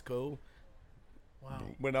 man, that's cool." Wow.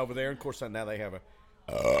 Went over there, and of course now they have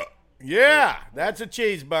Yeah, that's a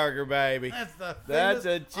cheeseburger, baby. That's a famous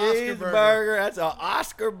Oscar burger. cheeseburger. That's an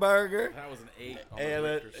Oscar burger. That was an 8 on And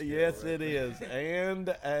the Richter scale yes, right it there. is. And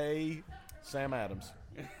a Sam Adams.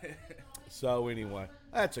 So anyway,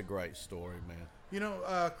 that's a great story, man. You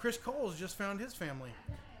know, Chris Coles just found his family.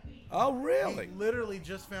 Oh, really? He literally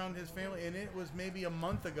just found his family, and it was maybe a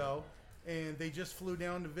month ago, and they just flew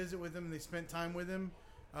down to visit with him, and they spent time with him.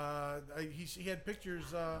 He had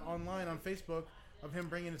pictures online on Facebook of him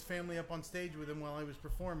bringing his family up on stage with him while I was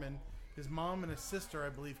performing. His mom and his sister, I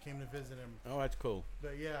believe, came to visit him. Oh, that's cool.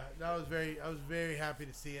 But yeah, I was very happy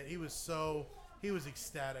to see it. He was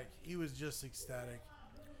ecstatic. He was just ecstatic.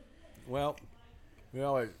 Well,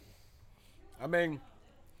 I mean,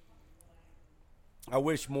 I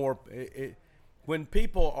wish more. When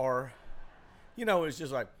people are, it's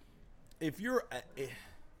just like if you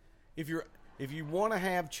want to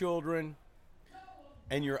have children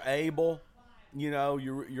and you're able,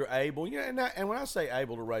 you're able. And when I say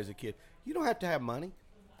able to raise a kid, you don't have to have money.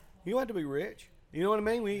 You don't have to be rich. You know what I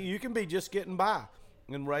mean? You can be just getting by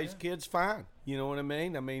and raise kids fine. You know what I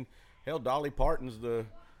mean? I mean, hell, Dolly Parton's the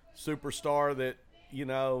superstar that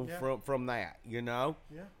from that. Yeah.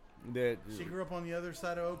 That She grew up on the other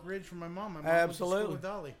side of Oak Ridge from my mom. My mom absolutely went to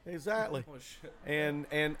school with Dolly. Exactly. Oh, shit.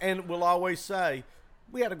 And we'll always say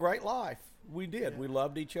we had a great life. We did. Yeah. We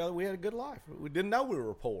loved each other. We had a good life. We didn't know we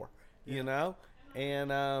were poor.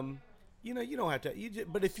 And you don't have to.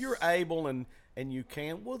 But if you're able and you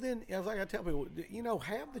can, well then, as like I tell people,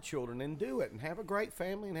 have the children and do it and have a great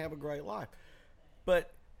family and have a great life.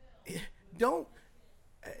 But don't.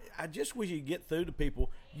 I just wish you'd get through to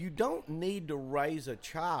people. You don't need to raise a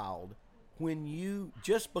child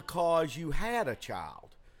just because you had a child.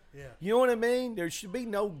 Yeah. You know what I mean? There should be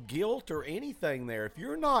no guilt or anything there. If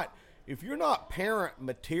you're not parent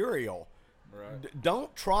material, Right.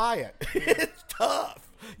 don't try it. It's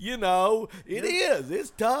tough. It is.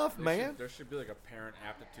 It's tough, man. There should be like a parent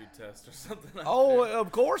aptitude test or something like Oh, that.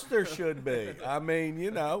 of course there should be. I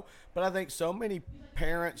mean, but I think so many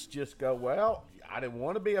parents just go, well, I didn't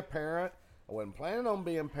want to be a parent. I wasn't planning on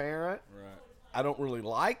being a parent. Right. I don't really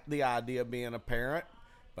like the idea of being a parent,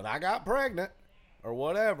 but I got pregnant or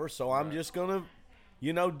whatever, so I'm just going to,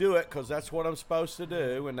 do it because that's what I'm supposed to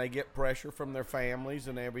do, and they get pressure from their families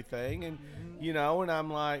and everything, and, and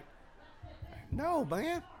I'm like, no,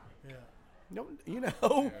 man. Yeah.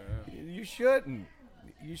 No, you shouldn't.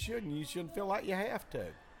 You shouldn't feel like you have to.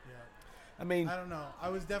 Yeah. I mean, I don't know. I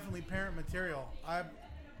was definitely parent material. I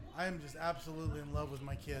am just absolutely in love with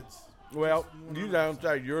my kids. well, Just you 100%. don't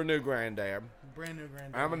say you're a new granddad. Brand new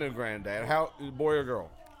granddad. I'm a new granddad. How, boy or girl?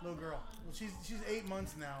 little girl. Well, she's 8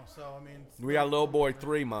 months now, so I mean. We got a little boy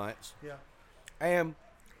 3 months. Yeah. And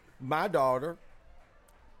my daughter,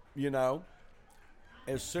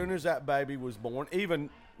 as soon as that baby was born, even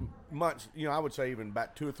months, I would say even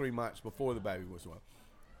about 2 or 3 months before the baby was born,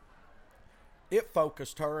 it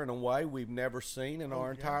focused her in a way we've never seen in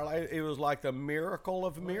our entire life. It was like the miracle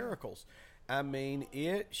of miracles. I mean,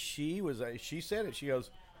 she said it. She goes,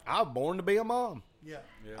 I was born to be a mom. Yeah.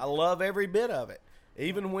 I love every bit of it.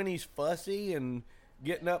 Even when he's fussy and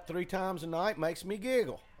getting up 3 times a night makes me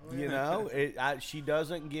giggle. She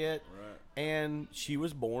doesn't get, Right. and she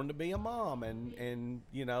was born to be a mom, and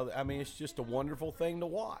I mean, it's just a wonderful thing to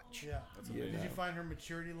watch. Yeah. You Did know. you find her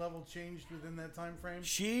maturity level changed within that time frame?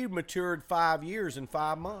 She matured 5 years in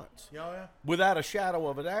 5 months, Yeah. without a shadow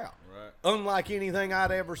of a doubt. Right. Unlike anything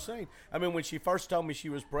I'd ever seen. I mean, when she first told me she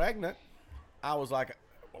was pregnant, I was like,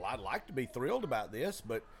 well, I'd like to be thrilled about this,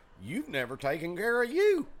 but you've never taken care of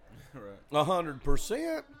you. Right.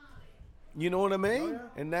 100%. You know what I mean? Oh, yeah.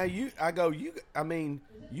 And now you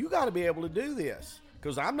got to be able to do this,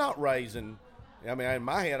 because I'm not raising. I mean, in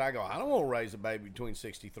my head, I go, I don't want to raise a baby between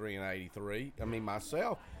 63 and 83. I mean,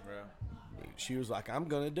 myself. Right. She was like, I'm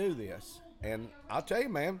going to do this. And I'll tell you,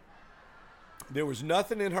 man, there was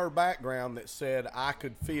nothing in her background that said I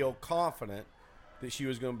could feel confident that she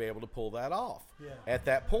was going to be able to pull that off at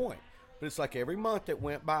that point. But it's like every month that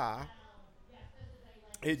went by,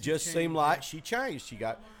 it just seemed like she changed.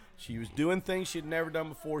 She was doing things she'd never done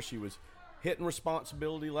before. She was hitting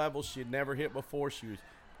responsibility levels she'd never hit before. She was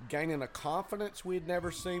gaining a confidence we'd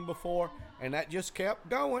never seen before, and that just kept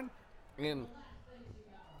going. And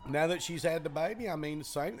now that she's had the baby, I mean,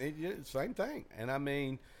 same thing. And I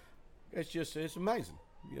mean, it's amazing.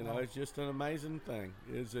 It's just an amazing thing.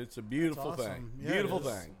 It's a beautiful awesome. thing. Yeah, Beautiful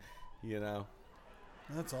it is. thing.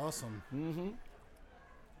 That's awesome. Mm-hmm.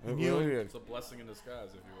 It And really you- is. It's a blessing in disguise,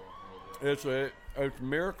 if you will. It's a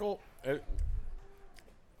miracle. It's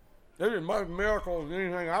as much miracle as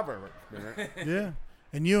anything I've ever experienced. Yeah.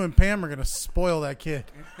 And you and Pam are going to spoil that kid.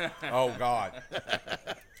 Oh, God.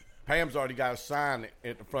 Pam's already got a sign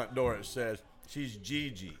at the front door that says she's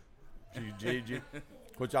Gigi. She's Gigi,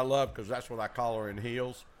 which I love because that's what I call her in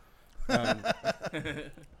heels.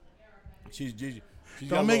 She's Gigi.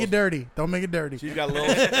 Don't make it dirty. Don't make it dirty. She's got a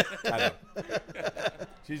little. I know.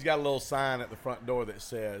 She's got a little sign at the front door that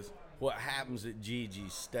says, "What happens at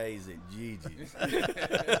Gigi's stays at Gigi's."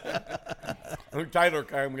 Taylor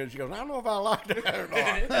came and she goes, "I don't know if I like that or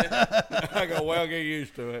not." I go, "Well, get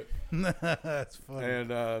used to it." That's funny.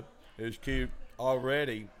 And it's cute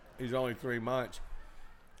already. He's only 3 months,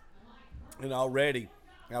 and already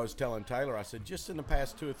I was telling Taylor, I said, just in the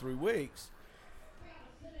past 2 or 3 weeks,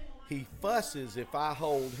 he fusses if I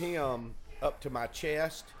hold him up to my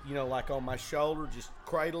chest, like on my shoulder, just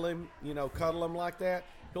cradle him, cuddle him like that.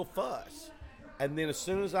 He'll fuss. And then as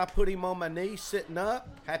soon as I put him on my knee, sitting up,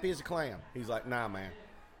 happy as a clam. He's like, "Nah, man,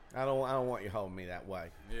 I don't want you holding me that way.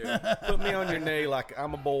 Yeah. Put me on your knee like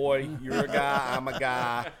I'm a boy. You're a guy. I'm a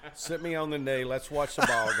guy. Sit me on the knee. Let's watch the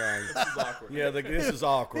ball game." This is awkward. Yeah, this is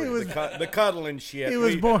awkward. The cuddling shit. He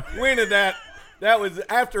was born. We ended that. That was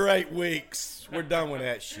after 8 weeks. We're done with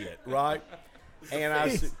that shit, right?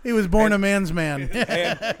 And he was born a man's man.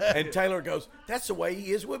 and Taylor goes, "That's the way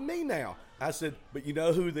he is with me now." I said, "But you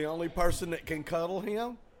know who the only person that can cuddle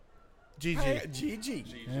him? Gigi. Hey,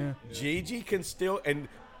 Gigi. Yeah. Gigi can still." And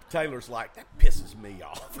Taylor's like, "That pisses me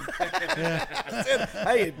off." I said,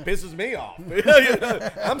 "Hey, it pisses me off.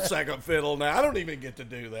 I'm second fiddle now. I don't even get to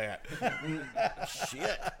do that."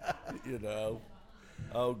 Shit.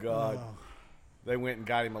 Oh, God. Oh. They went and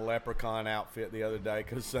got him a leprechaun outfit the other day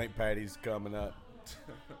because St. Patty's coming up.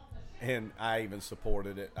 And I even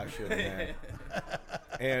supported it. I shouldn't have.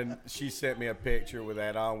 And she sent me a picture with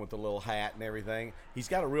that on with the little hat and everything. He's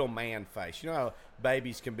got a real man face. You know how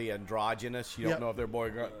babies can be androgynous? You don't know if they're boy or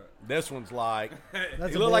girl. This one's like, he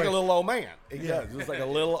looks like a little old man. He does. Looks like a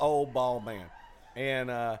little old bald man.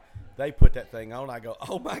 And they put that thing on. I go,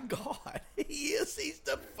 "Oh, my God. He's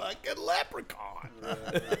the fucking leprechaun."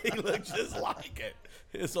 He looks just like it.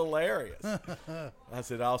 It's hilarious. I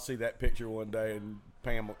said, "I'll see that picture one day." And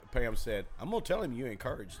Pam said, "I'm going to tell him you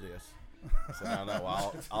encouraged this." I said, "I know.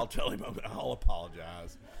 I'll tell him. I'll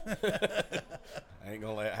apologize." I ain't going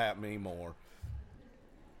to let it happen anymore.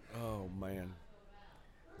 Oh, man.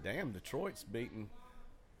 Damn, Detroit's beating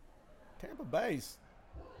Tampa Bay's.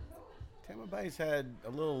 Tampa Bay's had a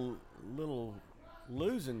little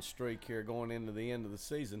losing streak here going into the end of the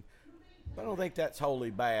season. But I don't think that's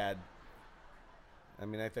wholly bad. I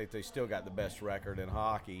mean, I think they still got the best record in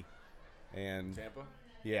hockey. And Tampa?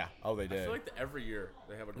 Yeah. Oh, they do. I feel like every year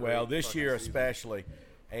they have a great Well, this year season. especially.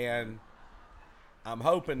 And I'm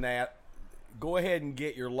hoping that go ahead and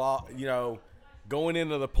get your going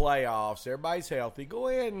into the playoffs, everybody's healthy. Go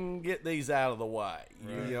ahead and get these out of the way.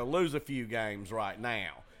 Right. You lose a few games right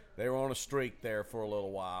now. They were on a streak there for a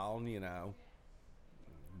little while,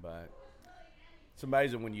 But it's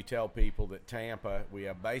amazing when you tell people that Tampa, we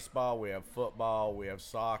have baseball, we have football, we have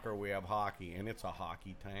soccer, we have hockey, and it's a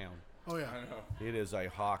hockey town. Oh, yeah. I know. It is a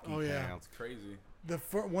hockey town. It's crazy.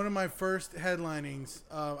 One of my first headlinings,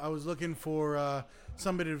 I was looking for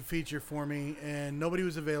somebody to feature for me, and nobody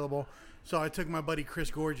was available. So I took my buddy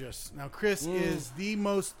Chris Gorgeous. Now, Chris is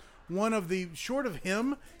short of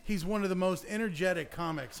him, he's one of the most energetic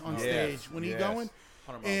comics on stage when he's going.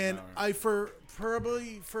 And for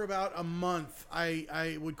about a month,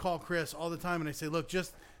 I would call Chris all the time and I say, "Look,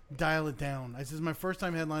 just dial it down." I said, "This is my first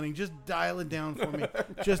time headlining. Just dial it down for me.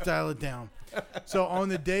 Just dial it down." So on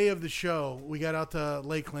the day of the show, we got out to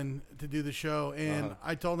Lakeland to do the show, and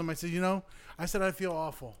I told him, I said, I feel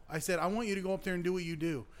awful. I said, "I want you to go up there and do what you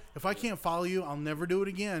do. If I can't follow you, I'll never do it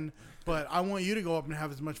again. But I want you to go up and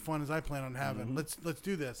have as much fun as I plan on having. Mm-hmm. Let's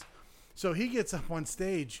do this." So he gets up on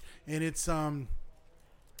stage, and it's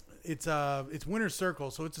Winner's Circle,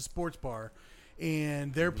 so it's a sports bar,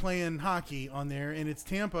 and they're playing hockey on there, and it's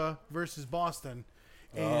Tampa versus Boston,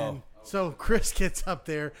 and so Chris gets up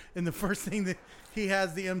there, and the first thing that he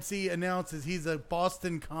has the MC announce is he's a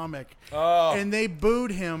Boston comic, and they booed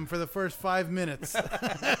him for the first 5 minutes.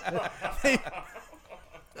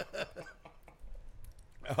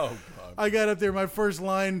 God. I got up there. My first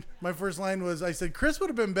line was, I said, "Chris would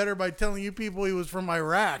have been better by telling you people he was from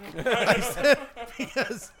Iraq." I said,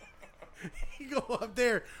 because you go up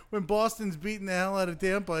there when Boston's beating the hell out of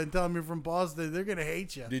Tampa and tell them you're from Boston, they're gonna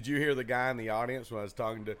hate you. Did you hear the guy in the audience when I was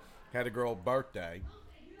talking to? Had a girl birthday.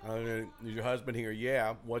 Is your husband here?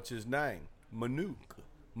 Yeah. What's his name? Manoog.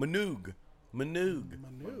 You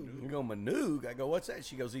go, Manoog? I go, "What's that?"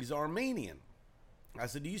 She goes, "He's Armenian." I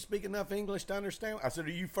said, do you speak enough English to understand? I said,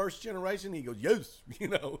 are you first generation? He goes, yes.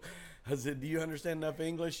 I said, do you understand enough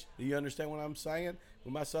English? Do you understand what I'm saying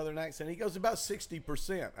with my southern accent? He goes, about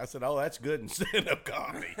 60%. I said, oh, that's good in stand-up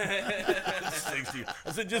comedy. 60.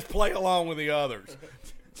 I said, just play along with the others.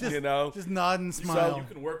 Just nod and smile. So you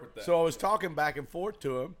can work with that. So I was talking back and forth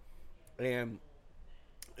to him, and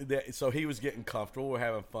so he was getting comfortable. We're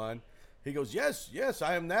having fun. He goes, yes,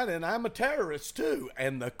 I am that, and I'm a terrorist, too.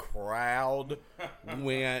 And the crowd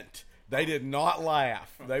went. They did not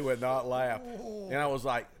laugh. They would not laugh. And I was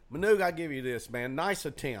like, Manoog, I give you this, man. Nice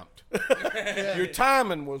attempt. Your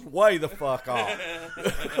timing was way the fuck off.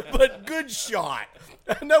 But good shot.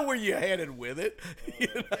 I know where you're headed with it.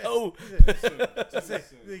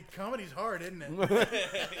 The comedy's hard, isn't it?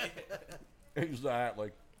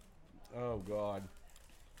 Exactly. Oh, God.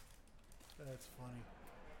 That's funny.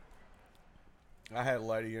 I had a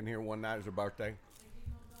lady in here one night. It was her birthday.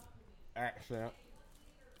 Accent.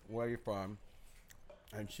 Where you from?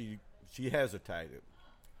 And she hesitated.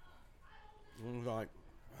 It was like,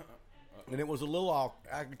 and it was a little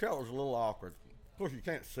awkward. I could tell it was a little awkward. Of course, you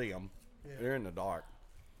can't see them. Yeah. They're in the dark.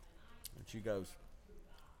 And she goes,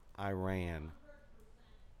 Iran.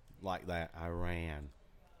 Like that. Iran.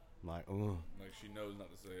 I'm like, ugh. Like she knows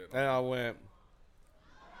not to say it. And I went,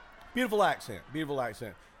 beautiful accent. Beautiful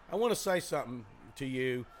accent. I want to say something to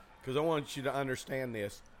you because I want you to understand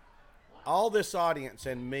this. All this audience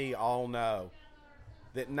and me all know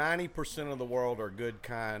that 90% of the world are good,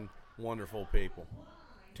 kind, wonderful people.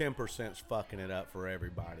 10%'s fucking it up for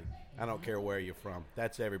everybody. I don't care where you're from.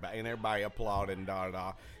 That's everybody. And everybody applauded and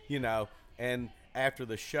da-da-da. And after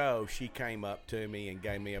the show, she came up to me and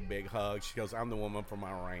gave me a big hug. She goes, I'm the woman from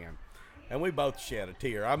Iran. And we both shed a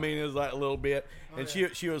tear. I mean, it was like a little bit. And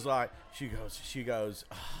she was like, she goes,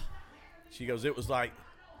 it was like,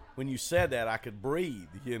 when you said that, I could breathe,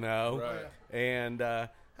 Right. And I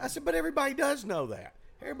said, but everybody does know that.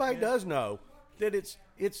 Everybody does know that it's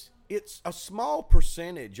a small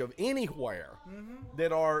percentage of anywhere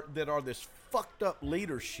that are this fucked up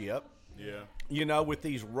leadership. Yeah. With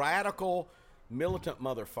these radical militant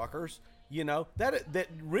motherfuckers. That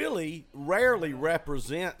really rarely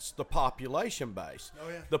represents the population base. Oh,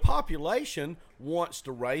 yeah. The population wants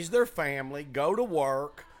to raise their family, go to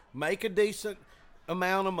work, make a decent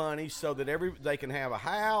amount of money so that they can have a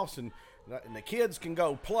house and the kids can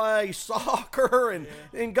go play soccer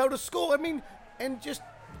and go to school. I mean, and just...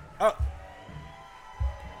 Gotta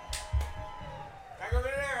go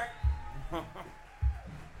get Eric. Eric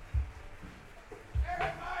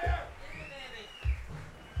Myer!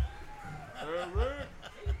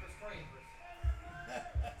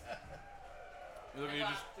 You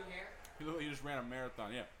look like you just ran a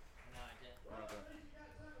marathon, yeah. No, I did. Right there.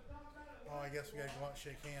 Oh, I guess we gotta go out and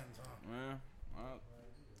shake hands, huh? Yeah. Well,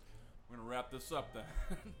 we're gonna wrap this up then.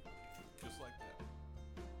 Just like that.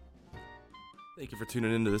 Thank you for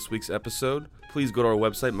tuning into this week's episode. Please go to our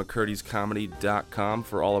website, McCurdy'sComedy.com,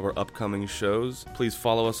 for all of our upcoming shows. Please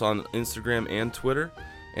follow us on Instagram and Twitter.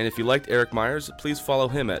 And if you liked Eric Myers, please follow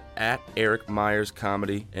him at Eric Myers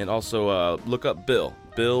Comedy. And also look up Bill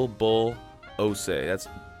Bull Ohse. That's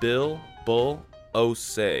Bill Bull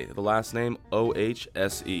Ohse. The last name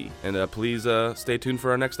Ohse. And please stay tuned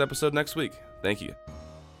for our next episode next week. Thank you.